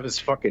dude have his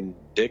fucking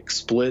dick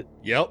split?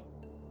 Yep.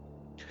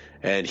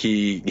 And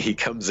he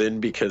comes in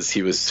because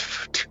he was.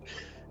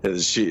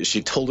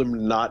 She told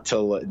him not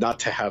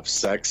to have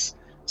sex,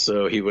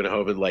 so he went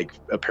home and like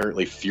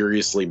apparently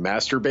furiously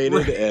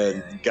masturbated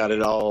and got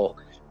it all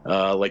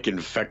like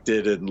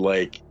infected and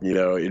like, you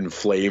know,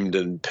 inflamed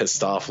and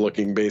pissed off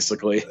looking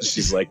basically.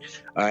 She's like,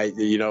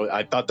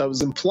 I thought that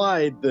was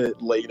implied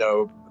that, like, you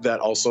know, that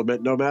also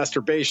meant no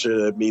masturbation.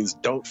 It means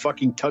don't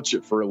fucking touch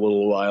it for a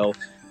little while.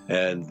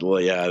 And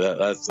well, yeah,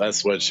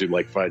 that's when she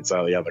like finds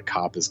out. Yeah, the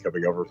cop is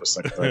coming over for a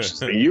second time.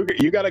 She's like,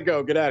 you gotta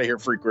go, get out of here,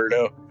 freak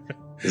weirdo.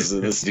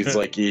 This dude's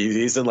like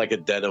he's in like a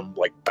denim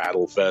like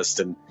battle vest,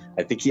 and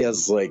I think he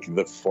has like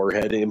the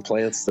forehead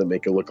implants that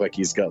make it look like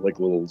he's got like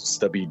little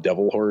stubby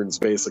devil horns.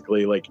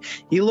 Basically, like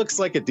he looks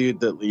like a dude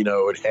that, you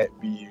know, would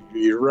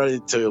you run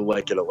into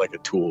like in a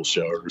Tool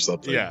show or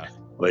something. Yeah,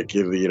 like,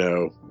 you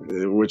know,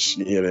 which,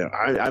 you know,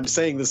 I'm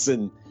saying this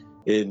in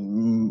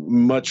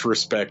much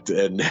respect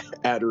and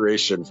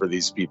adoration for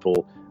these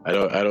people. I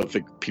don't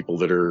think people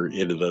that are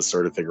into this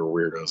sort of thing are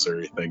weirdos or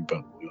anything,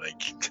 but like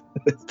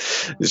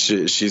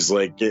she's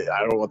like,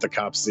 I don't want the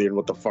cops seeing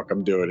what the fuck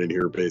I'm doing in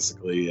here,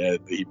 basically. And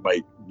he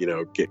might, you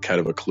know, get kind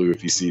of a clue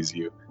if he sees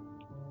you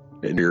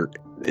and your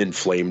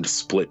inflamed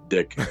split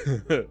dick.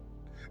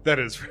 That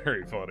is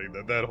very funny.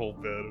 That whole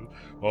bit.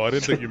 Oh, I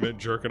didn't think you meant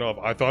jerking off.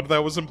 I thought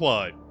that was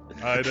implied.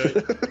 I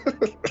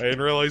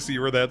didn't realize you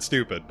were that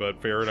stupid,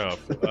 but fair enough.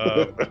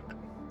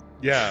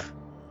 Yeah,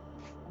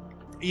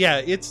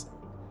 it's,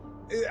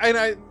 and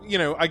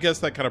I guess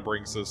that kind of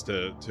brings us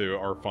to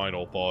our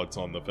final thoughts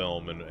on the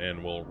film,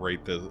 and we'll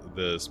rate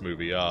this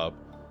movie up.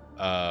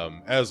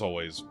 As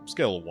always,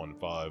 scale of 1 to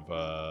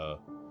 5.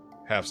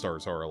 Half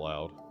stars are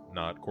allowed,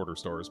 not quarter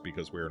stars,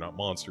 because we are not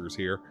monsters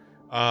here.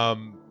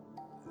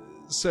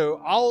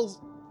 So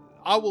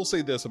I will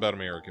say this about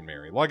American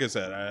Mary. Like I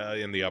said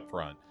in the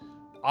upfront,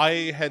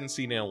 I hadn't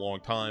seen it in a long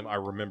time. I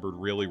remembered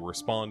really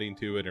responding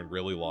to it and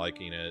really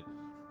liking it.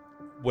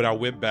 When I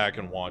went back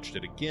and watched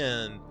it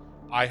again,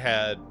 I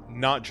had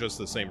not just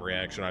the same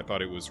reaction. I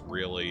thought it was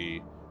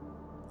really,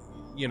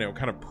 you know,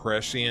 kind of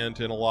prescient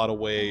in a lot of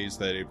ways,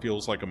 that it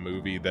feels like a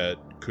movie that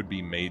could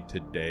be made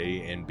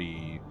today and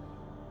be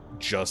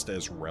just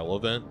as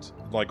relevant.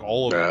 Like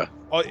all of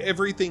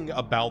everything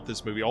about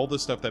this movie, all the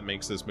stuff that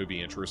makes this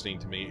movie interesting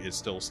to me is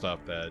still stuff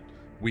that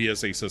we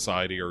as a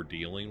society are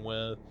dealing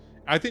with.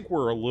 I think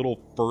we're a little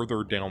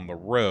further down the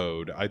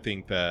road. I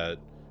think that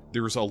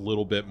there's a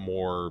little bit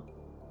more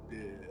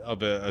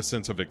of a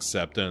sense of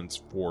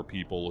acceptance for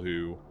people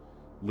who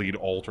lead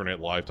alternate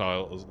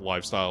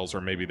lifestyles,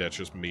 or maybe that's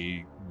just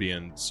me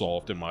being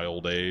soft in my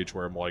old age,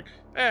 where I'm like,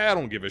 I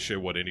don't give a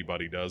shit what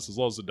anybody does as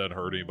long as it doesn't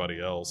hurt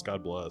anybody else.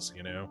 God bless,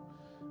 you know.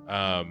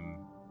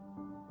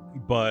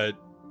 But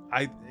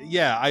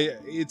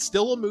it's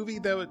still a movie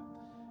that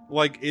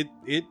like it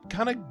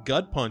kind of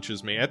gut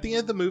punches me at the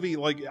end of the movie.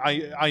 Like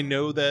I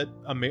know that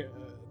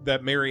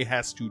that Mary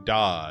has to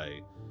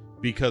die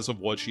because of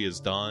what she has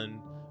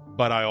done,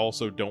 but I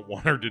also don't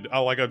want her to.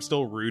 I'm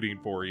still rooting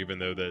for her, even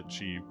though that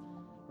she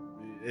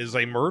is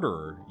a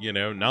murderer. You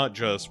know, not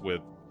just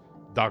with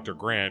Dr.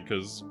 Grant,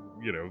 because,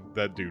 you know,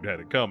 that dude had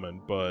it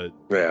coming. But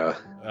yeah,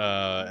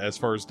 as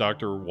far as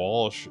Dr.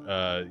 Walsh,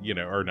 you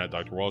know, or not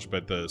Dr. Walsh,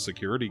 but the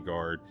security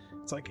guard,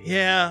 it's like,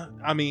 yeah,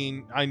 I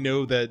mean, I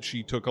know that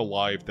she took a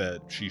life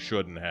that she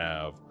shouldn't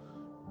have,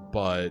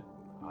 but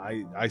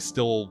I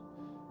still,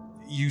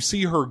 you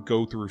see her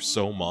go through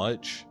so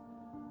much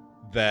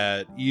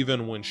that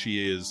even when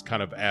she is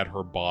kind of at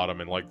her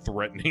bottom and like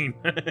threatening,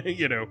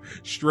 you know,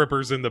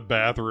 strippers in the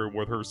bathroom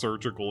with her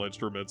surgical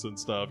instruments and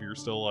stuff, you're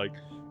still like,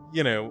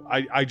 you know,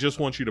 I just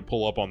want you to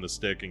pull up on the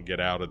stick and get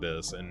out of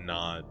this and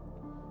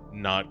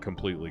not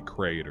completely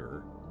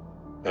crater.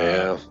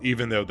 Yeah.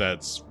 Even though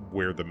that's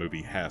where the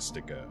movie has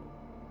to go.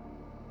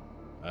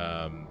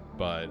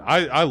 But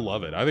I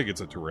love it. I think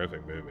it's a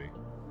terrific movie.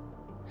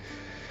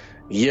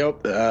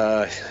 Yep.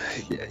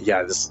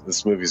 Yeah,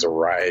 this movie's a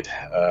ride.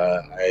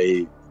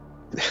 I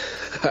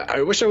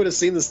wish I would have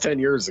seen this 10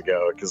 years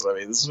ago, because I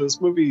mean, this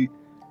movie,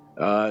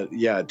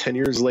 10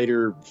 years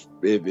later,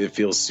 it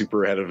feels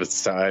super ahead of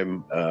its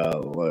time.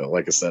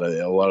 Like I said,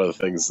 a lot of the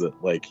things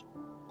that, like,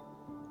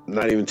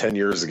 not even 10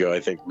 years ago, I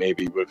think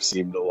maybe would have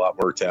seemed a lot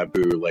more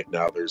taboo. Like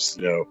now there's,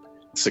 you know,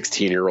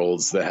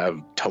 16-year-olds that have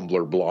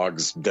Tumblr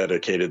blogs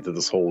dedicated to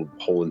this whole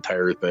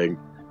entire thing.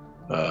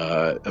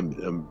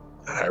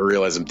 I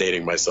realize I'm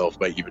dating myself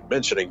by even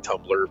mentioning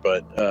Tumblr,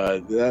 but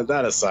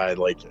that aside,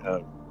 like,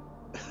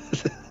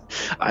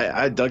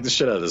 I dug the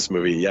shit out of this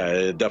movie. Yeah,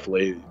 it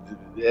definitely,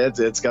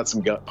 it's got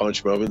some gut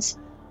punch moments.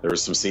 There were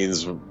some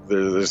scenes,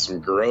 there's some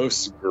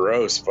gross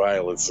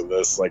violence in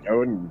this. Like, I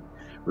wouldn't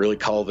really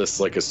call this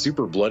like a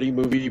super bloody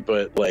movie,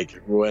 but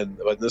like when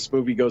this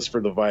movie goes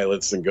for the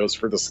violence and goes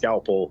for the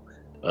scalpel,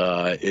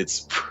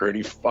 it's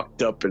pretty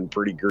fucked up and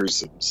pretty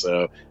gruesome.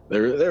 So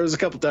there was a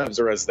couple times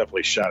where I was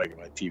definitely shouting at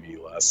my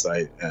TV last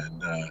night,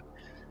 and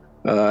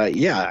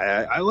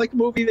Yeah, I like a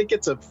movie that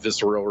gets a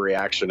visceral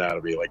reaction out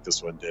of me, like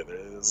this one did.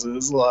 There's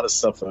a lot of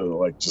stuff that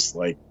like just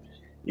like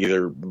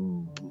either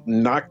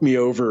knocked me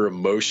over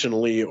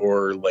emotionally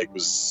or like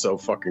was so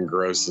fucking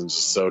gross and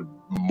just so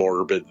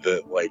morbid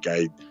that like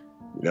I'd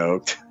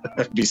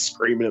be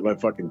screaming at my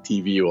fucking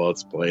TV while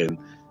it's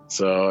playing.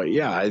 So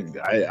yeah,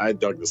 I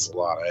dug this a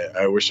lot.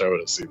 I wish I would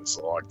have seen this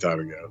a long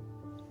time ago.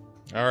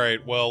 All right,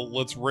 well,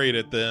 let's rate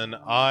it then.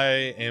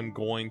 I am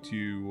going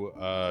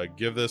to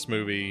give this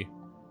movie.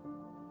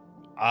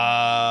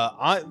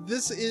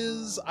 This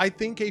is, I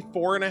think, a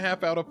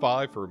 4.5 out of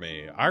 5 for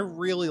me. I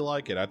really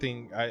like it. I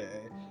think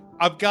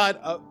I've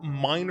got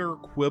minor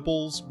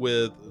quibbles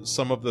with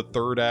some of the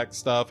third act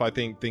stuff. I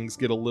think things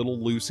get a little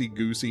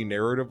loosey-goosey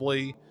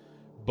narratively.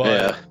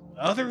 But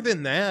other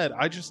than that,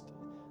 I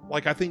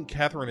think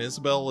Katharine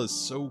Isabelle is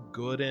so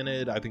good in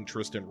it. I think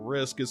Tristan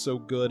Risk is so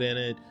good in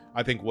it.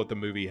 I think what the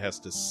movie has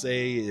to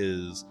say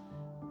is,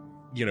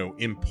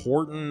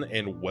 important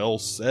and well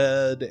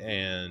said,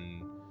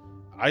 and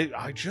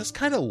I just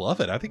kind of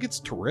love it. I think it's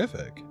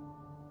terrific.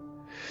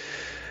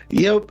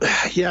 Yep.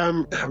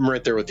 Yeah, I'm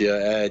right there with you.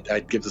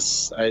 I'd give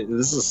this.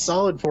 This is a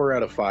solid 4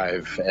 out of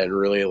 5, and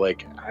really,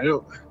 like,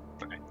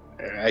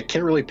 I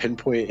can't really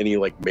pinpoint any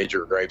like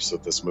major gripes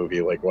with this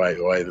movie. Like why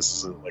this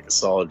isn't like a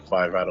solid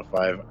 5 out of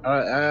 5.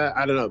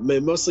 I don't know.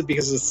 Mostly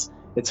because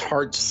it's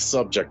hard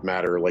subject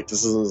matter. Like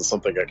this isn't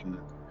something I can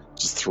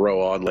just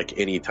throw on like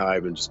any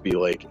time and just be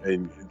like,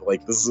 and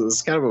like this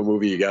is kind of a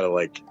movie you gotta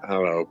like, I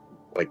don't know,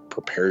 like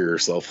prepare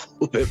yourself a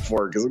little bit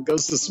for, because it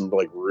goes to some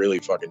like really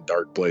fucking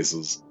dark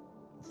places.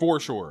 For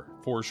sure.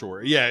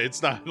 Yeah,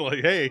 it's not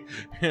like, hey,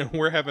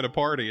 we're having a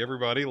party,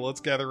 everybody,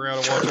 let's gather around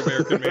and watch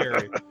American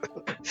Mary.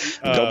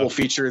 Double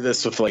feature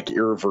this with like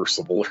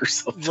Irreversible or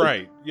something.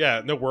 Right.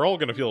 Yeah, no, we're all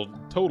going to feel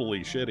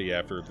totally shitty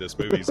after this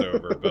movie's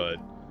over, but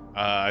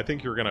I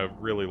think you're going to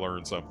really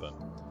learn something.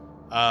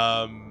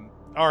 All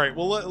right,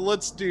 well,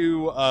 let's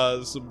do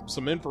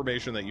some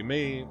information that you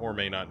may or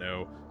may not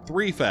know.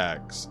 3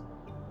 facts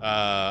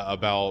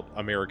about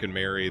American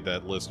Mary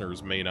that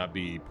listeners may not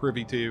be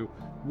privy to.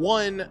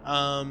 One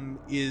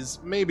is,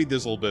 maybe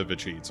this is a little bit of a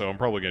cheat, so I'm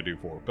probably going to do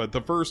 4. But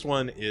the first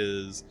one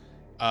is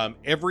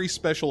every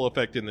special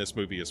effect in this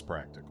movie is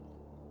practical.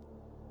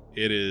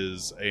 It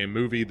is a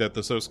movie that the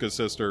Soska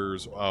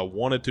sisters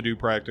wanted to do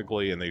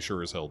practically, and they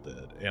sure as hell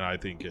did. And I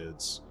think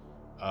it's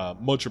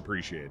much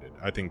appreciated.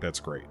 I think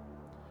that's great.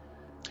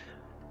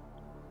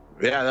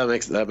 Yeah,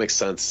 that makes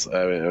sense.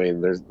 I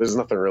mean, there's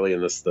nothing really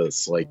in this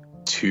that's like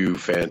too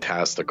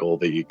fantastical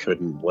that you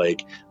couldn't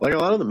like a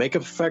lot of the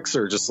makeup effects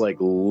are just like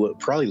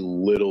probably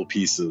little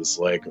pieces.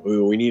 Like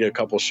we need a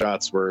couple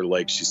shots where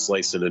like she's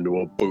slicing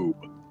into a boob,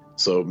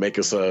 so make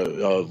us a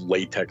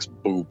latex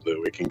boob that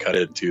we can cut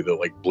into that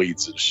like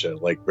bleeds and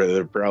shit. Like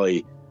they're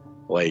probably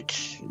like,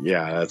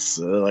 yeah, that's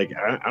like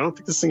I don't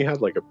think this thing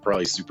had like a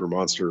probably super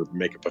monster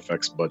makeup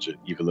effects budget,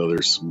 even though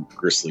there's some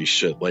grisly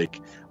shit.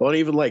 Like, well,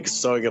 even like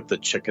sewing up the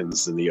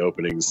chickens in the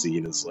opening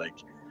scene is like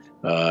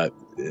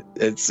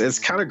it's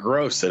kind of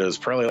gross, and it was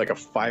probably like a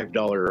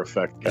 $5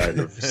 effect kind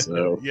of.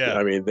 So yeah,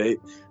 I mean they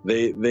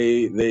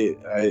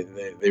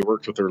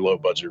worked with their low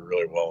budget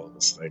really well on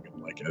this thing,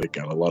 and like I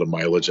got a lot of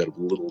mileage out of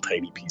little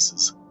tiny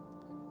pieces.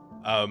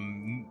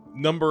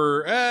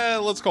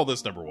 Let's call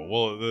this number 1.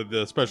 Well,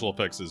 the special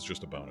effects is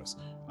just a bonus.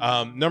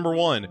 Number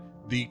 1,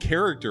 the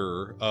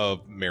character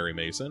of Mary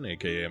Mason,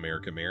 aka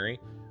American Mary,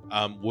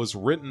 was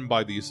written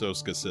by the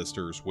Soska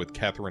sisters with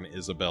Katharine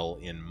Isabelle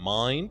in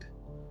mind.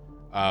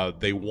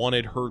 They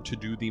wanted her to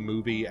do the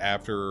movie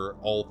after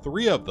all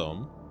 3 of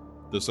them,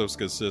 the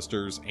Soska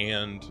sisters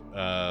and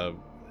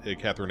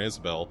Katharine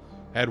Isabelle,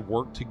 had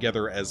worked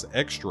together as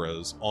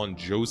extras on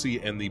Josie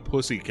and the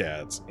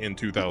Pussycats in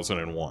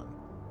 2001.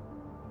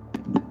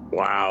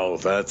 Wow,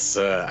 that's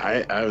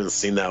I haven't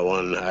seen that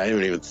one. I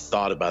haven't even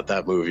thought about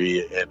that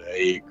movie in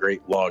a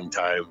great long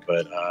time.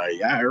 But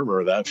yeah, I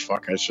remember that.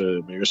 Fuck,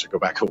 maybe I should go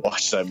back and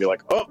watch that and be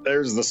like, oh,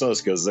 there's the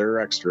Soskas. They're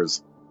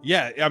extras.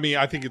 Yeah, I mean,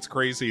 I think it's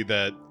crazy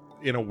that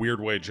in a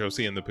weird way,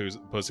 Josie and the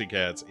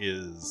Pussycats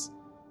is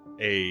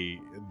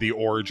the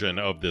origin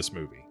of this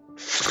movie.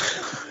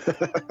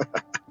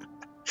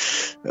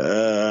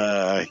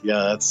 Yeah,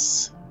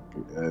 that's.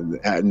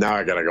 Now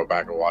I gotta go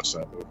back and watch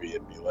that movie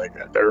and be like,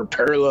 there are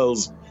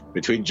parallels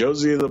between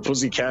Josie and the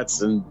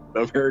Pussycats and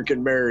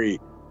American Mary.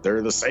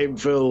 They're the same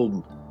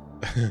film.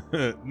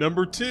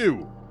 Number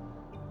 2,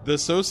 the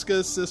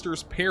Soska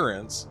sisters'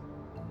 parents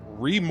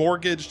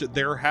remortgaged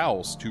their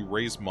house to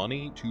raise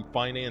money to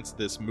finance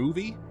this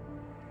movie,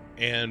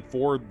 and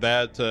for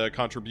that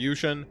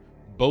contribution,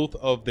 both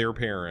of their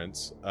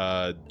parents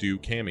do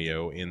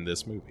cameo in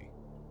this movie.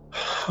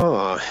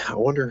 Huh, I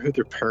wonder who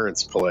their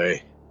parents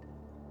play.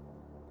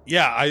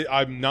 Yeah,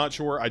 I'm not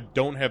sure. I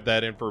don't have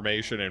that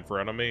information in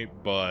front of me,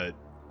 but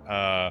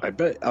I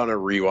bet on a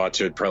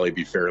rewatch it'd probably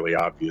be fairly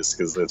obvious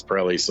because that's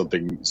probably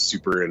something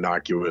super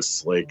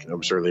innocuous. Like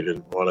I'm sure they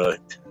didn't want to.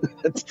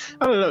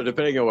 I don't know.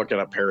 Depending on what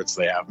kind of parents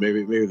they have,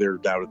 maybe they're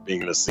down with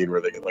being in a scene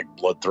where they get like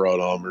blood thrown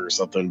on them or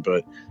something.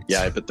 But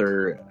yeah, I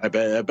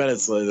bet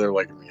it's they're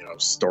like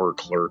store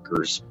clerk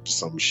or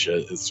some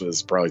shit.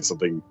 It's probably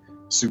something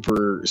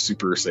super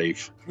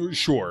safe.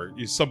 Sure,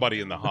 somebody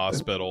in the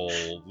hospital,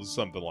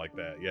 something like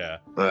that. Yeah.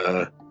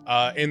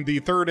 And the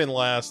third and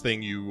last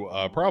thing you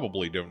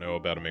probably don't know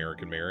about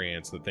American Mary, and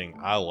it's the thing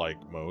I like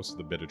most,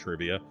 the bit of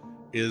trivia,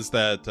 is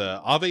that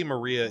Ave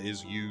Maria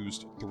is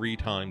used 3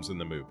 times in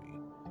the movie.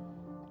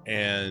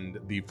 And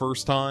the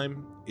first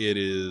time, it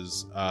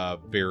is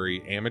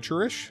very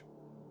amateurish.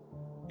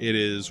 It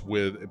is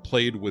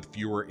played with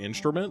fewer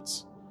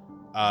instruments.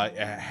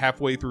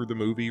 Halfway through the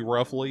movie,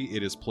 roughly,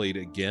 it is played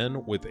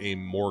again with a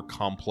more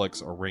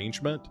complex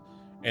arrangement.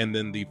 And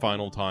then the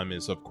final time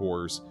is, of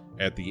course,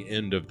 at the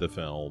end of the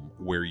film,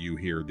 where you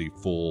hear the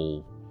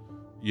full,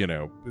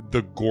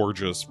 the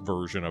gorgeous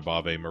version of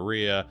Ave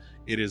Maria.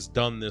 It is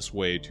done this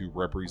way to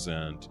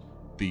represent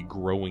the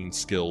growing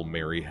skill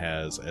Mary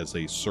has as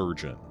a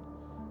surgeon.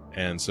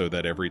 And so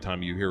that every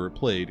time you hear it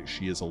played,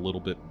 she is a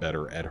little bit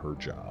better at her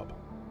job.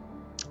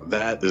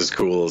 That is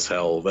cool as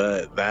hell.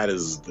 That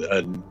is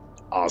an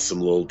awesome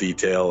little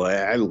detail.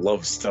 I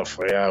love stuff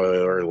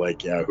whoever.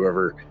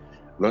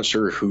 I'm not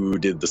sure who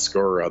did the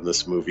score on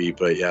this movie,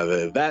 but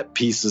yeah, that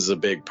piece is a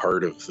big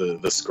part of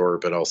the score.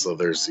 But also,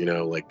 there's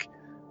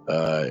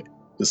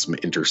some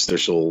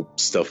interstitial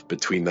stuff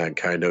between that,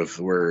 kind of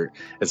where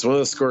it's one of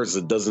the scores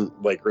that doesn't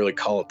really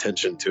call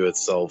attention to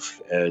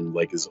itself and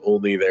is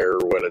only there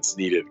when it's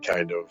needed,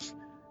 kind of.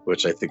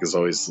 Which I think is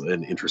always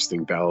an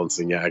interesting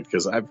balancing act,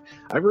 because I've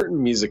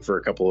written music for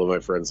a couple of my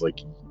friends,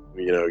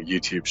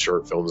 YouTube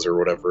short films or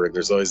whatever, and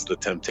there's always the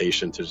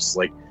temptation to just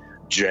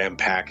jam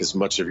pack as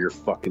much of your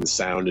fucking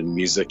sound and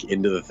music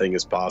into the thing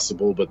as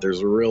possible, but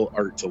there's a real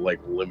art to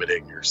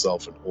limiting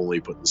yourself and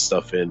only putting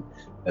stuff in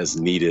as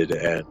needed.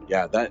 And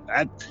yeah,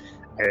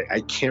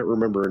 I can't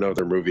remember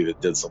another movie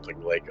that did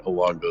something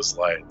along those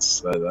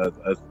lines.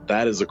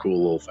 That is a cool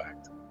little fact.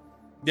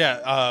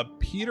 Yeah,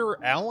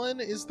 Peter Allen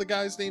is the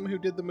guy's name who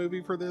did the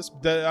movie for this.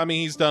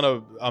 He's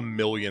done a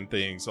million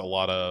things, a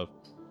lot of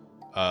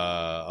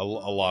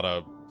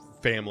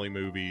family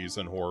movies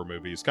and horror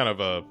movies. Kind of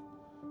a,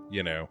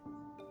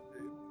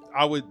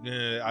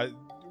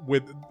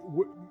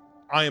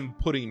 I am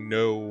putting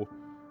no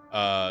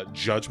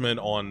judgment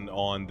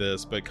on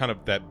this, but kind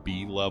of that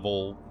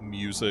B-level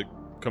music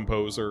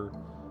composer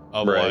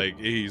of right.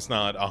 He's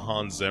not a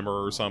Hans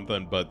Zimmer or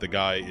something, but the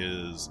guy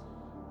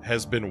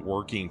has been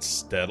working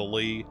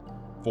steadily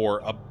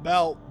for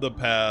about the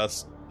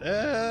past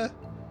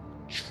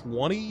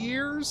 20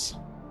 years.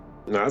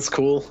 That's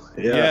cool.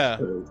 Yeah.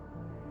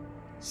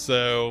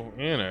 So,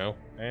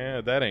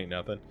 that ain't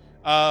nothing.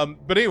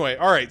 But anyway,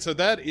 all right, so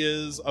that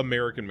is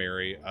American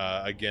Mary.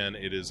 Again,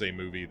 it is a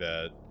movie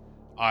that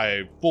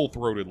I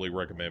full-throatedly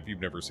recommend if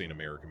you've never seen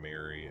American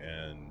Mary,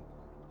 and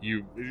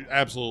you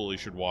absolutely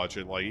should watch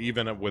it.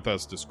 Even with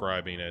us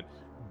describing it,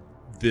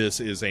 this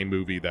is a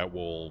movie that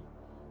will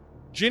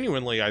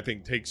genuinely, I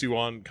think, takes you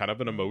on kind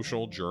of an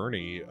emotional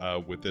journey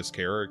with this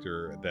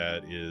character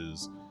that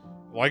is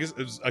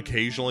it's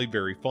occasionally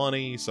very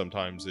funny.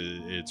 Sometimes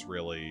it's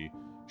really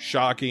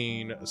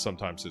shocking.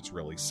 Sometimes it's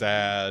really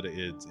sad.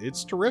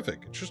 It's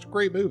terrific. It's just a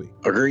great movie.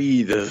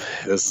 Agreed.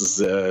 This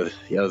is a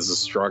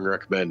strong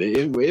recommend.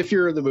 If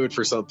you're in the mood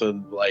for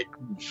something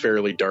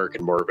fairly dark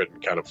and morbid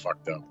and kind of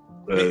fucked up.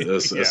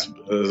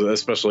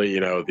 Especially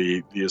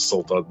the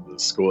assault on the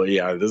school.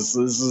 Yeah, this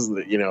is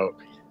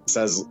this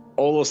has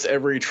almost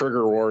every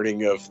trigger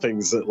warning of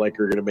things that are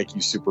going to make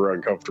you super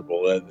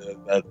uncomfortable.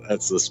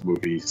 That's this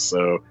movie.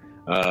 So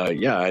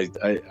I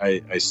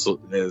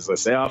as I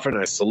say often,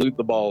 I salute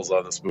the balls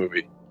on this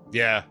movie.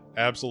 Yeah,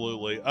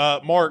 absolutely.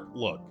 Mark,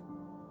 look,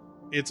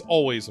 it's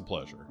always a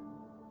pleasure.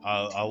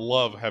 I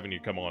love having you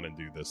come on and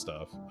do this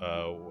stuff.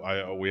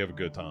 We have a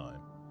good time,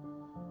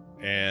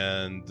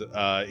 and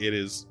it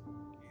is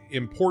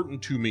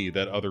important to me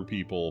that other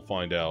people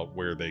find out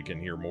where they can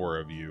hear more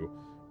of you,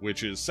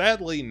 which is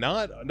sadly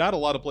not a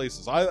lot of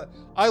places.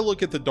 I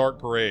look at the Dark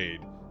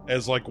Parade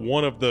as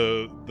one of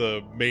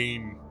the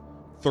main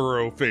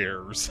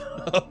thoroughfares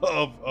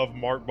of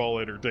Mark Ball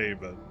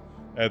Entertainment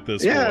at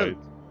this point.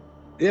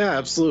 Yeah,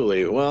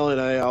 absolutely. Well, and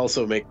I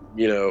also make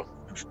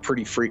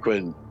pretty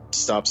frequent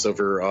stops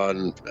over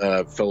on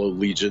fellow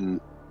Legion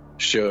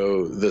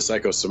show, the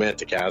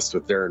Psychosemanticast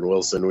with Darren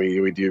Wilson.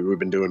 We've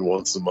been doing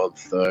once a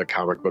month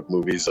comic book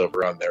movies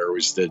over on there. We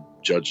just did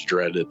Judge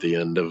Dredd at the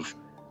end of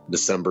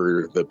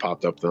December that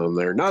popped up on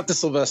there. Not the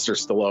Sylvester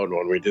Stallone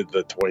one. We did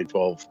the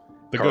 2012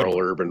 Carl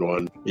Urban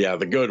one. Yeah,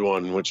 the good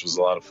one, which was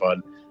a lot of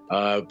fun.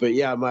 But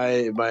yeah,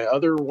 my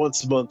other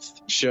once a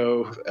month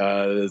show,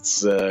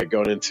 it's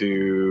going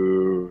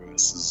into,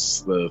 this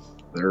is the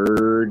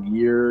third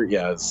year.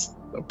 Yeah,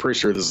 I'm pretty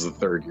sure this is the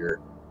third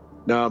year.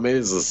 No, maybe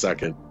it's the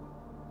second.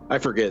 I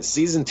forget.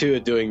 Season 2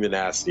 of Doing the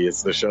Nasty.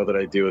 It's the show that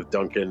I do with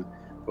Duncan,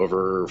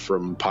 over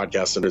from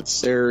Podcast Under the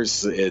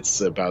Stairs.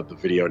 It's about the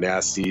Video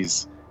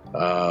Nasties.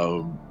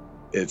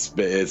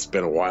 It's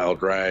been a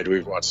wild ride.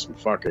 We've watched some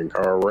fucking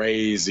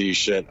crazy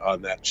shit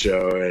on that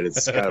show, and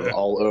it's kind of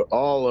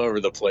all over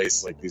the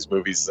place. Like these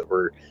movies that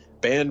were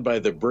banned by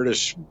the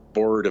British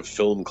Board of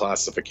Film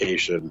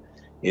Classification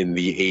in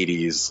the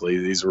 80s. Like,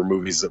 these were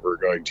movies that were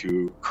going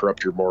to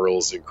corrupt your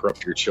morals and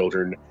corrupt your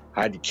children,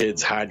 hide your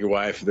kids, hide your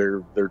wife.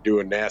 They're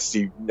doing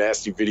nasty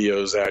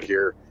videos out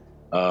here.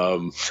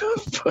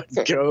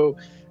 But go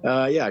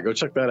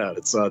check that out.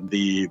 It's on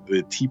the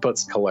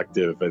Teapots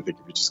Collective. I think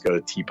if you just go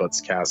to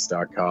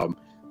teapotscast.com,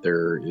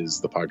 there is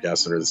the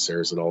Podcast Under the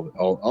Stairs and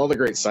all the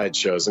great side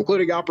shows,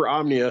 including Opera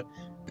Omnia,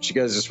 which you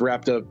guys just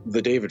wrapped up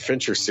the David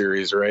Fincher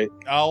series, right?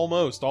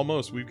 Almost.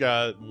 We've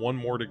got one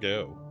more to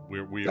go.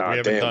 We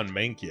haven't done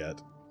Mank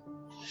yet.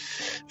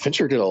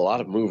 Fincher did a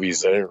lot of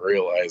movies I didn't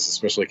realize,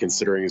 especially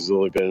considering he's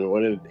only been.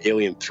 When did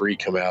Alien 3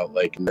 come out?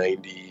 Like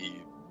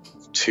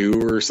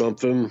 92 or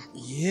something?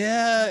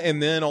 Yeah,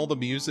 and then all the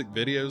music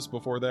videos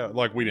before that.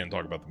 Like, we didn't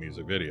talk about the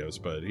music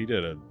videos, but he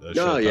did a shit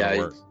ton of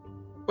work.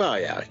 Well,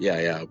 yeah.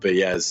 But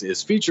yeah,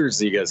 his features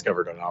that you guys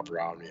covered on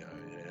Opera Omnia,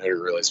 I didn't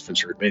realize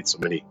Fincher had made so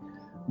many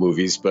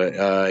movies. But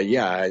I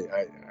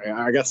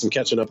got some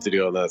catching up to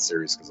do on that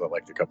series because I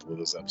liked a couple of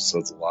those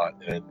episodes a lot,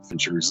 and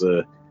Fincher's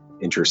a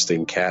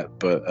interesting cat.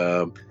 But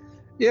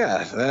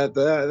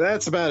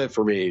that's about it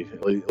for me,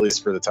 at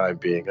least for the time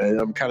being.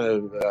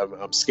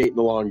 I'm skating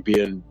along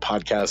being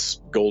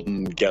podcast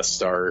golden guest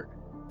star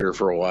here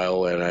for a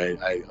while, and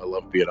I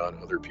love being on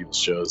other people's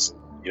shows,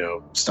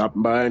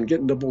 stopping by and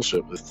getting to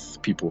bullshit with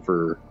people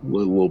for a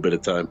little bit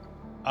of time.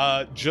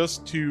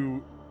 Just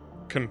to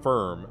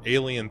confirm,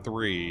 Alien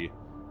 3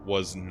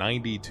 was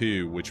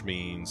 92, which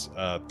means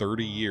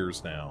 30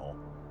 years now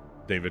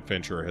David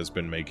Fincher has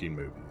been making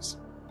movies.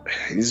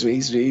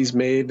 He's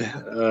made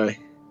I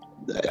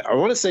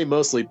want to say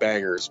mostly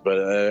bangers, but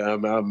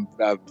I'm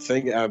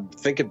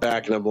thinking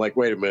back and I'm like,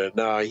 wait a minute,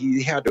 no,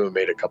 he had to have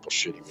made a couple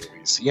shitty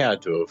movies. He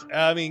had to have.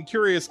 I mean,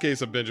 Curious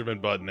Case of Benjamin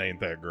Button ain't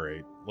that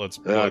great. Let's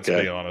be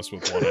honest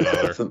with one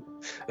another.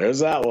 There's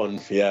that one,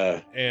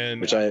 yeah,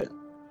 and which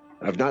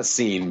I've not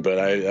seen, but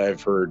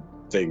I've heard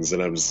things,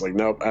 and I'm just like,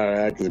 nope,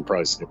 I can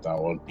probably skip that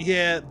one.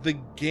 Yeah, The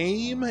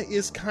Game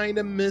is kind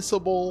of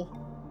missable.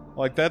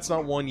 Like, that's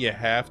not one you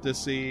have to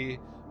see,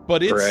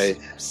 but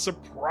it's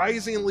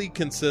surprisingly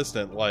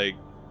consistent. Like,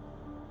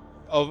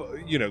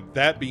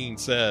 that being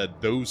said,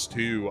 those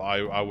two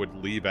I would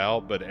leave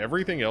out, but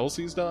everything else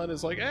he's done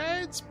is like,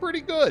 it's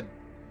pretty good.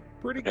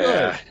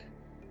 Yeah.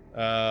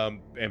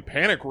 And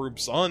Panic Room,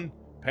 son.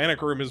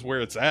 Panic Room is where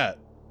it's at.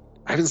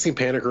 I haven't seen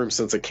Panic Room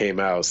since it came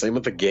out. Same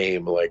with The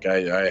Game. Like,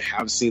 I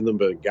have seen them,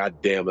 but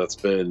goddamn,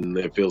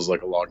 it feels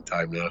like a long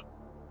time now.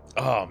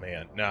 Oh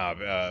man,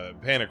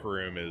 Panic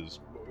Room is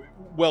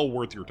well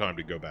worth your time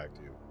to go back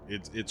to.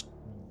 It's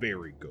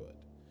very good.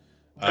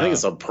 I think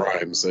it's on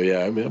Prime, so yeah,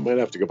 I might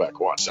have to go back and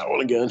watch that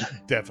one again.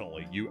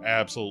 Definitely, you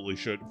absolutely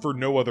should. For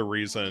no other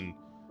reason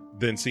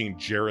than seeing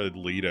Jared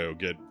Leto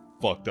get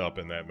fucked up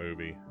in that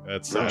movie.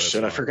 That's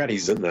shit. I forgot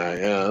he's in that.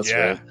 Yeah, that's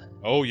right.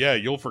 Oh yeah,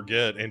 you'll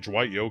forget. And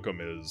Dwight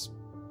Yoakam is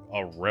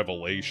a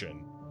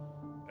revelation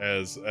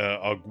as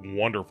a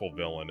wonderful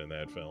villain in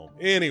that film.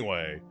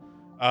 Anyway,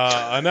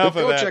 enough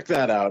of that. Go check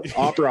that out.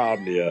 Opera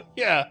Omnia.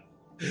 Yeah.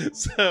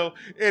 So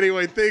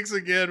anyway, thanks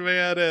again,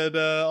 man, and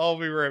I'll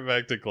be right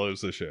back to close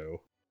the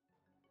show.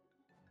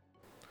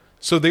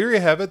 So there you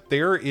have it.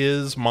 There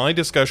is my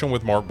discussion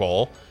with Mark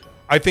Ball.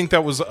 I think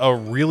that was a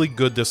really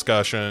good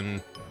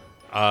discussion.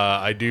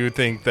 I do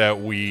think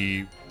that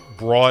we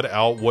brought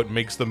out what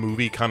makes the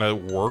movie kind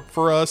of work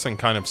for us and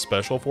kind of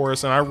special for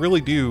us, and I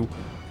really do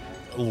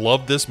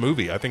love this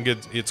movie. I think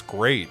it's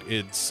great.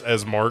 It's,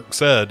 as Mark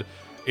said,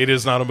 it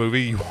is not a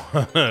movie you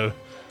want to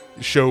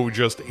show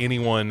just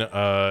anyone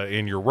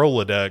in your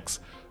Rolodex,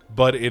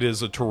 but it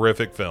is a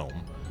terrific film.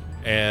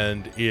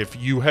 And if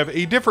you have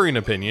a differing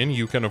opinion,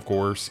 you can, of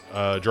course,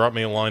 drop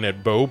me a line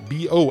at bo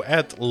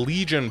at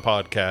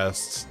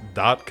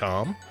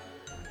legionpodcasts.com.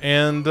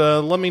 And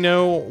let me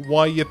know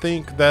why you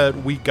think that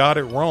we got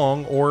it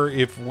wrong, or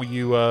if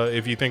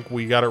you think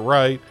we got it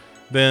right,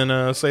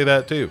 then say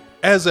that too.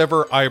 As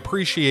ever, I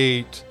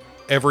appreciate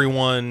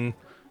everyone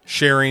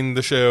sharing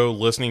the show,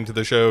 listening to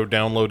the show,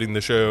 downloading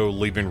the show,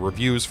 leaving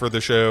reviews for the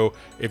show.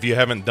 If you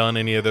haven't done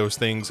any of those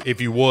things, if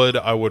you would,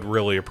 I would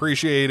really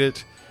appreciate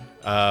it.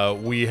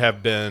 We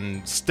have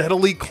been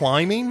steadily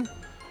climbing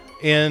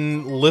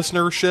in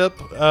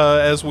listenership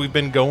as we've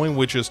been going,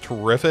 which is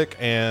terrific,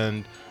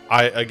 and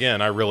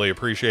I really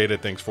appreciate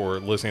it. Thanks for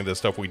listening to the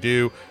stuff we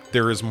do.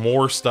 There is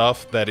more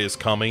stuff that is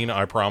coming,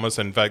 I promise.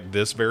 In fact,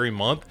 this very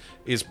month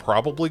is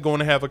probably going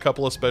to have a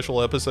couple of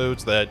special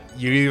episodes that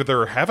you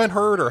either haven't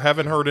heard or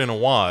haven't heard in a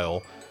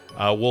while.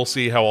 We'll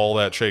see how all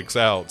that shakes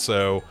out.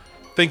 So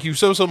thank you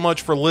so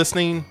much for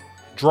listening.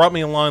 Drop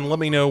me a line. Let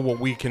me know what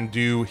we can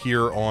do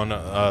here on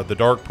The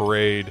Dark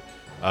Parade.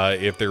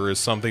 If there is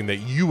something that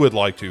you would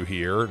like to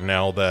hear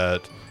now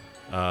that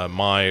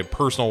my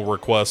personal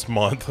request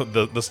month,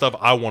 the stuff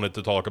I wanted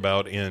to talk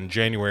about in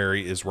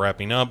January, is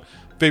wrapping up.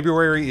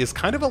 February is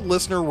kind of a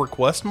listener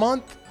request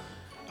month.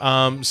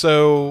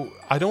 So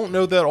I don't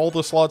know that all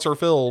the slots are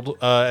filled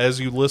as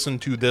you listen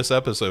to this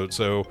episode.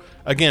 So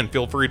again,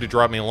 feel free to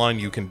drop me a line.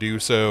 You can do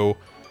so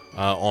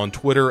on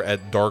Twitter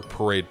at Dark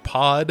Parade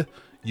Pod.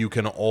 You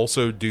can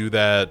also do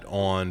that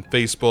on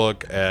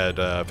Facebook at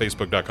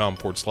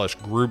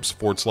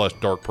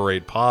facebook.com/groups/Dark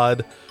Parade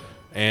Pod.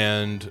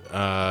 And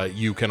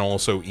you can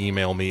also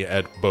email me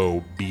at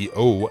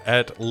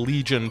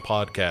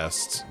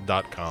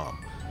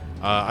bo@legionpodcasts.com.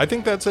 I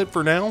think that's it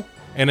for now.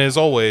 And as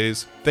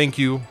always, thank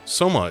you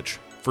so much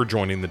for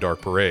joining the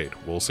Dark Parade.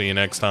 We'll see you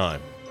next time.